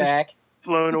Everybody's streak back.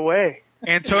 Blown away.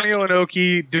 Antonio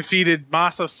Inoki defeated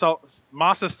Masa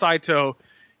Saito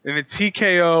in a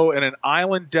TKO in an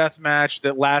island death match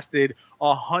that lasted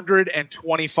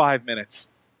 125 minutes.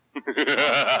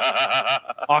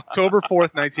 October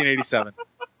 4th, 1987.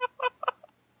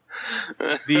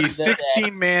 The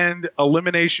 16-man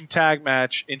elimination tag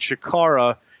match in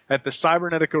Chikara at the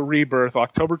Cybernetica Rebirth,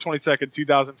 October 22nd,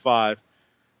 2005.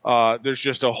 There's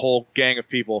just a whole gang of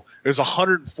people. It was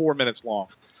 104 minutes long.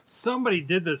 Somebody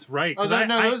did this right. Oh,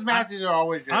 no, those matches are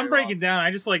always very I'm breaking down.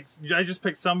 I just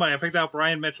picked somebody. I picked out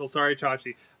Brian Mitchell. Sorry,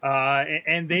 Chachi.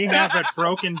 And they have it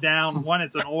broken down. One,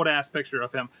 it's an old ass picture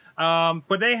of him.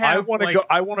 But they have.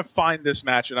 I want to find this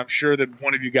match, and I'm sure that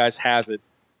one of you guys has it.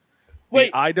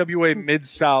 Wait. The IWA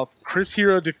Mid-South, Chris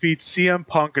Hero defeats CM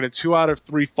Punk in a 2 out of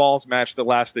 3 falls match that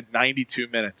lasted 92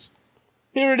 minutes.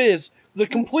 Here it is. The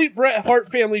complete Bret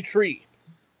Hart family tree.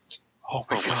 Oh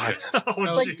my god.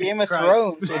 It's like Game of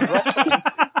Thrones with wrestling.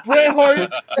 Bret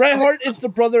Hart is the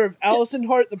brother of Allison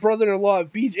Hart, the brother-in-law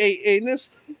of BJ Anus.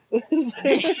 What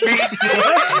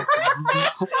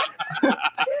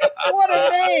a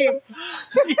name!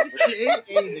 Good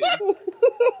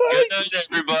night,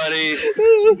 everybody.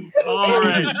 All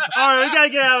right, we gotta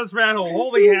get out of this rat hole.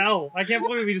 Holy hell! I can't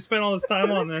believe we just spent all this time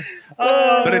on this.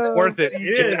 But it's worth it.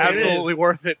 It's absolutely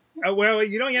worth it. Well,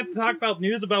 you don't have to talk about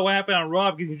news about what happened on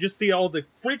Raw because you just see all the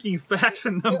freaking facts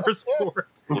and numbers for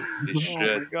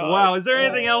it. Wow, is there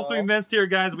anything else we missed here,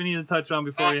 guys? We need to touch on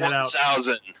before we head out.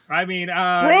 1,000. I mean,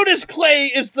 Brodus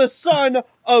Clay is the son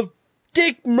of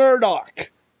Dick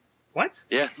Murdoch. What?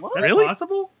 Yeah. That's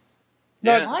possible?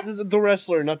 Not the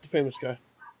wrestler, not the famous guy.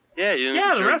 Yeah,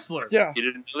 the wrestler. Yeah. You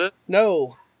didn't know that?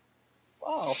 No.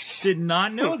 Wow. Did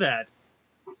not know that.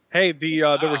 Hey,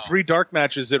 there were 3 dark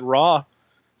matches at Raw.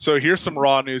 So here's some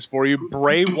Raw news for you.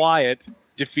 Bray Wyatt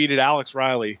defeated Alex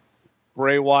Riley.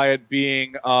 Bray Wyatt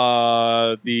being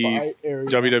the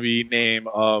WWE name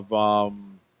of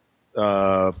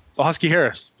Husky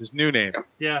Harris, his new name.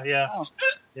 Yeah.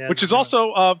 Which is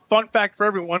also a fun fact for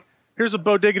everyone. Here's a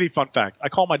Bo Diggity fun fact. I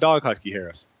call my dog Husky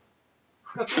Harris.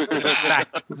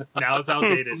 Fact. Now it's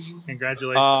outdated.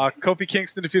 Congratulations. Kofi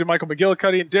Kingston defeated Michael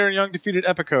McGillicuddy, and Darren Young defeated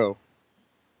Epico.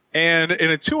 And in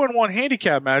a 2-on-1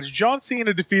 handicap match, John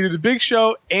Cena defeated the Big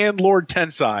Show and Lord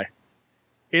Tensai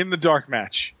in the dark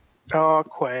match. Oh,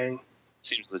 Quang.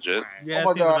 Seems legit. Yeah, Oh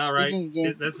seems my gosh, about right.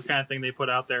 speaking- That's the kind of thing they put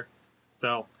out there.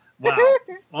 So, wow.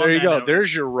 There you go.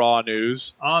 There's your Raw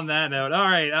news. On that note, all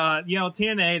right.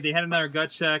 TNA, they had another gut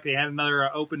check. They had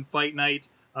another open fight night.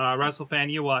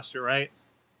 WrestleFan, you watched it, right?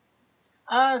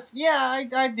 Yeah,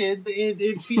 I did.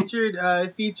 It featured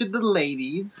the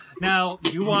ladies. Now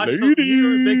you watched.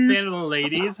 You're a big fan of the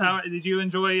ladies. How did you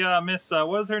enjoy Miss? What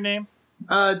was her name?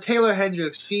 Taylor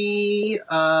Hendricks. She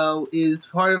is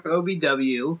part of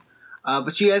OVW,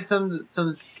 but she has some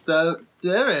stuff.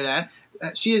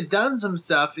 She has done some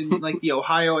stuff in like the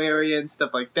Ohio area and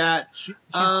stuff like that. She's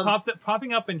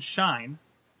popping up in Shine.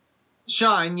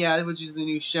 Shine, yeah, which is the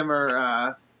new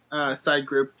Shimmer side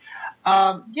group.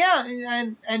 Yeah,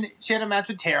 and she had a match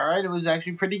with Tara, and it was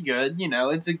actually pretty good.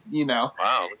 Wow, look at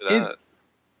that.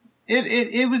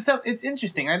 It's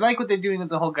interesting. I like what they're doing with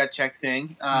the whole gut check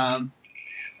thing.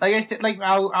 Like I said,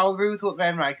 I'll agree with what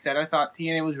Van Ryck said. I thought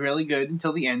TNA was really good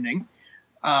until the ending.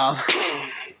 Oh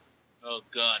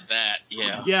God,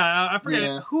 yeah. Yeah, I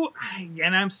forget who.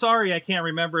 And I'm sorry, I can't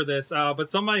remember this. But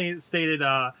somebody stated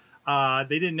they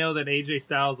didn't know that AJ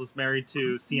Styles was married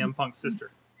to CM Punk's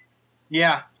sister.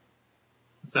 Yeah.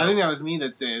 So, I think that was me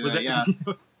that said that. Yeah.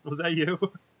 Was that you?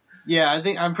 Yeah,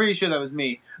 I'm pretty sure that was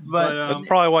me. But that's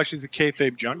probably why she's a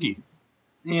kayfabe junkie.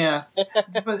 Yeah.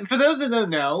 But for those that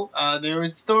don't know, there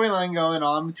was a storyline going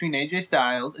on between AJ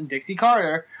Styles and Dixie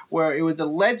Carter where it was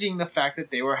alleging the fact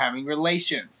that they were having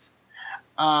relations.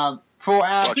 Fuck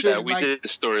that. We did the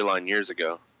storyline years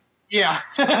ago. Yeah.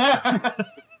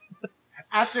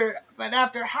 After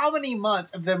how many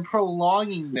months of them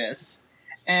prolonging this?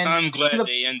 And I'm glad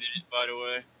they ended it, by the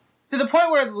way. To the point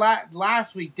where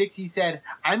last week Dixie said,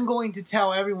 "I'm going to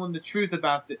tell everyone the truth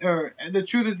about the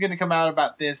truth is going to come out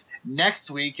about this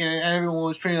next week," and everyone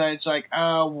was pretty much like,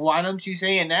 "Why don't you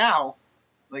say it now?"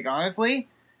 Like honestly,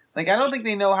 like I don't think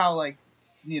they know how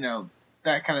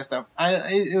that kind of stuff.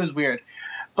 It was weird,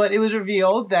 but it was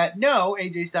revealed that no,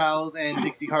 AJ Styles and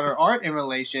Dixie Carter aren't in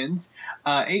relations.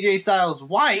 AJ Styles'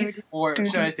 wife, or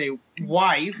should I say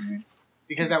wife,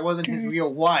 because that wasn't his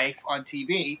real wife on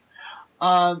TV.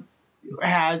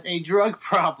 Has a drug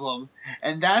problem,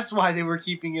 and that's why they were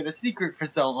keeping it a secret for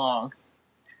so long.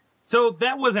 So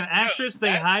that was an actress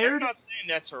they hired? I'm not saying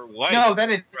that's her wife. No, that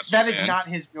is not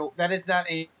his real. That is not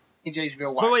AJ's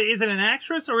real wife. But wait, is it an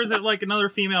actress or is it like another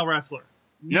female wrestler?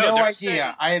 No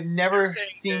idea. I have never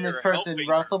seen this person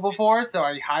wrestle before, so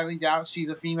I highly doubt she's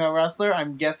a female wrestler.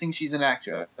 I'm guessing she's an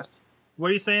actress. What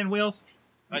are you saying, Wheels?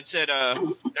 I said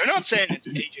they're not saying it's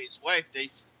AJ's wife.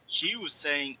 She was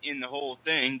saying in the whole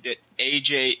thing that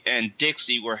AJ and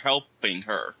Dixie were helping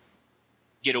her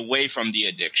get away from the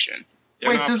addiction.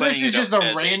 Wait, so this is just a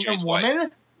random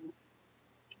woman?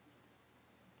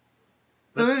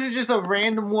 So this is just a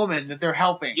random woman that they're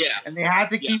helping. Yeah. And they had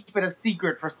to keep it a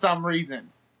secret for some reason.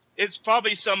 It's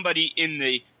probably somebody in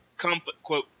the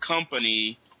quote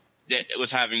company that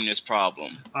was having this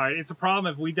problem. All right, it's a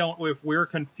problem if we're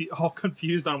all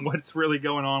confused on what's really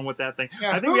going on with that thing.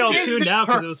 Yeah, I think we all tuned out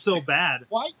because it was so bad.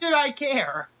 Why should I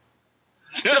care?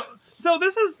 So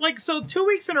this is 2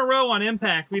 weeks in a row on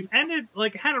Impact. We've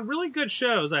had a really good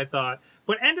shows, I thought,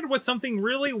 but ended with something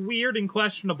really weird and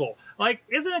questionable.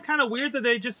 Isn't it kind of weird that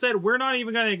they just said we're not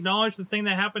even going to acknowledge the thing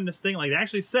that happened to Sting? They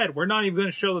actually said we're not even going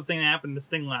to show the thing that happened to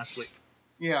Sting last week.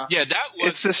 Yeah. Yeah, that was...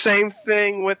 It's the same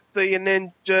thing with the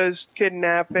ninjas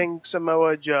kidnapping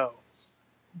Samoa Joe.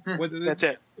 That's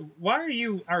it. Why are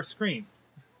you our screen?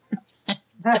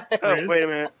 Oh, wait a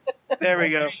minute. There we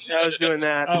go. I was doing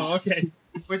that. Oh, okay.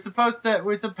 We're supposed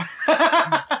Dancing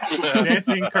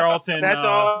Carlton. That's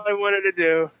all I wanted to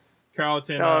do.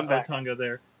 Carlton Otunga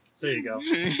there. There you go.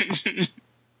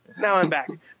 Now I'm back.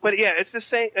 But yeah, it's the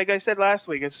same. Like I said last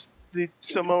week, it's the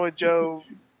Samoa Joe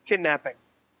kidnapping.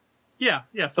 Yeah.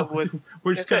 So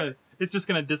we're just gonna. It's just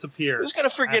gonna disappear. We're just gonna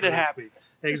forget it happened.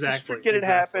 Exactly. Forget it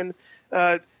happened.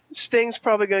 Sting's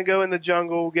probably gonna go in the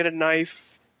jungle, get a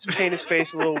knife, paint his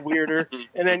face a little weirder,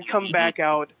 and then come back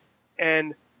out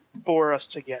and bore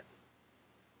us again.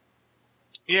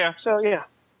 Yeah. So yeah.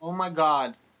 Oh my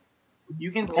God.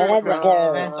 You can search wrestling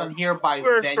events on here by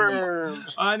venue.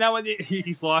 Now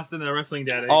he's lost in the wrestling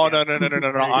data. Oh, no.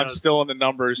 I'm still in the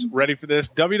numbers. Ready for this?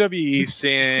 WWE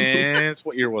since,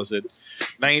 what year was it?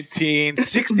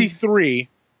 1963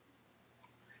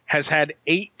 has had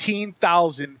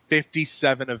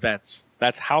 18,057 events.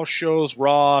 That's house shows,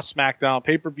 Raw, SmackDown,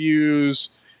 pay-per-views,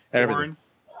 everything.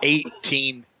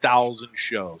 18,000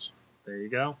 shows. There you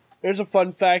go. There's a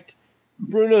fun fact.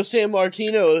 Bruno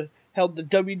Sammartino held the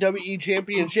WWE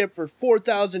Championship for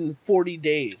 4,040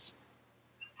 days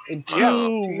in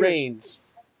two reigns.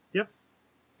 Yep.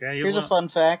 Yeah, here's a fun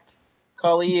fact.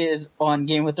 Kali is on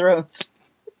Game of Thrones.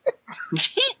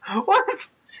 What?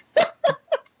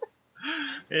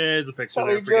 Here's a picture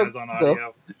there for you guys on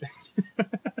audio.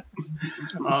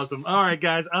 Awesome. All right,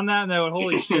 guys. On that note,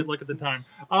 holy shit, look at the time.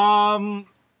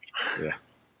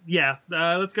 Yeah,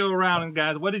 let's go around. And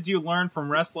guys, what did you learn from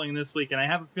wrestling this week? And I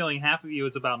have a feeling half of you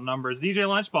is about numbers. DJ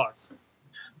Lunchbox.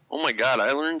 Oh my god,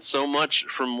 I learned so much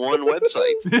from one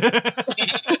website.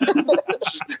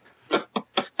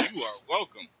 You are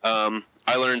welcome.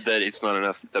 I learned that it's not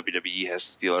enough that WWE has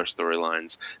to steal our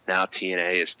storylines. Now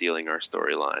TNA is stealing our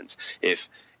storylines. If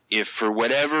for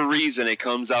whatever reason it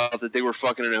comes out that they were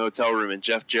fucking in a hotel room and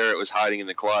Jeff Jarrett was hiding in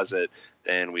the closet,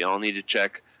 then we all need to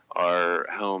check our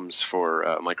homes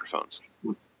for microphones.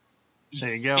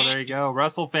 There you go. There you go.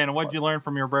 WrestleFan, what did you learn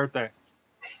from your birthday?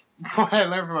 What I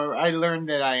learned I learned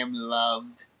that I am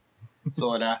loved,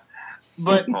 sorta.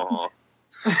 But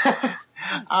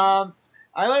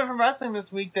I learned from wrestling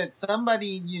this week that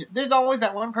somebody, there's always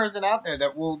that one person out there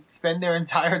that will spend their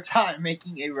entire time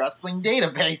making a wrestling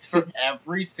database for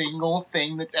every single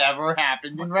thing that's ever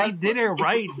happened in wrestling. They did it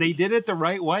right. They did it the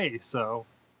right way. So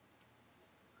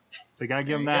you gotta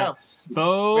give them that.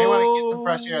 Bo, we want to get some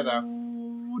fresh air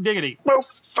though. Diggity. Bo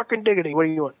fucking diggity. What are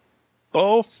you doing?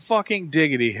 Bo fucking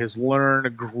Diggity has learned a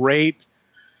great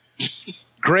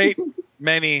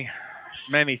many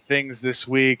things this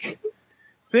week.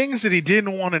 Things that he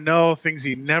didn't want to know, things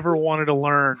he never wanted to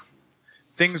learn.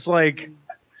 Things like,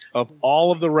 of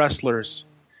all of the wrestlers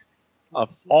of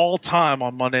all time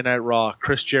on Monday Night Raw,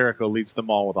 Chris Jericho leads them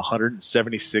all with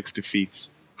 176 defeats.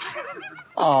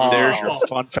 There's your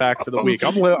fun fact for the week.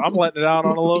 I'm letting it out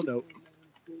on a low note.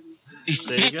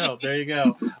 There you go. There you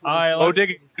go. All right, Bo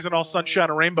Diggity isn't all sunshine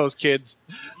and rainbows, kids.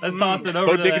 Let's toss it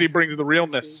over Bo Diggity brings the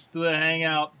realness. To the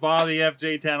Hangout. Bobby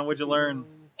FJ Town, what'd you learn?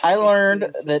 I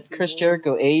learned that Chris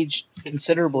Jericho aged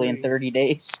considerably in 30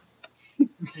 days.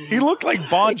 He looked like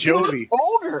Bon Jovi. He looked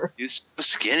older. He's so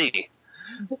skinny.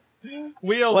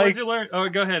 Wheels, what'd you learn? Oh,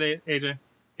 go ahead, AJ.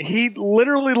 He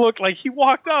literally looked like he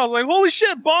walked out. I was like, holy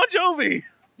shit, Bon Jovi.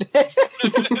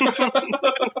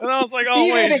 And I was like, oh,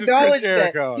 he wait, didn't it's just Chris acknowledge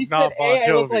that. Jericho, He not said, Bon hey,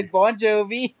 I look Jovi. like Bon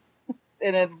Jovi.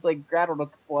 And then, like, rattled a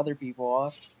couple other people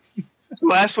off.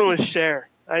 Last one was Cher.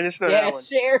 I just know that one.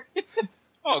 Cher.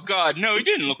 Oh God, no, he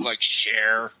didn't look like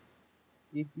Cher.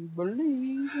 If you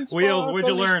believe in Wheels, what'd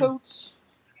you learn? coats.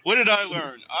 What did I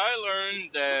learn? I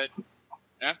learned that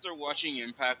after watching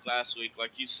Impact last week,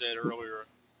 like you said earlier,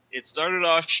 it started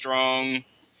off strong.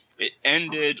 It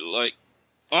ended like,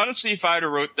 honestly, if I'd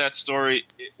have wrote that story,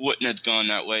 it wouldn't have gone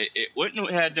that way. It wouldn't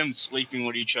have had them sleeping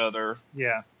with each other.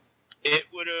 Yeah. It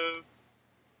would have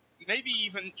maybe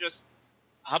even just,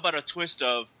 how about a twist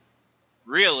of,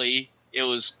 really, it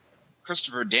was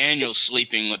Christopher Daniels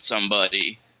sleeping with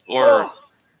somebody, or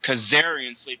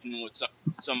Kazarian sleeping with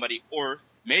somebody, or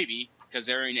maybe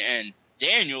Kazarian and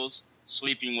Daniels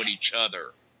sleeping with each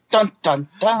other. Dun, dun,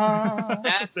 dun.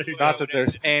 Not that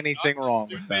there's anything wrong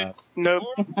with that. Nope.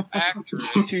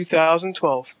 Actress,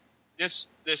 2012.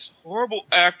 this horrible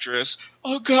actress.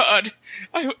 Oh God,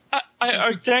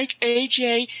 I thank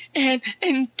AJ and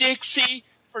Dixie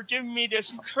for giving me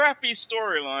this crappy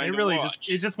storyline. It really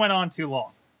just went on too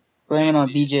long. Blame it on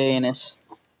DJ Ennis.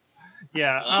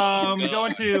 Yeah.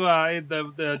 Going to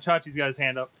the Chachi's got his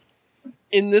hand up.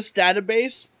 In this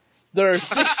database, there are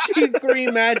 63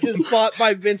 matches fought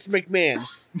by Vince McMahon.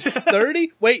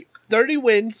 30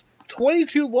 wins,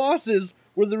 22 losses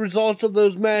were the results of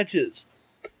those matches.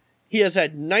 He has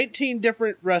had 19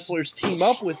 different wrestlers team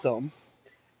up with him,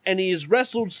 and he has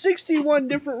wrestled 61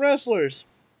 different wrestlers.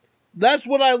 That's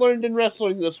what I learned in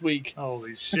wrestling this week.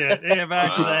 Holy shit. Hey,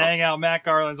 back to the Hangout. Matt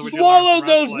Garland. Swallow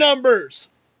those numbers!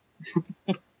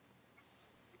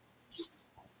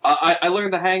 I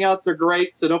learned the Hangouts are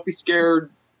great, so don't be scared,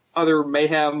 other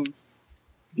Mayhem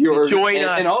viewers. Join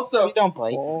us. And also, We don't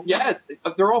bite. yes,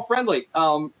 they're all friendly.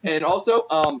 And also,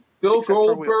 Bill Except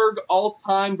for Goldberg all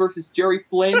time versus Jerry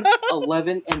Flynn,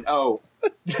 11-0.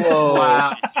 Whoa.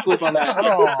 Wow, sleep on that.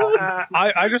 Oh.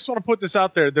 I just want to put this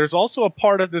out there. There's also a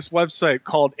part of this website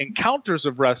called Encounters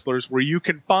of Wrestlers where you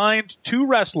can find two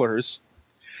wrestlers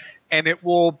and it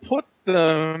will put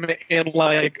them in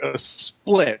like a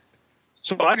split.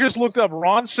 So I just looked up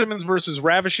Ron Simmons versus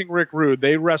Ravishing Rick Rude.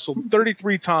 They wrestled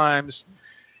 33 times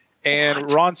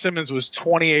and Ron Simmons was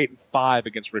 28-5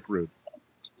 against Rick Rude.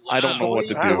 I don't know what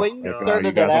to do. The way you Okay, started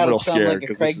you that guys, I'm out, real it sounded like scared a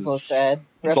 'cause this Craigslist ad.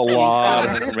 It's a Wrestling lot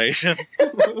of encounters. information.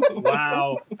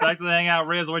 Wow. Back to the Hangout.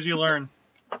 Riz, what'd you learn?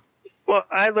 Well,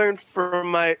 I learned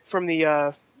from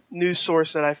the news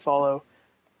source that I follow,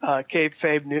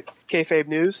 Kayfabe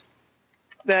News,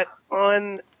 that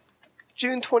on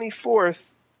June 24th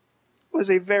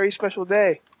was a very special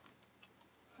day.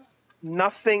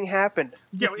 Nothing happened.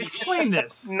 Yeah, explain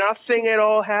this. Nothing at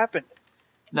all happened.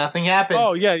 Nothing happened.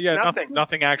 Oh, yeah. Nothing.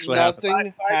 Nothing actually happened.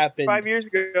 Nothing happened. 5 years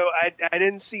ago, I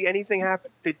didn't see anything happen.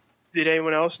 Did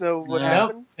anyone else know what No.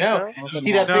 happened? No. You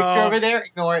see that No. picture over there?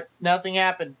 Ignore it. Nothing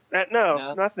happened.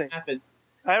 No, nothing. Happened.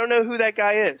 I don't know who that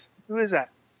guy is. Who is that?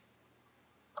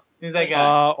 Who's that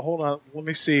guy? Hold on. Let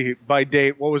me see. By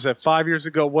date, what was that? 5 years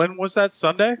ago. When was that?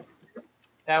 Sunday?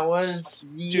 That was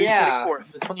June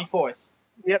 24th. the 24th.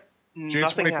 Yep. June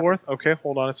Nothing 24th. Okay,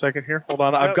 hold on a second here. Hold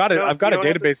on. No, I've got it. no, I've got you a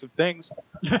don't have database of things.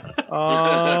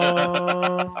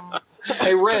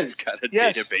 Hey, Riz. Got a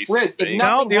Yes. database Riz, of things.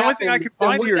 Now, the only thing I happened, could then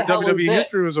find what here the in hell is WWE this?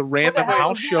 history was a random hell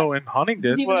house is show this? in Does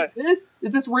Huntington. it even What? exist?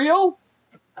 Is this real?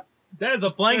 That is a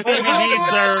blank DVD,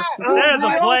 sir. That is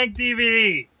a blank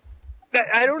DVD.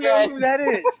 I don't know who that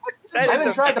is. I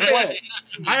haven't tried to play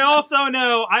it. I also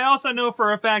know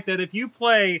for a fact that if you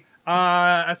play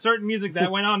a certain music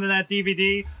that went on in that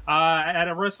DVD at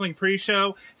a wrestling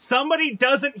pre-show, somebody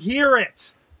doesn't hear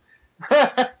it.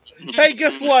 Hey,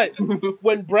 guess what?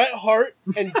 When Bret Hart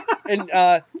and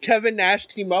Kevin Nash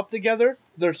team up together,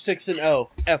 they're 6-0.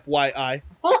 FYI.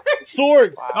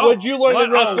 Sorg, what'd you learn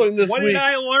in wrestling this what week? did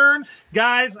I learn?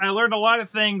 Guys, I learned a lot of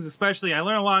things, especially I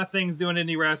learned a lot of things doing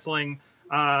indie wrestling,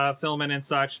 filming and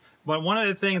such. But one of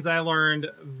the things I learned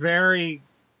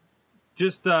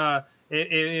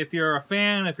if you're a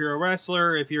fan, if you're a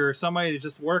wrestler, if you're somebody that's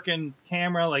just working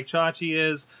camera like Chachi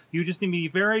is, you just need to be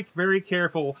very, very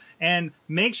careful and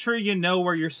make sure you know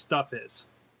where your stuff is.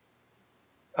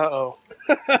 Uh-oh.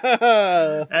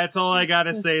 That's all I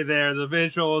gotta say there. The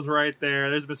visual is right there.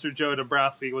 There's Mr. Joe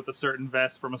Dabrowski with a certain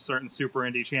vest from a certain Super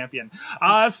Indie champion.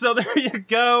 So there you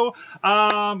go.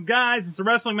 Guys, it's the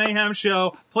Wrestling Mayhem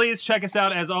Show. Please check us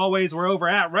out as always. We're over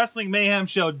at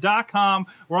WrestlingMayhemShow.com.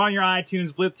 We're on your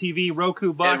iTunes, Blip TV,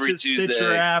 Roku boxes,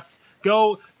 Stitcher apps.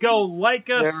 Go like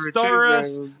us, star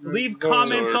us, leave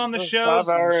comments on the show,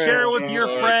 share it with your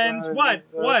friends. What?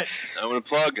 I want to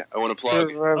plug.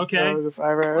 Okay.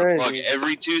 Plug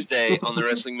every Tuesday on the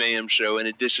Wrestling Mayhem Show. In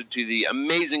addition to the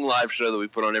amazing live show that we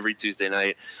put on every Tuesday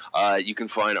night, you can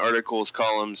find articles,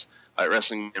 columns at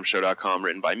WrestlingMayhemShow.com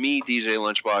written by me, DJ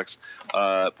Lunchbox,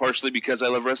 partially because I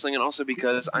love wrestling and also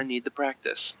because I need the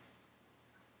practice.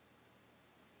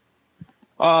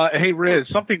 Hey, Riz,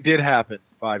 something did happen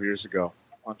 5 years ago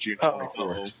on June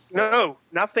 24th. No,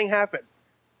 nothing happened.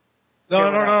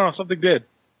 No, something did.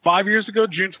 5 years ago,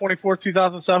 June 24th,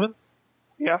 2007?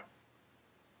 Yeah.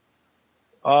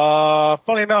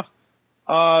 Funny enough,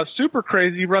 Super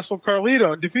Crazy wrestled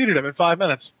Carlito and defeated him in 5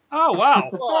 minutes. Oh, wow.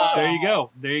 Wow. There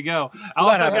you go.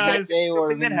 Also, That guys, day will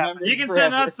remember you can forever.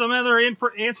 send us some other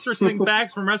interesting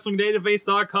facts from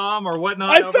WrestlingDatabase.com or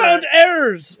whatnot. I found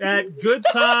errors at good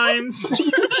times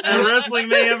at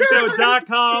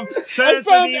WrestlingMayhemShow.com. Send us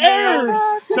an found email. errors.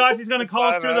 Chachi's going to call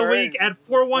us through the week at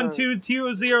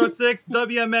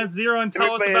 412-206-WMS0 and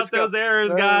tell us about those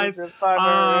errors, guys. For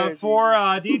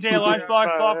DJ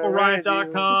Lunchbox,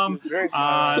 ThoughtfulRiot.com,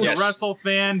 the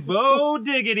WrestleFan, Bo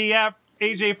Diggity at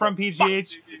AJ from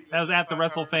PGH, that was at the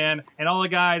WrestleFan, and all the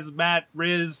guys, Matt,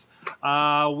 Riz,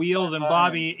 Wheels, and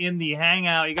Bobby in the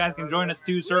Hangout. You guys can join us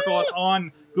too. Circle us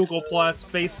on Google+,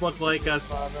 Facebook, like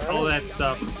us, all that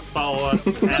stuff. Follow us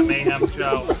at Mayhem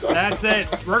Show. That's it.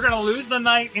 We're going to lose the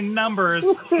night in numbers.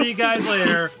 See you guys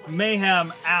later.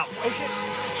 Mayhem out.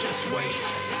 Just wait,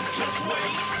 just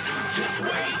wait, just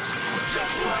wait,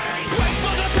 just wait.